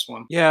down on this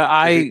one. Yeah,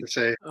 I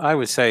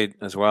would say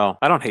as well.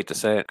 I don't hate to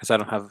say it because I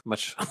don't have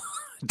much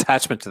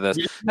attachment to this.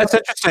 That's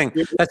interesting.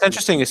 That's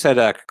interesting. You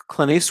said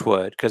Clint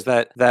Eastwood, because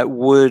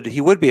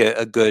he would be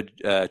a good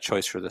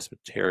choice for this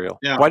material.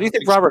 Yeah. Why do you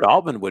think Robert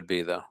Altman would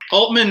be, though?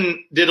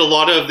 Altman did a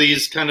lot of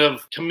these kind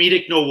of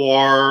comedic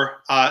noir,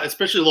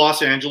 especially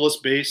Los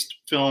Angeles-based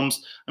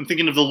films. I'm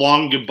thinking of The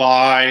Long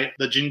Goodbye,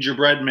 The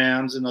Gingerbread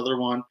Man's another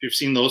one. If you've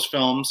seen those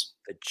films.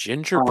 The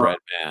Gingerbread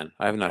Man.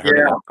 I have not heard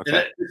of that.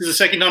 Okay. This is the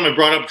second time I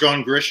brought up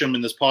John Grisham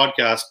in this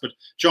podcast, but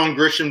John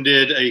Grisham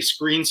did a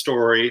screen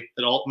story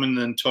that Altman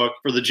then took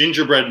for The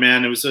Gingerbread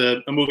Man. It was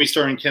a movie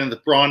starring Kenneth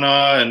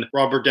Branagh and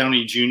Robert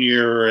Downey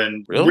Jr.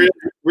 and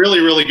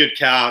really good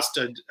cast.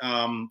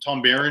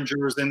 Tom Berenger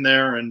was in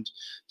there, and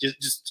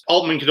just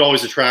Altman could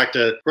always attract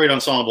a great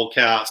ensemble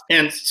cast.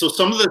 And so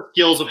some of the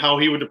skills of how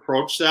he would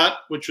approach that,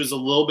 which was a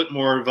little bit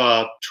more of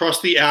a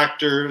trust the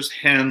actors,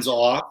 hands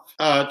off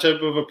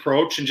type of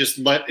approach, and just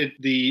let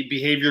the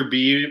behavior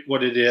be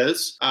what it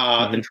is,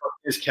 and trust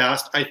his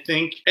cast. I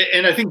think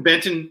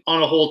Benton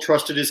on a whole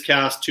trusted his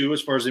cast too,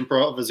 as far as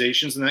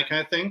improvisations and that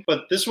kind of thing.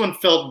 But this one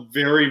felt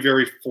very,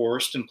 very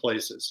forced in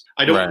places.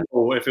 I don't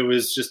know if it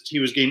was just he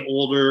was getting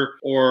older,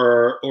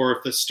 or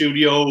if the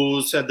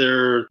studios had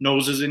their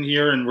noses in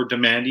here and were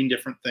demanding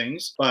different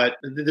things. But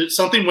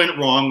something went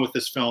wrong with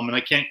this film, and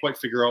I can't quite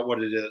figure out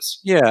what it is.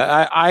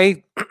 Yeah,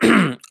 I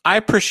I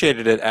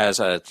appreciated it as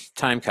a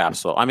time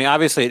capsule. I mean,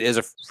 obviously, it is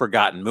a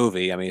forgotten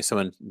movie. I mean,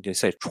 someone you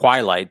say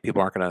Twilight,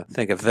 people aren't going to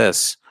think of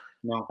this.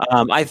 No.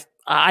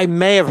 I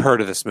may have heard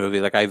of this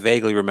movie. Like I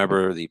vaguely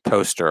remember the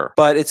poster,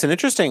 but it's an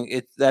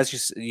interesting.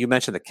 As you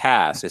mentioned the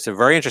cast. It's a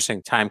very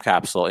interesting time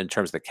capsule in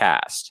terms of the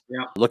cast.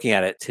 Yeah. Looking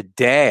at it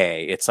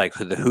today, it's like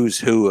the who's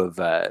who of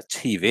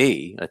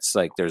TV. It's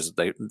like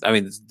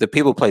the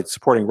people who played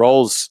supporting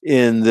roles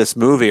in this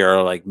movie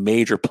are like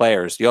major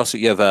players. You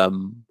have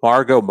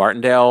Margot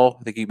Martindale.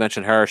 I think you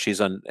mentioned her.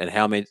 She's on in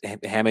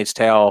Handmaid's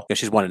Tale.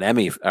 She's won an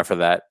Emmy for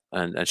that.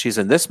 And she's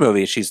in this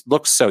movie. She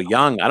looks so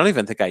young. I don't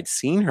even think I'd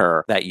seen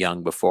her that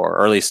young before,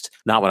 or at least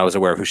not when I was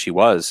aware of who she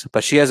was.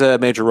 But she has a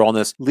major role in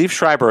this. Liev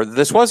Schreiber,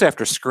 this was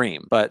after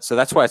Scream, but so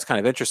that's why it's kind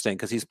of interesting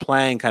because he's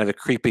playing kind of a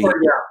creepy. Oh,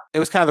 yeah. It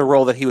was kind of the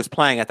role that he was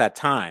playing at that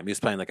time. He was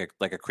playing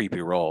like a creepy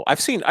role. I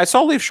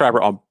saw Liev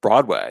Schreiber on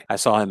Broadway. I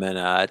saw him in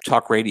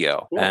talk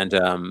radio, and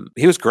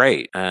he was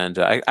great. And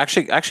I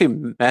actually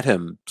met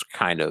him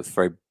kind of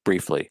very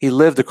briefly. He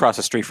lived across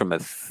the street from a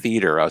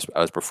theater I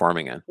was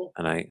performing in,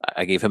 and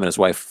I gave him and his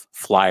wife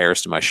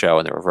flyers to my show,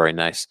 and they were very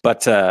nice.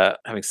 But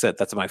having said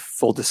that's my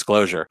full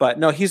disclosure. But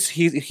no, he's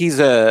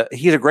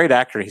a great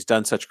actor. He's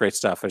done such great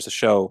stuff. There's a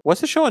show.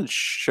 What's the show on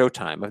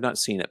Showtime? I've not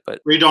seen it,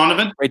 but Ray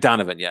Donovan. Ray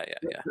Donovan, yeah.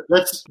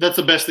 That's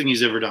the best thing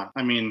he's ever done.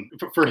 I mean,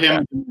 for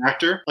him as an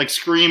actor, like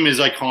Scream is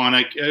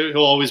iconic.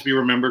 He'll always be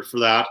remembered for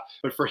that.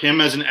 But for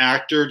him as an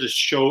actor to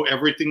show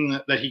everything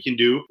that he can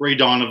do, Ray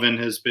Donovan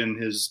has been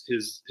his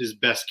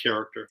best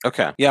character.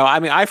 Okay. Yeah, I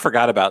mean, I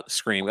forgot about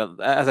Scream.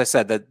 As I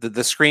said,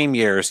 the Scream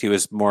years, he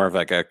was more of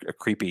like a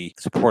creepy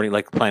supporting,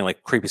 like playing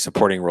like creepy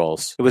supporting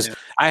roles. It was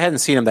I hadn't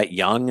seen him that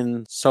young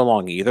in so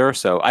long either,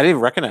 so I didn't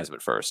recognize him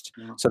at first.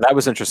 Yeah. So that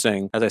was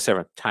interesting. As I said,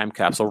 a time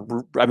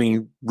capsule. I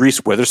mean,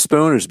 Reese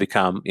Witherspoon has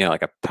become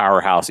like a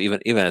powerhouse,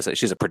 even as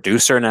she's a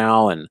producer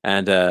now,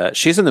 and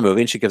she's in the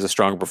movie and she gives a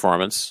strong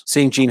performance.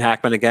 Seeing Gene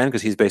Hackman again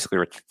because he's basically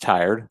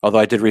retired. Although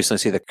I did recently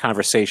see The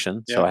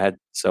Conversation,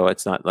 so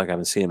it's not like I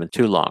haven't seen him in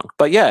too long.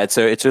 But yeah, it's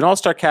an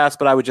all-star cast.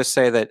 But I would just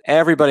say that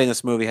everybody in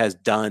this movie has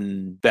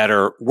done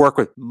better work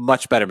with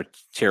much better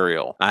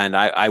material, and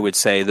I would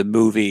say the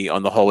movie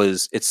on the whole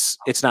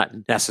it's not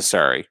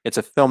necessary. It's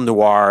a film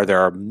noir.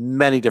 There are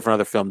many different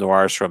other film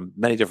noirs from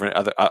many different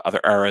other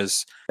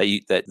eras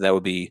that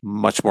would be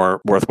much more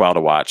worthwhile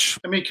to watch.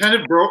 I mean, kind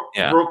of broke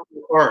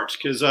apart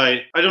because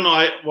I don't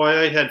know why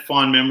I had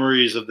fond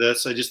memories of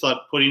this. I just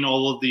thought putting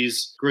all of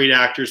these great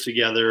actors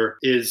together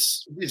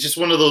is just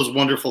one of those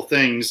wonderful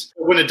things.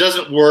 When it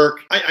doesn't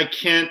work, I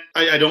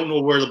don't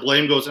know where the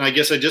blame goes, and I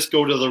guess I just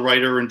go to the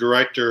writer and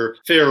director,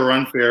 fair or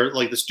unfair.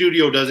 Like the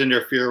studio does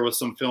interfere with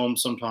some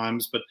films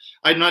sometimes, but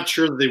I'm not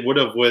sure that they would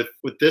have with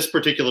this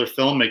particular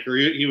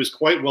filmmaker. He was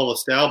quite well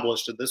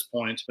established at this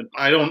point, but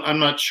I'm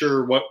not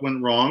sure what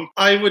went wrong.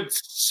 I would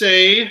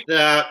say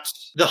that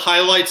the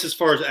highlights as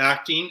far as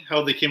acting,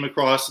 how they came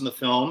across in the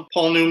film,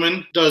 Paul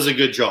Newman does a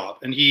good job,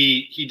 and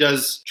he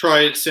does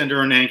try to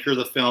center and anchor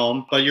the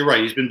film. But you're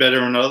right, he's been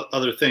better in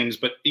other things,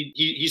 but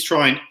he's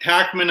trying.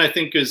 Hackman, I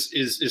think,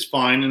 is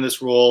fine in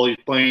this role. He's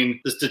playing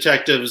this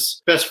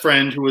detective's best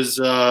friend, who is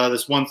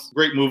this once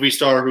great movie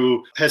star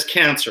who has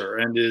cancer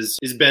and is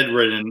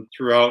bedridden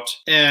throughout.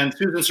 And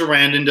Susan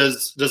Sarandon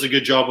does a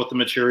good job with the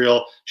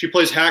material. She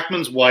plays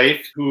Hackman's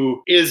wife,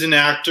 who is an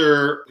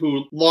actor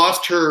who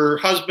lost her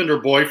husband or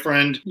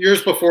boyfriend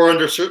years before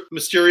under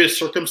mysterious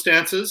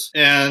circumstances,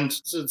 and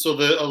so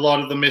a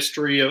lot of the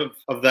mystery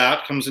of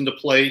that comes into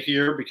play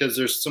here because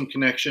there's some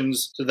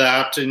connections to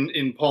that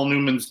in Paul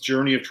Newman's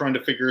journey of trying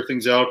to figure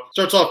things out.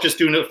 Starts off just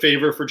doing a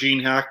favor for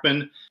Gene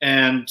Hackman,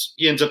 and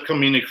he ends up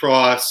coming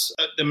across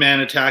a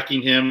man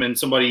attacking him and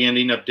somebody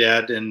ending up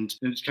dead, and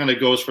it kind of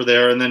goes for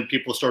there, and then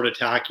people start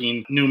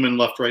attacking Newman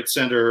left, right,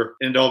 center,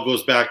 and it all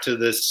goes back to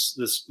this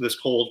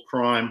cold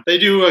crime. They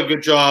do a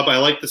good job. I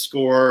like the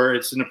score.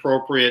 It's an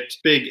appropriate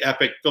big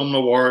epic film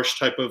noirish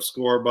type of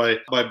score by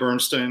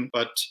Bernstein.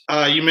 But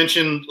you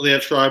mentioned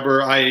Liev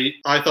Schreiber. I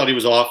thought he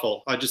was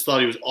awful. I just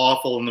thought he was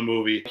awful in the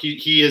movie.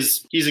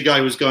 He's a guy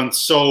who's gone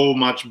so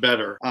much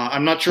better.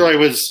 I'm not sure I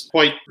was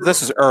quite.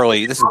 This is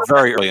early. This is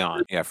very early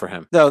on. Yeah, for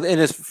him. No,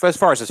 as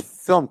far as his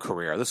film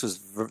career, this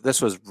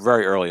was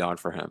very early on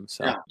for him.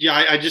 So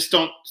yeah, I just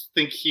don't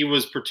think he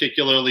was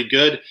particularly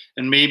good,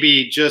 and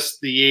maybe just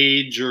the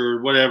age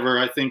or whatever.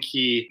 I think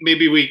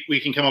maybe we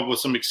can come up with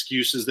some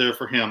excuses there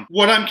for him.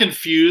 What I'm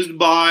confused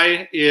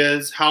by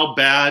is how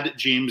bad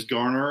James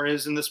Garner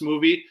is in this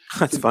movie.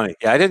 That's funny.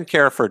 Yeah, I didn't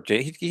care for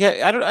James.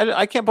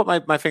 I can't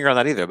put my finger on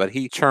that either, but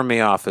he turned me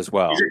off as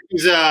well.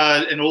 He's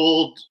an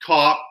old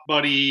cop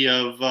buddy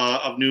of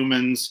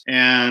Newman's,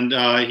 and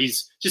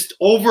he's just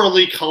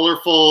overly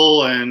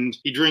colorful, and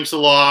he drinks a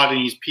lot,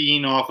 and he's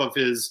peeing off of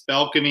his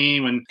balcony.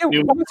 Why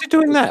was he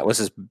doing that? Was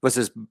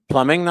his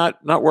plumbing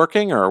not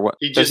working, or what?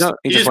 He just wanted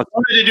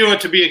to do it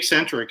to be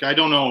eccentric. I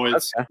don't know.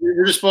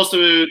 You're just supposed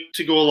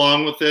to go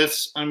along with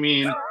this. I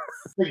mean,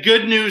 The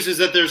good news is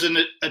that there's an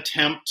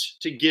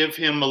attempt to give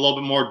him a little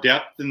bit more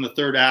depth in the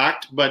third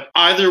act. But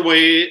either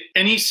way,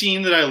 any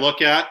scene that I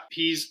look at,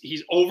 he's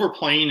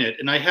overplaying it.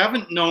 And I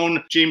haven't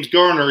known James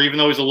Garner, even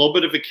though he's a little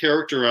bit of a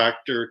character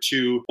actor,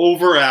 to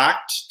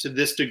overact to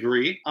this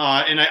degree.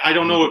 And I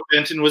don't know if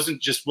Benton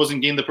wasn't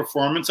getting the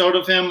performance out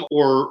of him,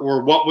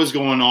 or what was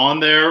going on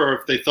there, or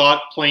if they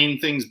thought playing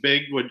things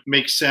big would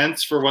make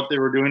sense for what they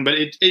were doing. But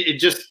it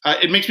just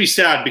makes me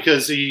sad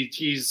because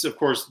he's of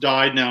course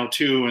died now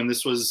too, and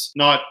this was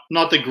not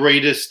the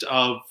greatest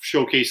of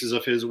showcases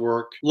of his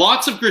work.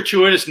 Lots of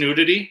gratuitous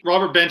nudity.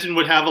 Robert Benton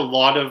would have a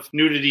lot of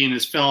nudity in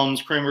his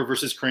films. Kramer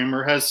versus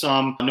Kramer has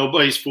some.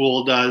 Nobody's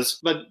Fool does.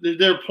 But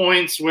there are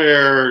points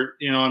where,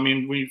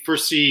 we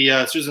first see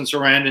Susan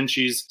Sarandon.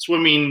 She's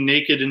swimming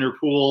naked in her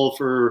pool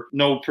for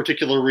no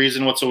particular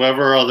reason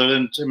whatsoever, other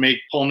than to make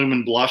Paul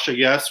Newman blush, I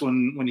guess,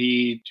 when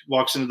he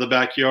walks into the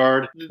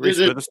backyard. Reese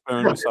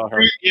Witherspoon, I saw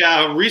her.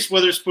 Yeah, Reese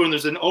Witherspoon.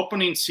 There's an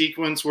opening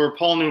sequence where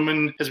Paul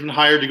Newman has been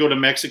hired to go to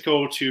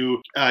Mexico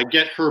to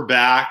get her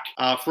back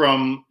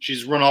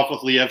she's run off with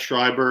Liev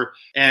Schreiber,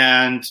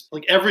 and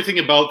like everything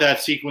about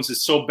that sequence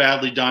is so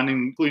badly done,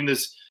 including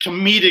this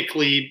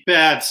comedically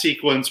bad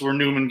sequence where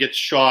Newman gets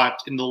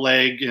shot in the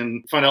leg,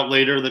 and find out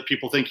later that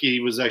people think he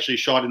was actually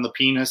shot in the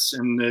penis,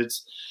 and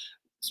it's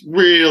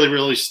really,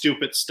 really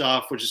stupid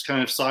stuff, which is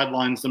kind of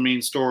sidelines the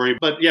main story.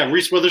 But yeah,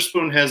 Reese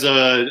Witherspoon has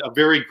a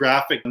very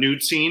graphic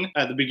nude scene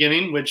at the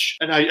beginning,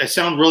 and I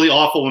sound really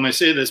awful when I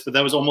say this, but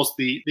that was almost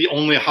the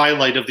only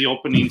highlight of the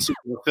opening scene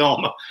of the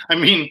film. I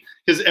mean,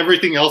 because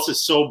everything else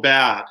is so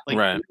bad.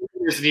 Right.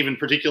 Isn't even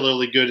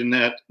particularly good in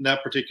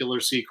that particular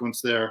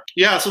sequence there.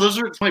 Yeah, so those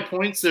are my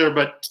points there.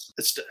 But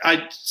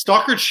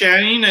Stockard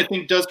Channing, I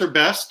think, does her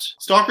best.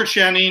 Stockard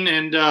Channing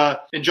and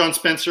John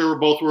Spencer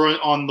both were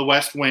on The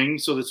West Wing.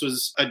 So this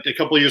was a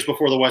couple of years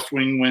before The West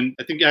Wing, when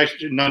I think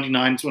actually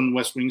 99 is when The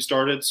West Wing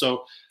started.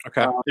 So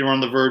they were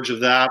on the verge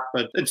of that.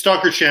 And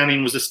Stockard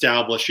Channing was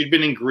established. She'd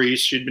been in Grease.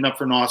 She'd been up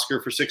for an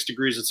Oscar for 6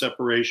 Degrees of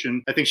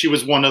Separation. I think she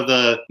was one of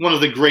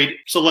the great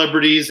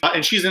celebrities.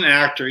 And she's an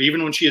actor.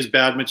 Even when she has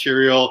bad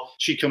material,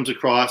 she comes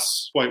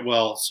across quite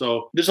well.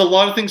 So there's a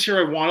lot of things here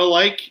I want to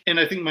like, and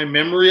I think my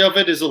memory of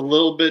it is a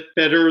little bit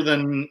better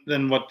than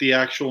what the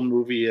actual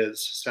movie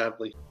is,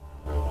 sadly.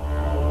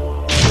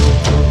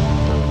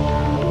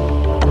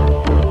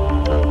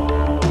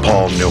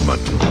 Paul Newman,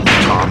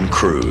 Tom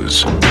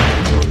Cruise,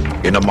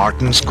 in a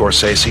Martin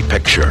Scorsese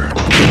picture.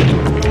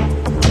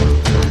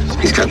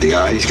 He's got the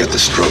eye, he's got the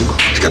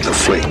stroke, he's got the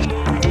fling.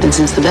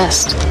 Vincent's the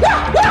best.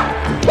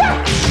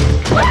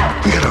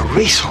 We got a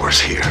racehorse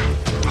here,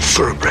 a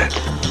thoroughbred.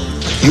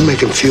 You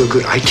make him feel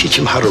good, I teach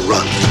him how to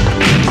run.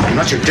 I'm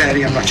not your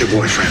daddy, I'm not your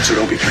boyfriend, so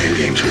don't be playing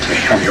games with me.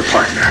 I'm your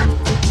partner.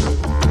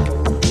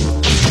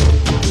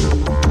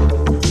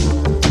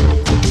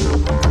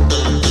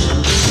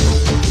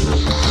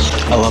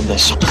 I love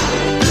this.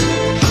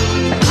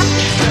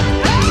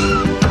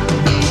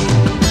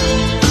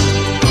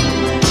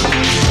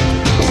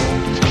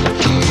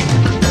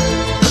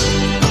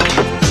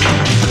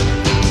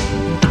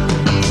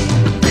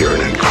 You're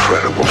an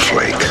incredible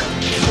flake.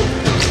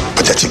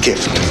 But that's a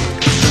gift.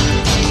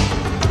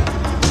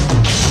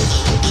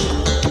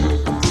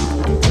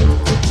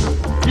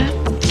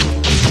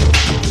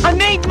 I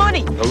made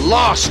money. You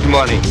lost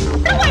money.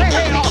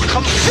 Hey,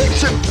 come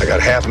fix it. I got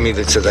half of me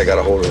that says I got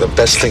a hold of the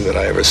best thing that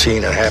I ever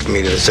seen, and half of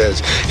me that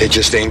says it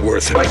just ain't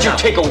worth it. Why'd you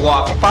take a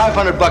walk?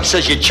 $500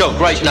 says you choke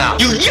right now.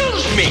 You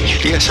used me.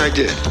 Yes, I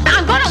did.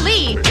 I'm gonna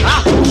leave.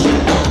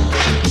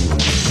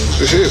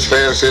 This is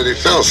Fast Eddie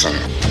Felson.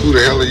 Who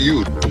the hell are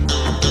you?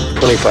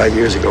 25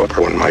 years ago, I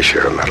won my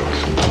share of medals.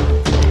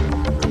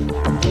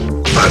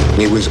 But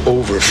it was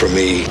over for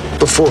me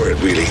before it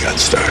really got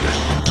started.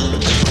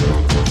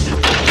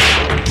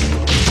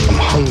 I'm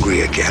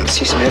hungry again.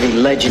 See some heavy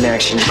legend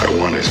action. I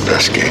won his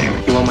best game.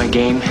 You want my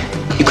game?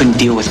 You couldn't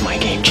deal with my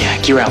game,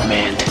 Jack. You're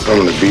outmanned. I'm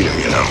gonna beat him,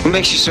 you know. What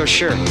makes you so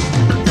sure?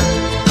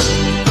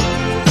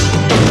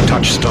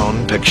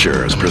 Touchstone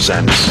Pictures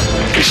presents...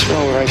 You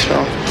smell what I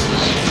smell?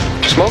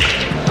 Smoke?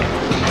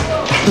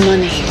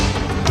 Money.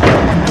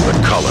 The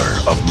Color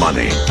of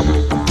Money.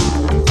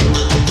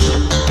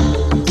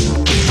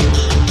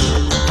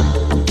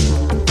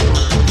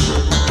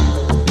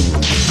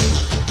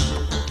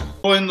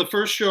 Well, in the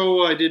first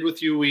show I did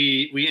with you,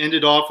 we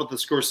ended off with the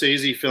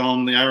Scorsese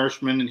film, The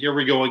Irishman, and here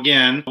we go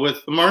again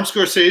with the Martin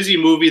Scorsese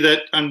movie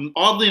that,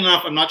 oddly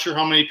enough, I'm not sure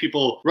how many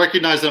people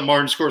recognize that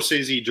Martin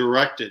Scorsese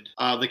directed,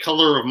 The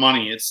Color of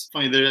Money. It's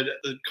funny,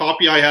 the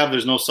copy I have,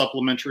 there's no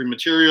supplementary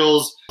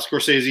materials.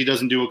 Scorsese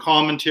doesn't do a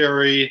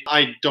commentary.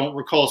 I don't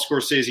recall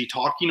Scorsese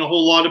talking a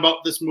whole lot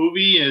about this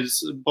movie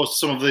as opposed to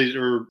some of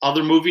the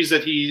other movies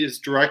that he has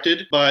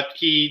directed, but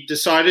he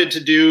decided to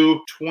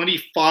do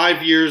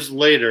 25 years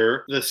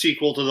later the sequel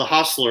sequel to The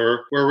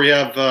Hustler, where we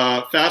have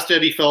Fast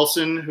Eddie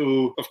Felson,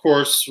 who, of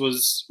course,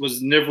 was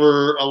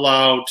never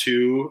allowed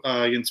to,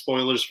 again,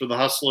 spoilers for The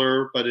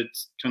Hustler, but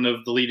it's kind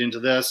of the lead into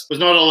this, was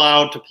not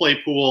allowed to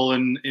play pool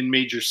in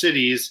major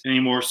cities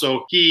anymore.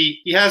 So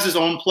he has his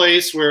own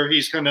place where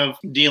he's kind of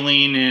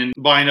dealing and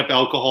buying up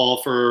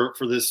alcohol for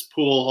this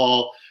pool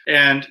hall.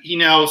 And he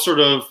now sort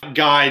of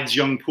guides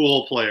young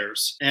pool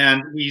players.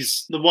 And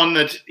he's the one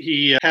that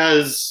he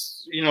has,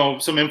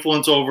 some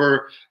influence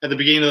over at the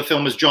beginning of the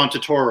film is John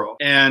Turturro.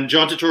 And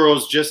John Turturro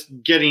is just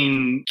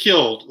getting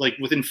killed. Like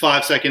within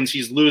 5 seconds,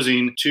 he's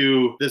losing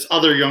to this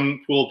other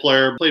young pool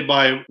player played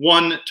by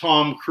one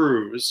Tom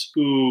Cruise,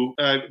 who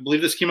I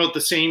believe this came out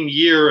the same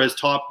year as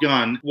Top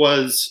Gun,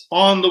 was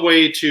on the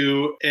way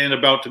to and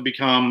about to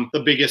become the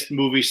biggest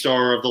movie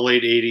star of the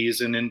late 80s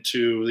and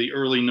into the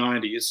early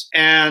 90s.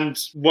 And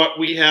what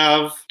we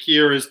have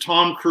here is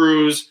Tom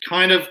Cruise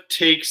kind of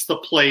takes the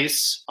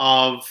place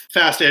of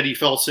Fast Eddie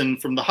Felson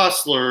from The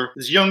Hustler,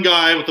 this young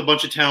guy with a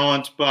bunch of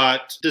talent,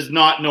 but does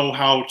not know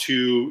how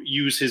to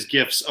use his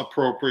gifts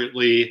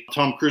appropriately.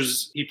 Tom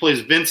Cruise, he plays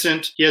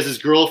Vincent. He has his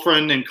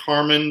girlfriend named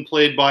Carmen,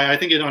 played by, I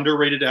think, an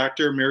underrated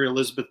actor, Mary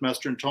Elizabeth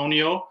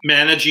Mastrantonio,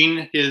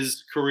 managing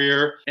his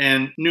career.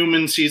 And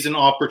Newman sees an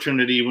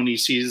opportunity when he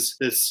sees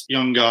this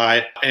young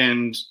guy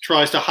and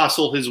tries to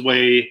hustle his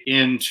way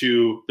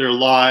into their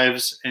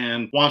lives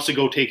and wants to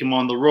go take him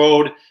on the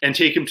road and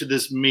take him to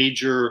this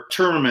major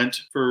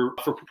tournament for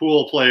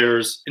pool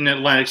players in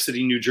Atlantic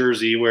City, New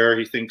Jersey, where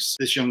he thinks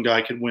this young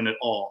guy could win it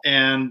all.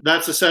 And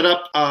that's the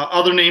setup.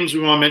 Other names we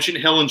want to mention,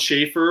 Helen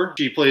Schaefer.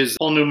 She plays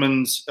Paul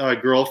Newman's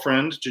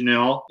girlfriend,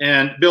 Janelle.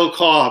 And Bill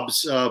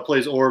Cobbs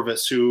plays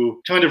Orvis,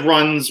 who kind of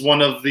runs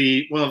one of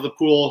the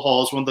pool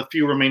halls, one of the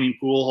few remaining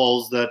pool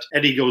halls that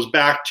Eddie goes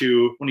back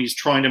to when he's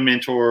trying to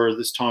mentor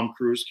this Tom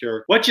Cruise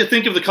character. What do you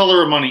think of The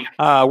Color of Money?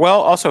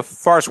 Well, also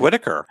Forrest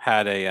Whitaker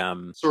had a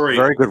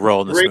very good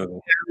role in this movie.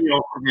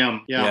 Cameo from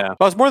him. Yeah.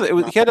 Well, it's more.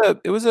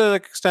 It was an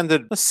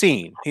extended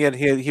scene.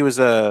 He was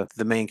the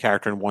main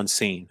character in one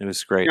scene. It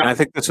was great. Yeah. And I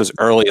think this was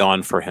early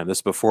on for him. This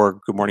is before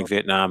Good Morning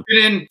Vietnam.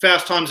 In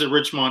Fast Times at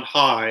Ridgemont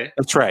High.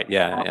 That's right.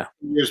 Yeah.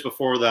 Years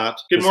before that.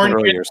 Good Morning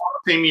Vietnam,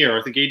 same year.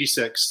 I think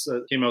 86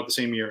 came out the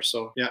same year.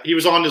 So yeah, he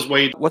was on his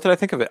way. What did I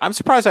think of it? I'm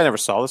surprised I never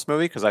saw this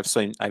movie because I've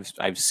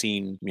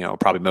seen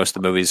probably most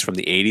of the movies from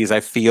the 80s. I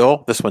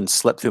feel this one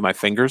slipped through my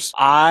fingers.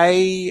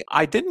 I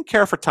didn't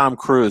care for Tom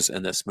Cruise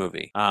in this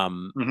movie.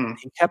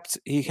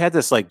 He had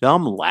this like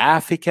dumb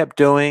laugh he kept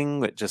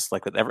doing, just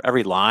like with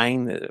every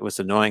line. It was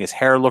annoying. His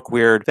hair looked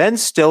weird. Ben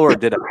Stiller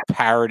did a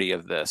parody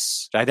of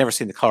this. I'd never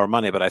seen The Color of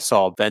Money, but I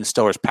saw Ben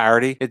Stiller's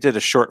parody. It did a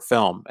short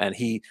film, and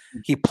he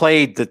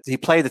played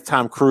the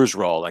Tom Cruise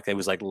role. Like it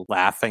was like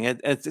laughing.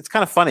 It's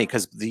kind of funny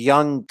because the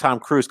young Tom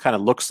Cruise kind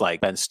of looks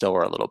like Ben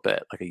Stiller a little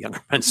bit, like a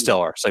younger Ben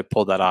Stiller. So he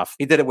pulled that off.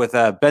 He did it with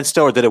Ben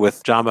Stiller did it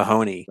with John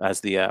Mahoney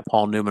as the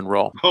Paul Newman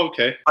role.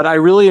 Okay. But I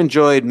really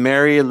enjoyed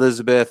Mary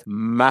Elizabeth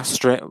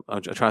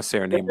I'm trying to say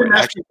her name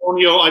right.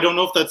 I don't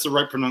know if that's the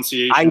right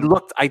pronunciation. I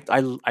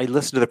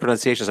listened to the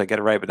pronunciations. I get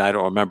it right, but I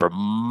don't remember.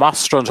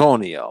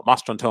 Mastrantonio.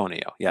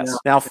 Yes. Yeah.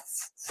 Now,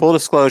 full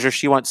disclosure,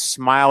 she once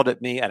smiled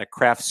at me at a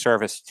craft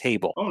service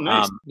table. Oh,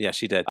 nice. Yeah,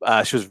 she did.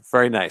 She was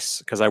very nice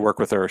because I worked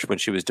with her when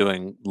she was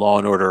doing Law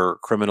and Order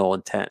Criminal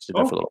Intent. She did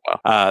that for a little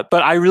while.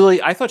 But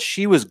I thought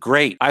she was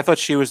great. I thought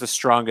she was the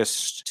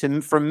strongest.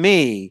 For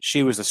me,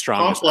 she was the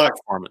strongest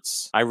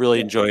performance. I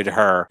really enjoyed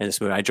her in this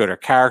movie. I enjoyed her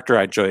character.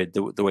 I enjoyed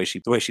the way she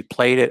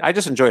played it. I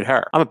just enjoyed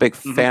her. I'm a big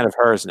fan of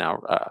hers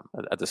now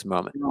at this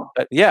moment.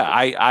 But yeah,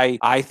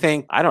 I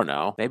think, I don't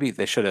know, maybe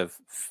they should have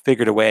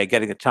figured a way of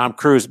getting to Tom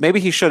Cruise. Maybe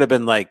he should have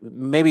been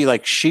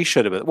she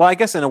should have been. Well, I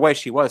guess in a way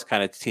she was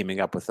kind of teaming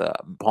up with a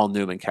Paul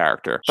Newman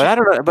character. But I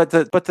don't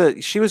know.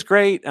 But she was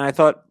great, and I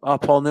thought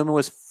Paul Newman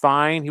was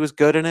fine. He was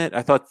good in it.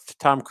 I thought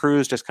Tom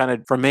Cruise just kind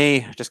of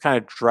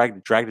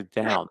dragged it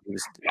down. He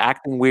was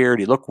acting weird.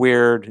 He looked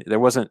weird. There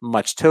wasn't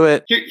much to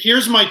it.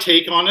 Here's my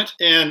take on it,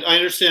 and I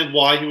understand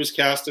why he was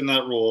cast in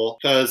that role,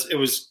 because it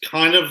was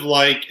kind of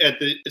like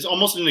it's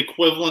almost an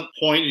equivalent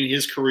point in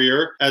his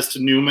career as to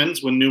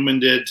Newman's when Newman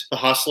did The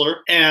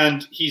Hustler,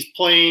 and he's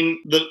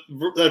playing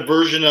that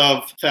version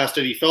of Fast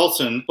Eddie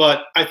Felson.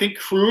 But I think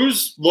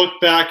Cruise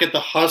looked back at The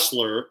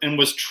Hustler and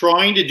was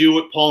trying to do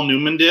what Paul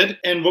Newman did,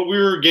 and what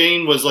we were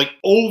getting was like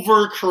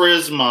over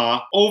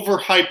charisma, over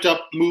hyped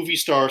up movie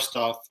star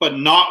stuff, but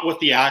not with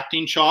the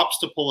acting chops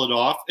to pull it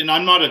off. And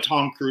I'm not a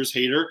Tom Cruise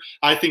hater.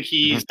 I think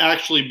he's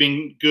actually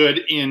been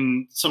good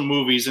in some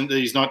movies and that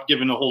he's not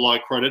given a whole lot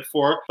of credit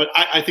for. But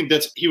I think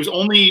he was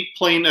only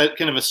playing a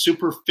kind of a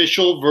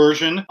superficial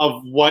version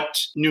of what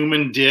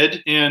Newman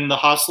did in The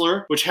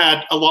Hustler, which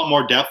had a lot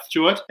more depth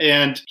to it.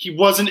 And he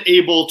wasn't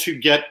able to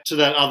get to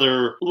that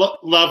other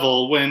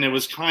level when it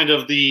was kind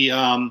of the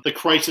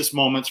crisis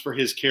moments for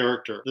his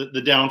character,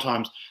 the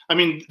downtimes. I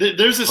mean,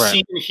 there's a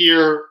scene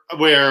here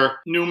where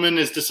Newman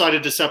has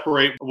decided to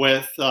separate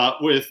with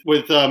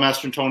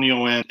Master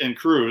Antonio and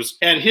Cruz,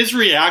 and his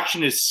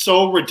reaction is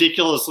so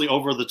ridiculously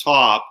over the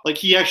top. Like,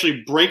 he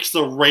actually breaks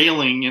the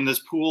railing in this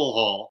pool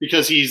hall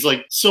because he's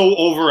like so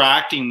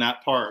overacting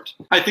that part.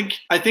 I think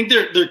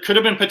there could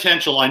have been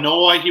potential. I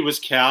know why he was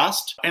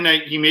cast, and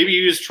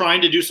he was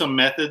trying to do some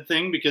method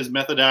thing because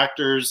method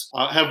actors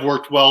have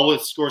worked well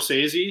with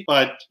Scorsese.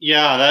 But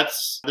yeah,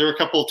 there were a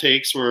couple of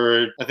takes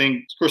where I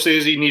think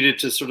Scorsese needed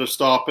to sort of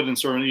stop it and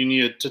sort of you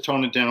needed to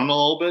tone it down a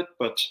little bit.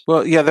 But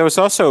well, yeah, there was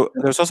also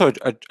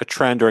a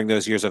trend during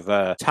those years of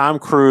Tom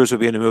Cruise would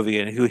be in a movie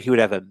and he would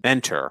have a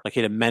mentor, like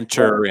he had a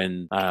mentor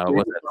in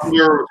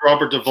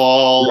Robert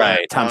Duvall,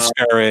 right? Tom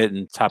Skerritt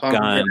and Top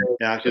Gun,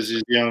 yeah, because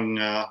he's a young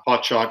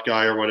hotshot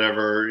guy or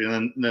whatever.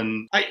 And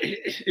then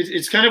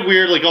it's kind of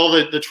weird, like all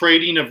the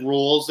trading of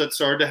roles that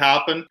started to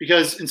happen,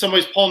 because in some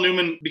ways Paul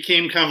Newman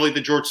became kind of like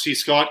the George C.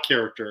 Scott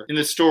character in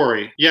the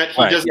story. Yet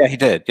he doesn't. Yeah, he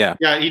did.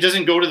 Yeah, he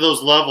doesn't go to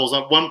those levels.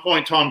 At one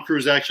point, Tom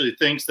Cruise actually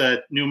thinks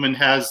that Newman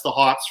has the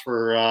hots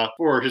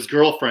for his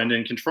girlfriend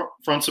and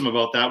confronts him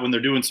about that when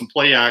they're doing some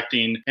play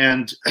acting.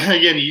 And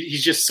again,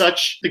 he's just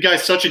the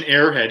guy's such an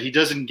airhead. He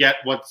doesn't get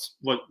what's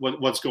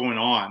going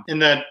on.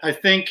 And that I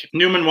think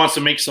Newman wants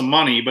to make some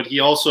money, but he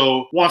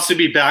also wants to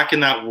be back in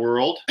that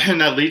world,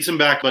 and that leads him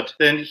back. But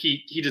then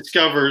he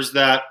discovers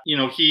that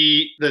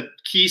the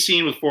key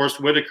scene with Forrest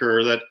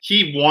Whitaker, that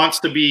he wants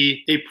to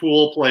be a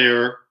pool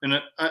player and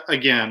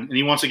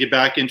he wants to get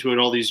back into it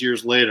all these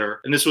years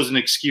later. And this was an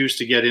excuse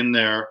to get in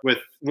there with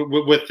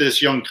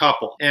this young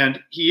couple.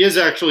 And he is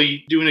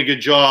actually doing a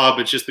good job.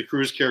 It's just the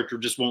Cruise character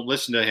just won't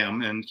listen to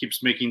him and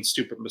keeps making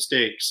stupid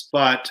mistakes.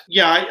 But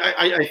yeah,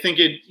 I think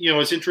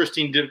it's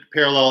interesting to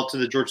parallel to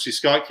the George C.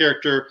 Scott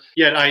character.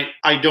 Yet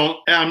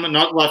I'm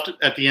not left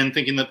at the end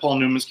thinking that Paul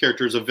Newman's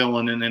character is a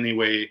villain in any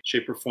way,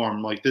 shape, or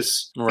form. Like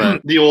this,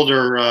 the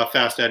older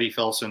Fast Eddie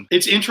Felson.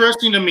 It's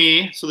interesting to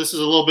me. So this is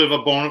a little bit of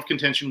a bone of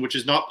contention, which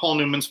is not Paul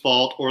Newman's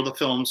fault or the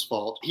film's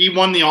fault. He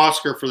won the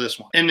Oscar for this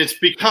one, and it's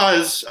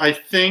because I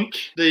think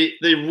they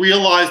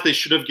realized they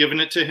should have given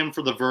it to him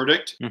for the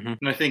verdict. And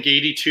I think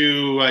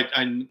 82,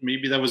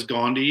 maybe that was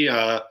Gandhi,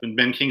 when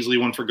Ben Kingsley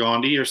won for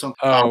Gandhi or something.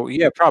 Oh,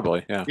 yeah,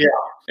 probably. Yeah. Yeah.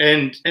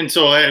 And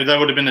so that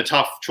would have been a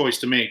tough choice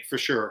to make for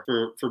sure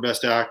for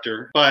Best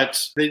Actor.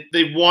 But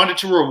they wanted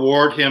to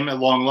reward him at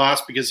long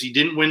last because he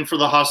didn't win for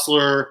The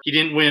Hustler. He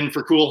didn't win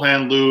for Cool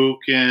Hand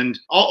Luke and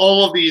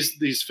all of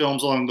these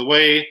films along the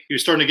way. He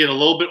was starting to get a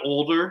little bit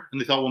older, and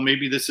they thought, well,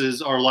 maybe this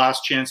is our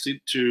last chance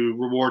to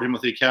reward him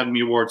with the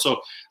Academy Award.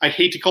 So I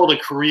hate to call it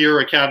a career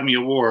Academy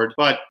Award,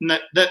 but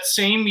that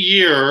same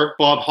year,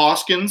 Bob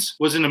Hoskins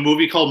was in a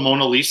movie called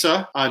Mona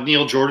Lisa, a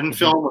Neil Jordan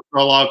film, which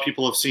a lot of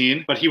people have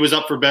seen, but he was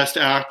up for Best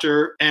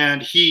Actor,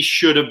 and he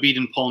should have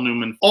beaten Paul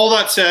Newman. All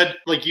that said,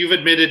 like, you've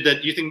admitted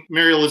that you think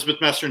Mary Elizabeth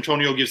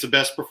Mastrantonio gives the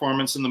best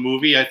performance in the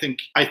movie. I think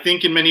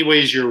in many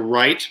ways you're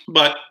right,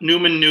 but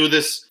Newman knew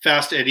this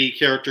Fast Eddie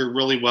character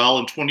really well,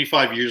 and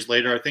 25 years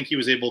later, I think he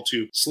was able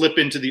to slip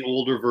into the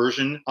older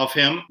version of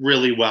him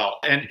really well.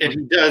 And he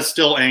does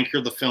still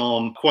anchor the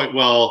film quite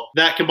well.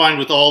 That combined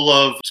with all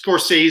of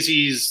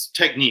Scorsese's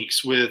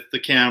techniques with the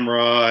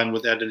camera and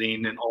with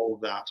editing and all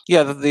of that.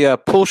 Yeah, the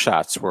pool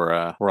shots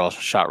were all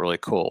shot really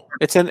cool.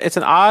 It's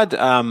an odd,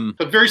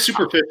 but very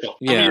superficial.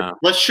 Yeah, I mean,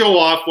 let's show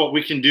off what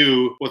we can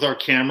do with our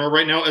camera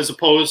right now, as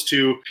opposed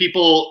to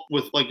people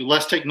with like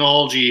less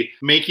technology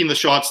making the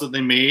shots that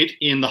they made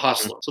in The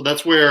Hustler. So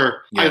that's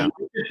where I liked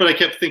it, but I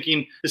kept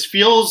thinking this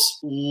feels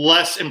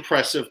less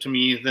impressive to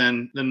me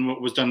than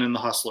what was done in The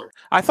Hustler.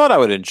 I thought I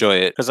would enjoy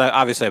it because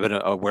obviously I've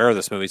been aware of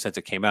this movie since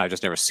it came out. I've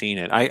just never seen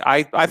it.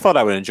 I thought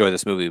I would enjoy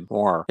this movie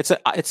more. It's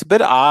a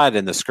bit odd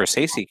in the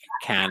Scorsese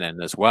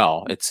canon as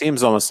well. It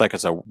seems almost like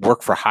it's a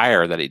work for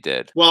hire that he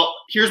did. Well,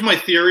 here's my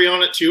theory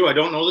on it too. I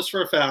don't know this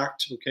for a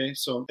fact. Okay,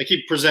 so I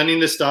keep presenting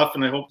this stuff,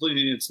 and I hopefully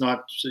it's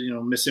not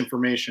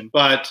misinformation.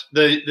 But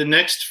the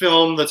next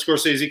film that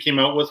Scorsese came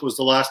out with was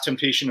The Last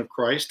Temptation of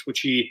Christ, which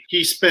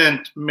he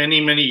spent many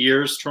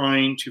years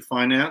trying to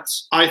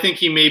finance. I think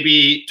he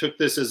maybe took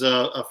this as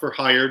a for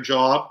hire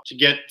job to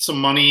get some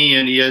money,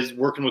 and he is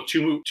working with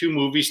two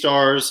movie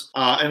stars,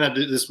 and that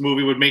this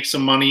movie would make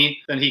some money.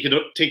 Then he could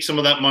take some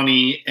of that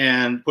money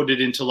and put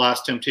it into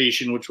Last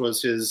Temptation, which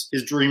was his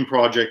dream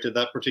project at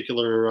that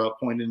particular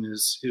point in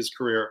his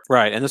career.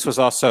 Right, and this was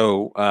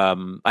also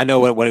I know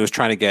when he was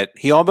trying to get,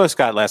 he almost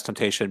got Last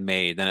Temptation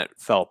made, then it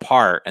fell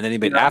apart, and then he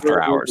made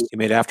After Hours. He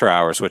made After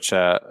Hours, which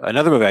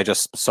another movie I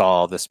just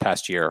saw this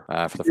past year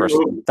for the first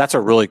time.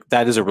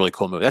 That is a really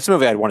cool movie. That's a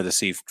movie I'd wanted to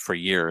see for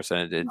years,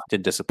 and it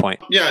didn't disappoint.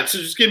 Yeah, so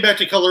just getting back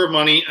to Color of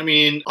Money, I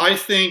mean, I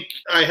think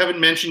I haven't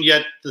mentioned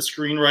yet the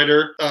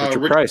screenwriter,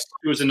 Richard Price,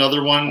 who is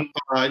another one.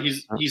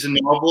 He's a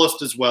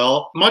novelist as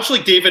well. Much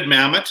like David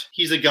Mamet,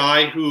 he's a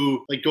guy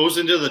who goes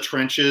into the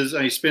trenches,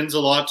 and he spends a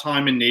lot of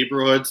time in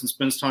neighborhoods and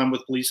spends time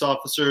with police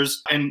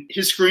officers. And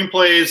his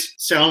screenplays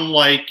sound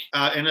like,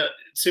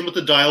 same with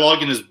the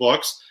dialogue in his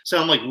books.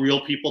 Sound like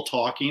real people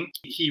talking.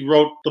 He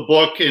wrote the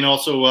book and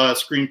also a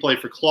screenplay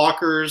for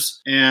Clockers,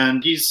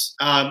 and he's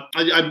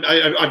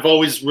I've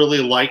always really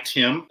liked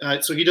him.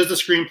 So he does the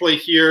screenplay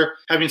here,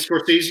 having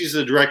Scorsese as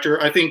the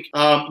director. I think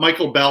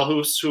Michael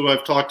Balhus, who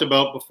I've talked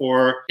about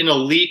before, an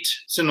elite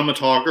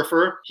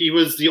cinematographer. He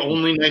was the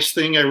only nice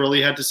thing I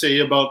really had to say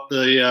about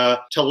the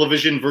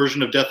television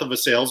version of Death of a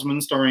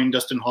Salesman starring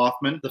Dustin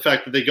Hoffman. The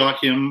fact that they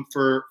got him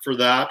for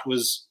that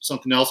was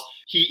something else.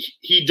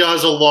 He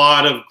does a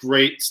lot of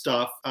great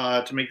stuff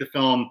to make the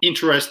film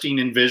interesting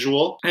and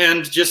visual,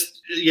 and just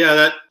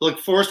that like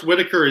Forrest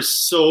Whitaker is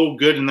so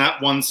good in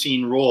that one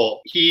scene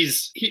role.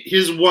 His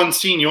one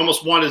scene, you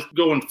almost want to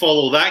go and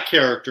follow that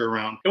character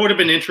around. It would have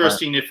been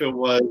interesting if it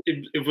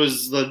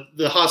was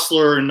the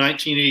Hustler in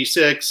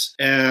 1986,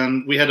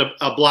 and we had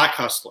a black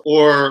hustler,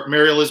 or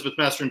Mary Elizabeth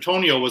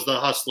Mastrantonio was the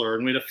hustler,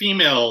 and we had a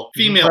female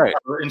Right.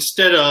 hustler,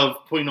 instead of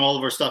putting all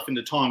of our stuff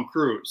into Tom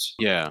Cruise.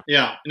 Yeah.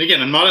 And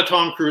again, I'm not a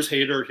Tom Cruise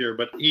hater here,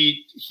 but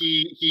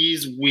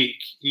he's weak.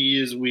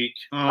 He is weak.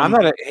 I'm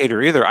not a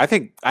hater either. I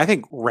think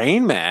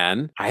Rain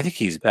Man, I think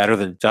he's better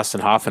than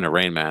Dustin Hoffman at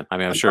Rain Man. I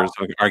mean, I'm sure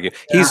someone can argue.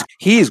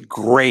 He's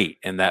great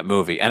in that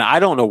movie, and I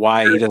don't know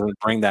why he doesn't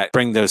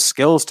bring those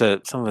skills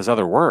to some of his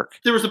other work.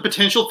 There was the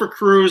potential for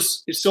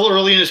Cruise. He's still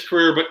early in his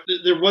career, but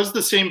there was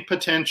the same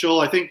potential.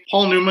 I think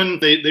Paul Newman,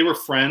 they were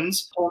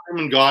friends. Paul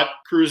Newman got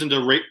Cruise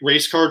into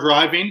race car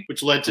driving,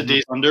 which led to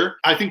Days Under.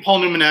 I think Paul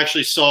Newman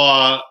actually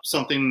saw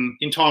something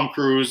in Tom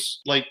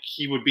Cruise, like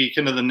he would be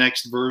kind of the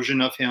next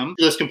version of him.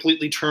 This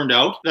completely turned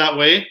out that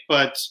way,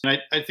 but I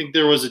think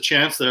there was a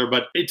chance there.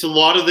 But it's a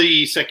lot of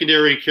the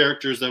secondary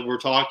characters that we're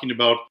talking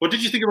about. What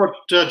did you think about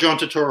John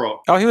Turturro?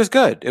 Oh, he was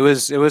good. It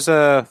was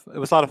a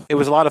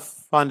lot of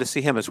fun to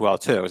see him as well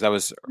too. That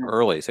was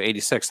early, so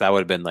 86. That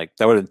would have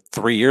been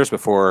 3 years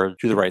before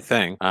Do the Right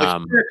Thing.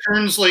 It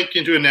turns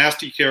into a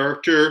nasty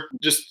character.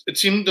 Just it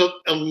seemed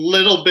a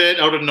little bit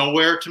out of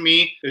nowhere to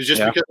me. It was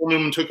just because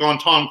Newman took on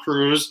Tom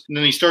Cruise, and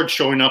then he started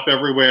showing up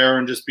everywhere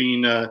and just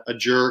being a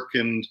jerk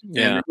and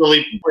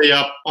really play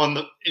up on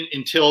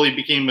until he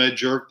became a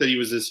jerk that he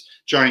was this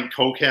giant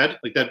cokehead.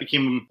 Like that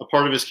became a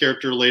part of his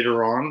character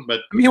later on.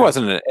 But I mean, he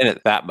wasn't in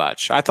it that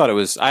much. I thought it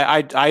was.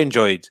 I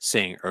enjoyed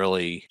seeing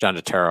early John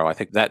Turturro. I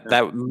think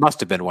that must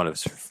have been one of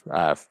his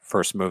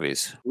first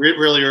movies.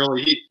 Really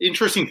early.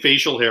 Interesting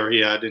facial hair he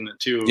had in it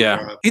too.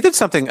 Yeah, he did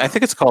something. I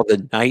think it's called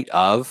The Night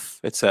Of.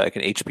 It's like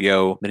an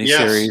HBO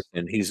miniseries,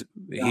 and he's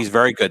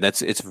very good.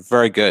 It's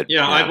very good.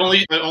 Yeah, I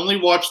only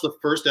watched the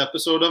first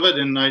episode of it,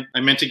 and I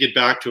meant to get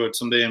back to it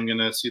someday. I'm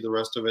gonna see the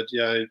rest of it.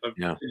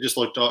 It just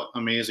looked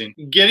amazing.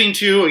 Getting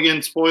to,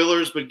 again,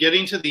 spoilers, but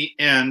getting to the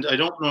end, I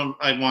don't know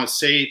I want to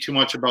say too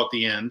much about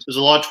the end. There's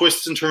a lot of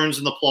twists and turns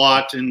in the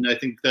plot, and I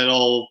think that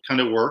all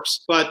kind of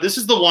works. But this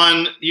is the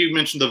one, you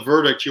mentioned The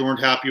Verdict, you weren't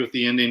happy with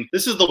the ending.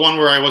 This is the one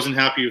where I wasn't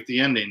happy with the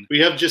ending. We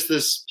have just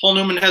this, Paul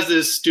Newman has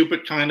this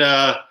stupid kind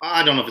of,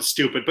 I don't know if it's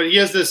stupid, but he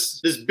has this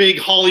big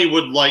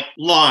Hollywood-like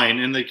line,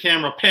 and the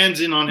camera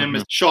pans in on him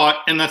as shot,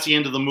 and that's the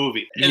end of the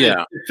movie. And it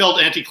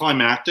felt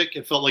anticlimactic.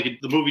 It felt like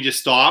the movie just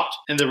stopped,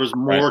 and there was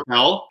more to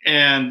tell.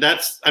 And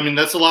that's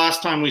the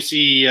last time we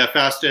see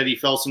Fast Eddie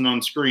Felson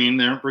on screen.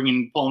 They're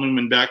bringing Paul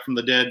Newman back from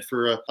the dead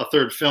for a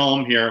third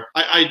film here.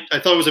 I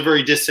thought it was a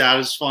very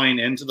dissatisfying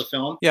end to the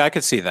film. Yeah, I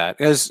could see that.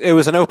 It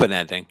was an open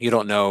ending. You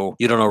don't know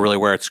really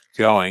where it's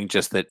going,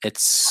 just that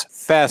it's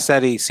Fast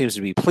Eddie seems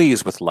to be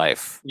pleased with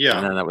life. Yeah.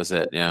 And then that was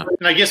it. Yeah.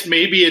 And I guess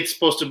maybe it's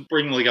supposed to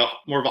bring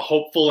more of a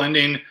hopeful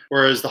ending,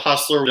 whereas The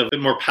Hustler with a bit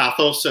more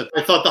pathos.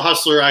 I thought The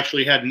Hustler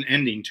actually had an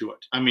ending to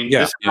it. I mean,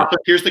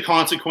 here's the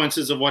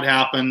consequences of what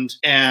happened,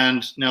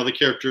 and now the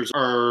characters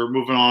are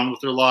moving on with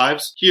their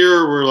lives.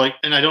 Here we're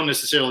and I don't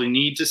necessarily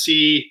need to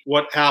see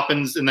what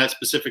happens in that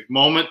specific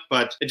moment,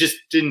 but it just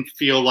didn't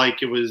feel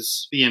like it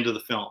was the end of the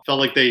film. It felt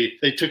like they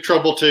took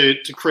trouble to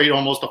create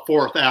almost a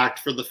fourth act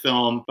for the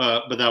film,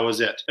 but that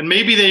was it. And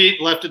maybe they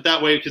left it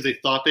that way because they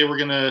thought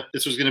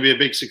this was gonna be a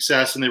big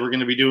success, and they were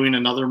gonna be doing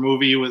another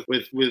movie with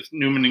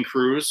Newman and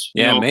Cruise.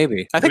 Yeah,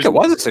 maybe. I think it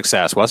was a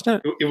success,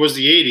 wasn't it? It was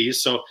the 80s,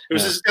 so it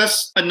was a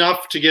success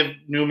enough to give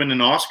Newman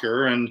an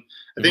Oscar, and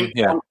I think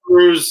Tom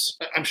Cruise,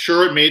 I'm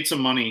sure it made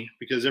some money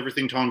because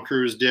everything Tom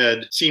Cruise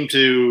did seemed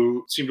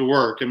to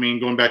work. I mean,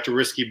 going back to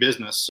Risky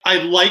Business. I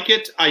like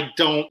it. I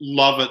don't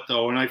love it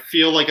though. And I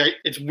feel like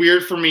it's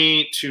weird for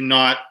me to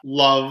not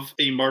love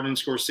a Martin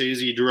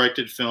Scorsese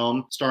directed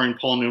film starring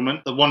Paul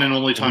Newman, the one and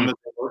only time that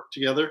they worked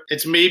together.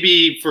 It's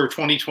maybe for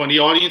 2020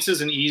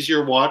 audiences an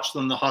easier watch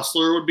than The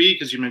Hustler would be,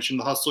 because you mentioned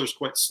The Hustler is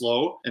quite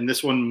slow and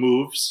this one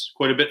moves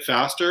quite a bit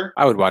faster.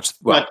 I would watch,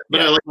 but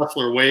I like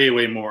Hustler way,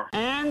 way more.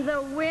 And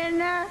the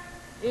winner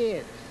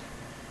is...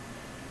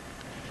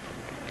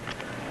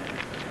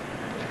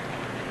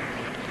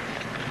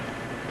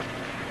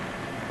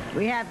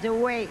 We have to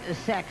wait a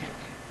second.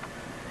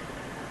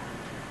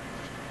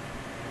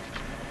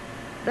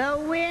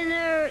 The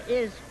winner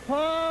is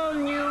Paul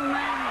Newman.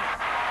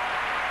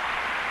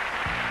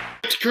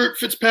 Kurt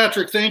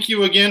Fitzpatrick, thank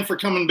you again for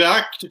coming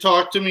back to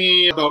talk to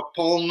me about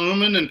Paul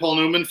Newman and Paul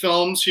Newman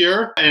films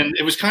here. And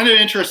it was kind of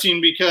interesting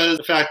because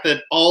the fact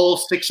that all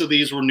 6 of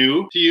these were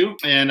new to you,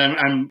 and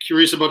I'm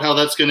curious about how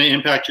that's going to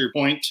impact your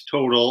point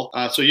total.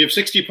 So you have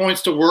 60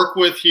 points to work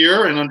with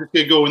here, and I'm just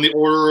going to go in the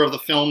order of the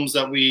films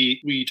that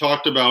we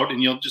talked about,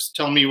 and you'll just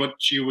tell me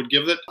what you would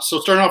give it. So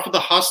starting off with The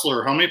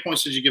Hustler, how many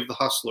points did you give The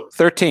Hustler?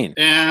 13.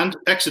 And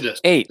Exodus?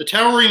 8. The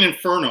Towering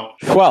Inferno?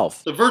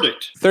 12. The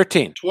Verdict?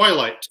 13.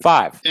 Twilight?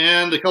 5.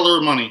 And The Color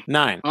of Money?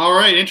 9. All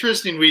right,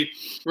 interesting.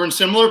 We're in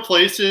similar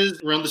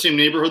places, around the same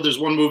neighborhood. There's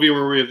one movie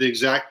where we have the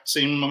exact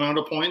same amount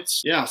of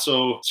points. Yeah,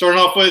 so starting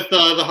off with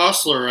The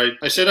Hustler.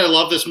 I said I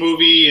love this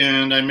movie,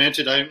 and I meant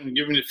it. I'm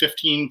giving it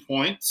 15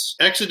 points.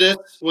 Exodus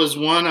was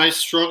one I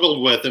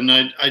struggled with, and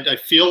I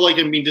feel like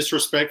I'm being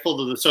disrespectful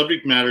to the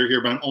subject matter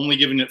here, but I'm only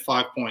giving it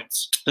 5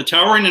 points. The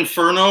Towering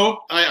Inferno,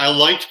 I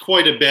liked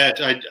quite a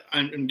bit.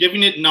 I'm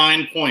giving it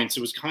 9 points.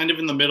 It was kind of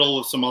in the middle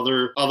of some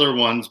other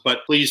ones,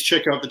 but please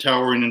check out The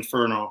Towering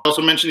Inferno. I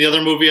also mentioned the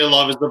other movie I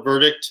love is The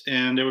Verdict,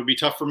 and it would be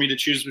tough for me to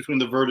choose between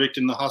The Verdict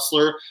and The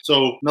Hustler,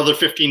 so another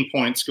 15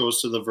 points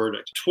goes to The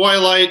Verdict.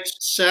 Twilight,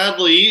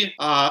 sadly,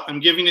 I'm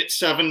giving it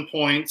 7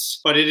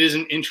 points, but it is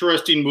an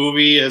interesting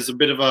movie as a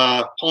bit of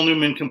a Paul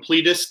Newman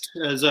completist,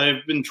 as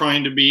I've been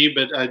trying to be,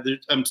 but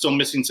I'm still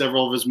missing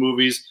several of his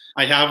movies.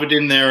 I have it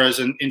in there as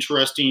an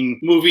interesting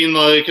movie in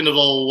the kind of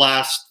the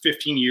last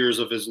 15 years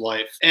of his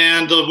life.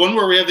 And the one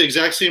where we have the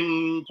exact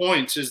same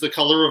points is The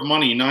Color of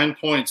Money, 9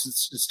 points.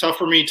 It's tough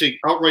for me to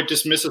outright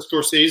dismiss a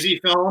Scorsese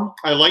film.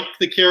 I like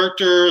the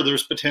character.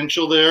 There's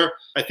potential there.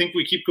 I think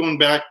we keep going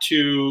back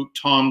to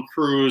Tom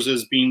Cruise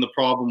as being the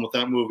problem with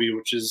that movie,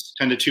 which is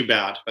kind of too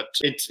bad. But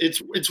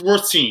it's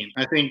worth seeing,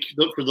 I think,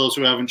 for those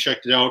who haven't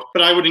checked it out.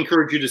 But I would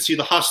encourage you to see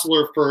The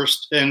Hustler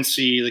first, then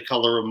see The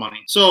Color of Money.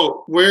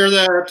 So where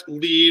that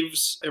leaves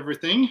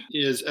everything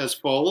is as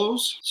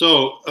follows.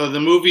 So the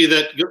movie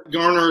that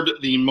garnered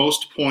the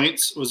most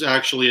points was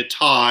actually a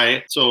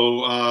tie.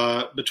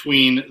 So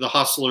between The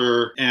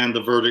Hustler and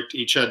The Verdict,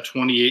 each had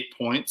 28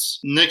 points.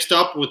 Next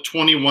up with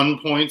 21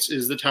 points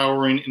is The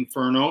Towering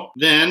Inferno.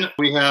 Then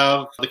we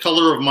have The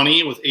Color of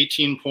Money with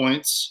 18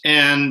 points,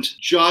 and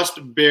just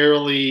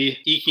barely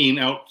eking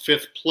out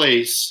 5th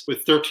place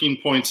with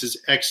 13 points is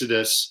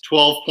Exodus,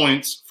 12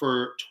 points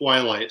for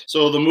Twilight.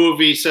 So the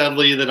movie,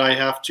 sadly, that I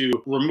have to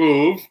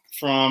remove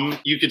from,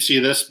 you could see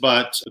this,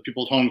 but the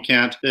people at home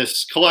can't,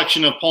 this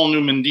collection of Paul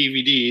Newman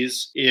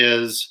DVDs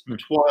is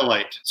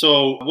Twilight.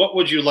 So what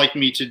would you like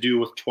me to do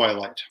with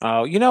Twilight?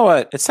 Oh, you know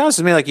what? It sounds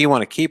to me like you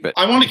want to keep it.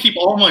 I want to keep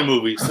all my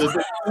movies.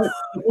 The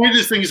point of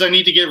this thing is I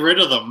need to get rid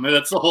of them.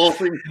 That's the whole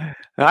thing.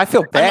 I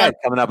feel bad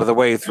coming up with the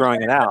way you're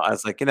throwing it out. I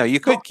was like, you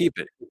could keep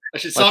it. I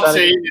should stop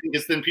saying it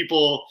because then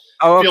people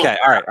All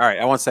right.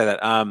 I won't say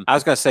that. I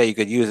was going to say you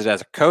could use it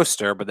as a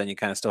coaster, but then you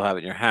kind of still have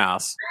it in your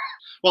house.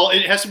 Well,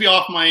 it has to be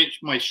off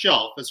my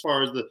shelf as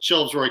far as the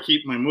shelves where I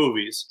keep my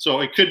movies.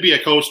 So it could be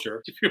a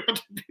coaster if you want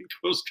to be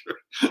a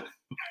coaster.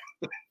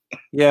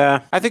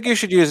 Yeah, I think you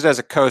should use it as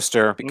a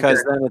coaster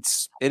because then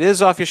it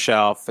is off your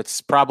shelf.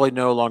 It's probably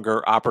no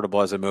longer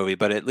operable as a movie,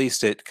 but at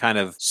least it kind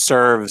of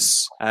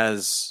serves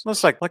as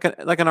almost like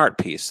an art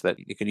piece that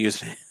you can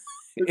use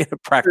in a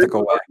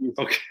practical way.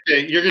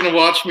 Okay, you're going to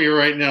watch me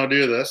right now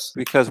do this.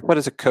 Because what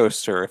is a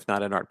coaster if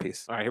not an art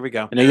piece? All right, here we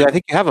go. And I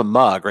think you have a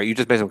mug, right? You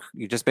just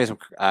made some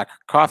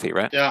coffee,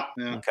 right? Yeah.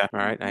 Okay. All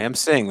right. I am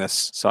seeing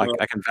this, so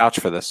I can vouch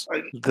for this.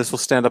 This will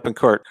stand up in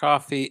court.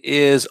 Coffee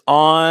is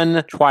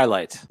on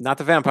Twilight, not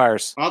the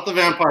vampires. Not the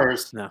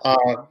vampires. No.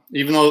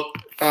 Even though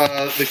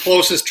the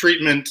closest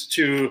treatment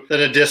that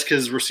a disc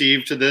has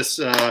received to this,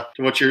 to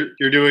what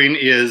you're doing,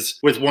 is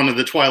with one of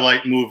the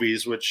Twilight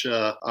movies, which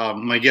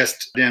my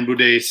guest Dan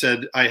Boudet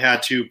said I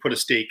had to put a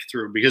stake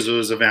through because it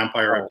was a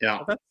vampire.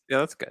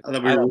 That's good.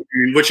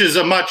 Which is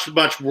a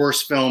much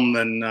worse film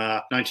than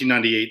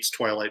 1998's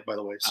Twilight, by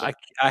the way. So.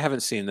 I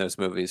haven't seen those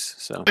movies.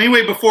 So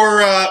anyway,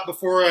 before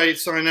I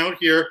sign out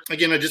here,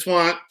 again, I just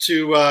want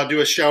to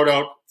do a shout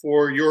out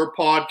for your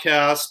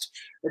podcast.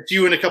 It's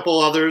you and a couple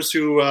others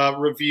who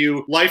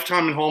review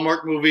Lifetime and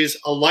Hallmark movies.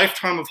 A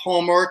Lifetime of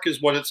Hallmark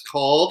is what it's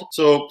called.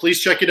 So please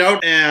check it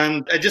out.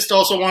 And I just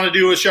also want to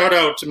do a shout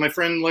out to my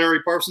friend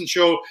Larry Parsons'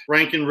 show,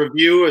 Rank and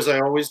Review, as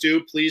I always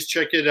do. Please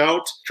check it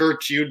out.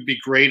 Kurt, you'd be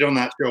great on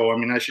that show. I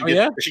mean, I should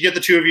get the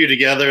two of you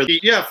together.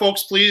 Yeah,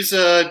 folks, please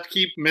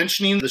keep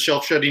mentioning the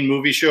Shelf Shedding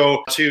Movie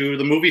Show to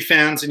the movie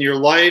fans in your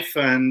life.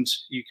 And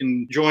you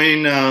can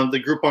join the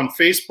group on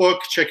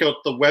Facebook. Check out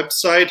the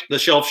website, the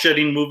Shelf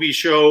Shedding Movie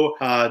Show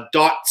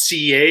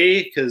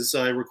 .ca, because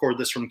I record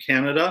this from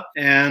Canada.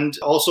 And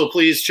also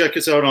please check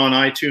us out on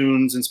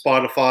iTunes and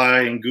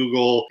Spotify and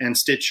Google and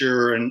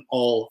Stitcher and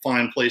all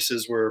fine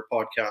places where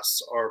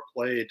podcasts are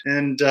played.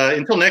 And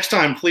until next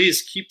time,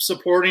 please keep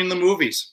supporting the movies.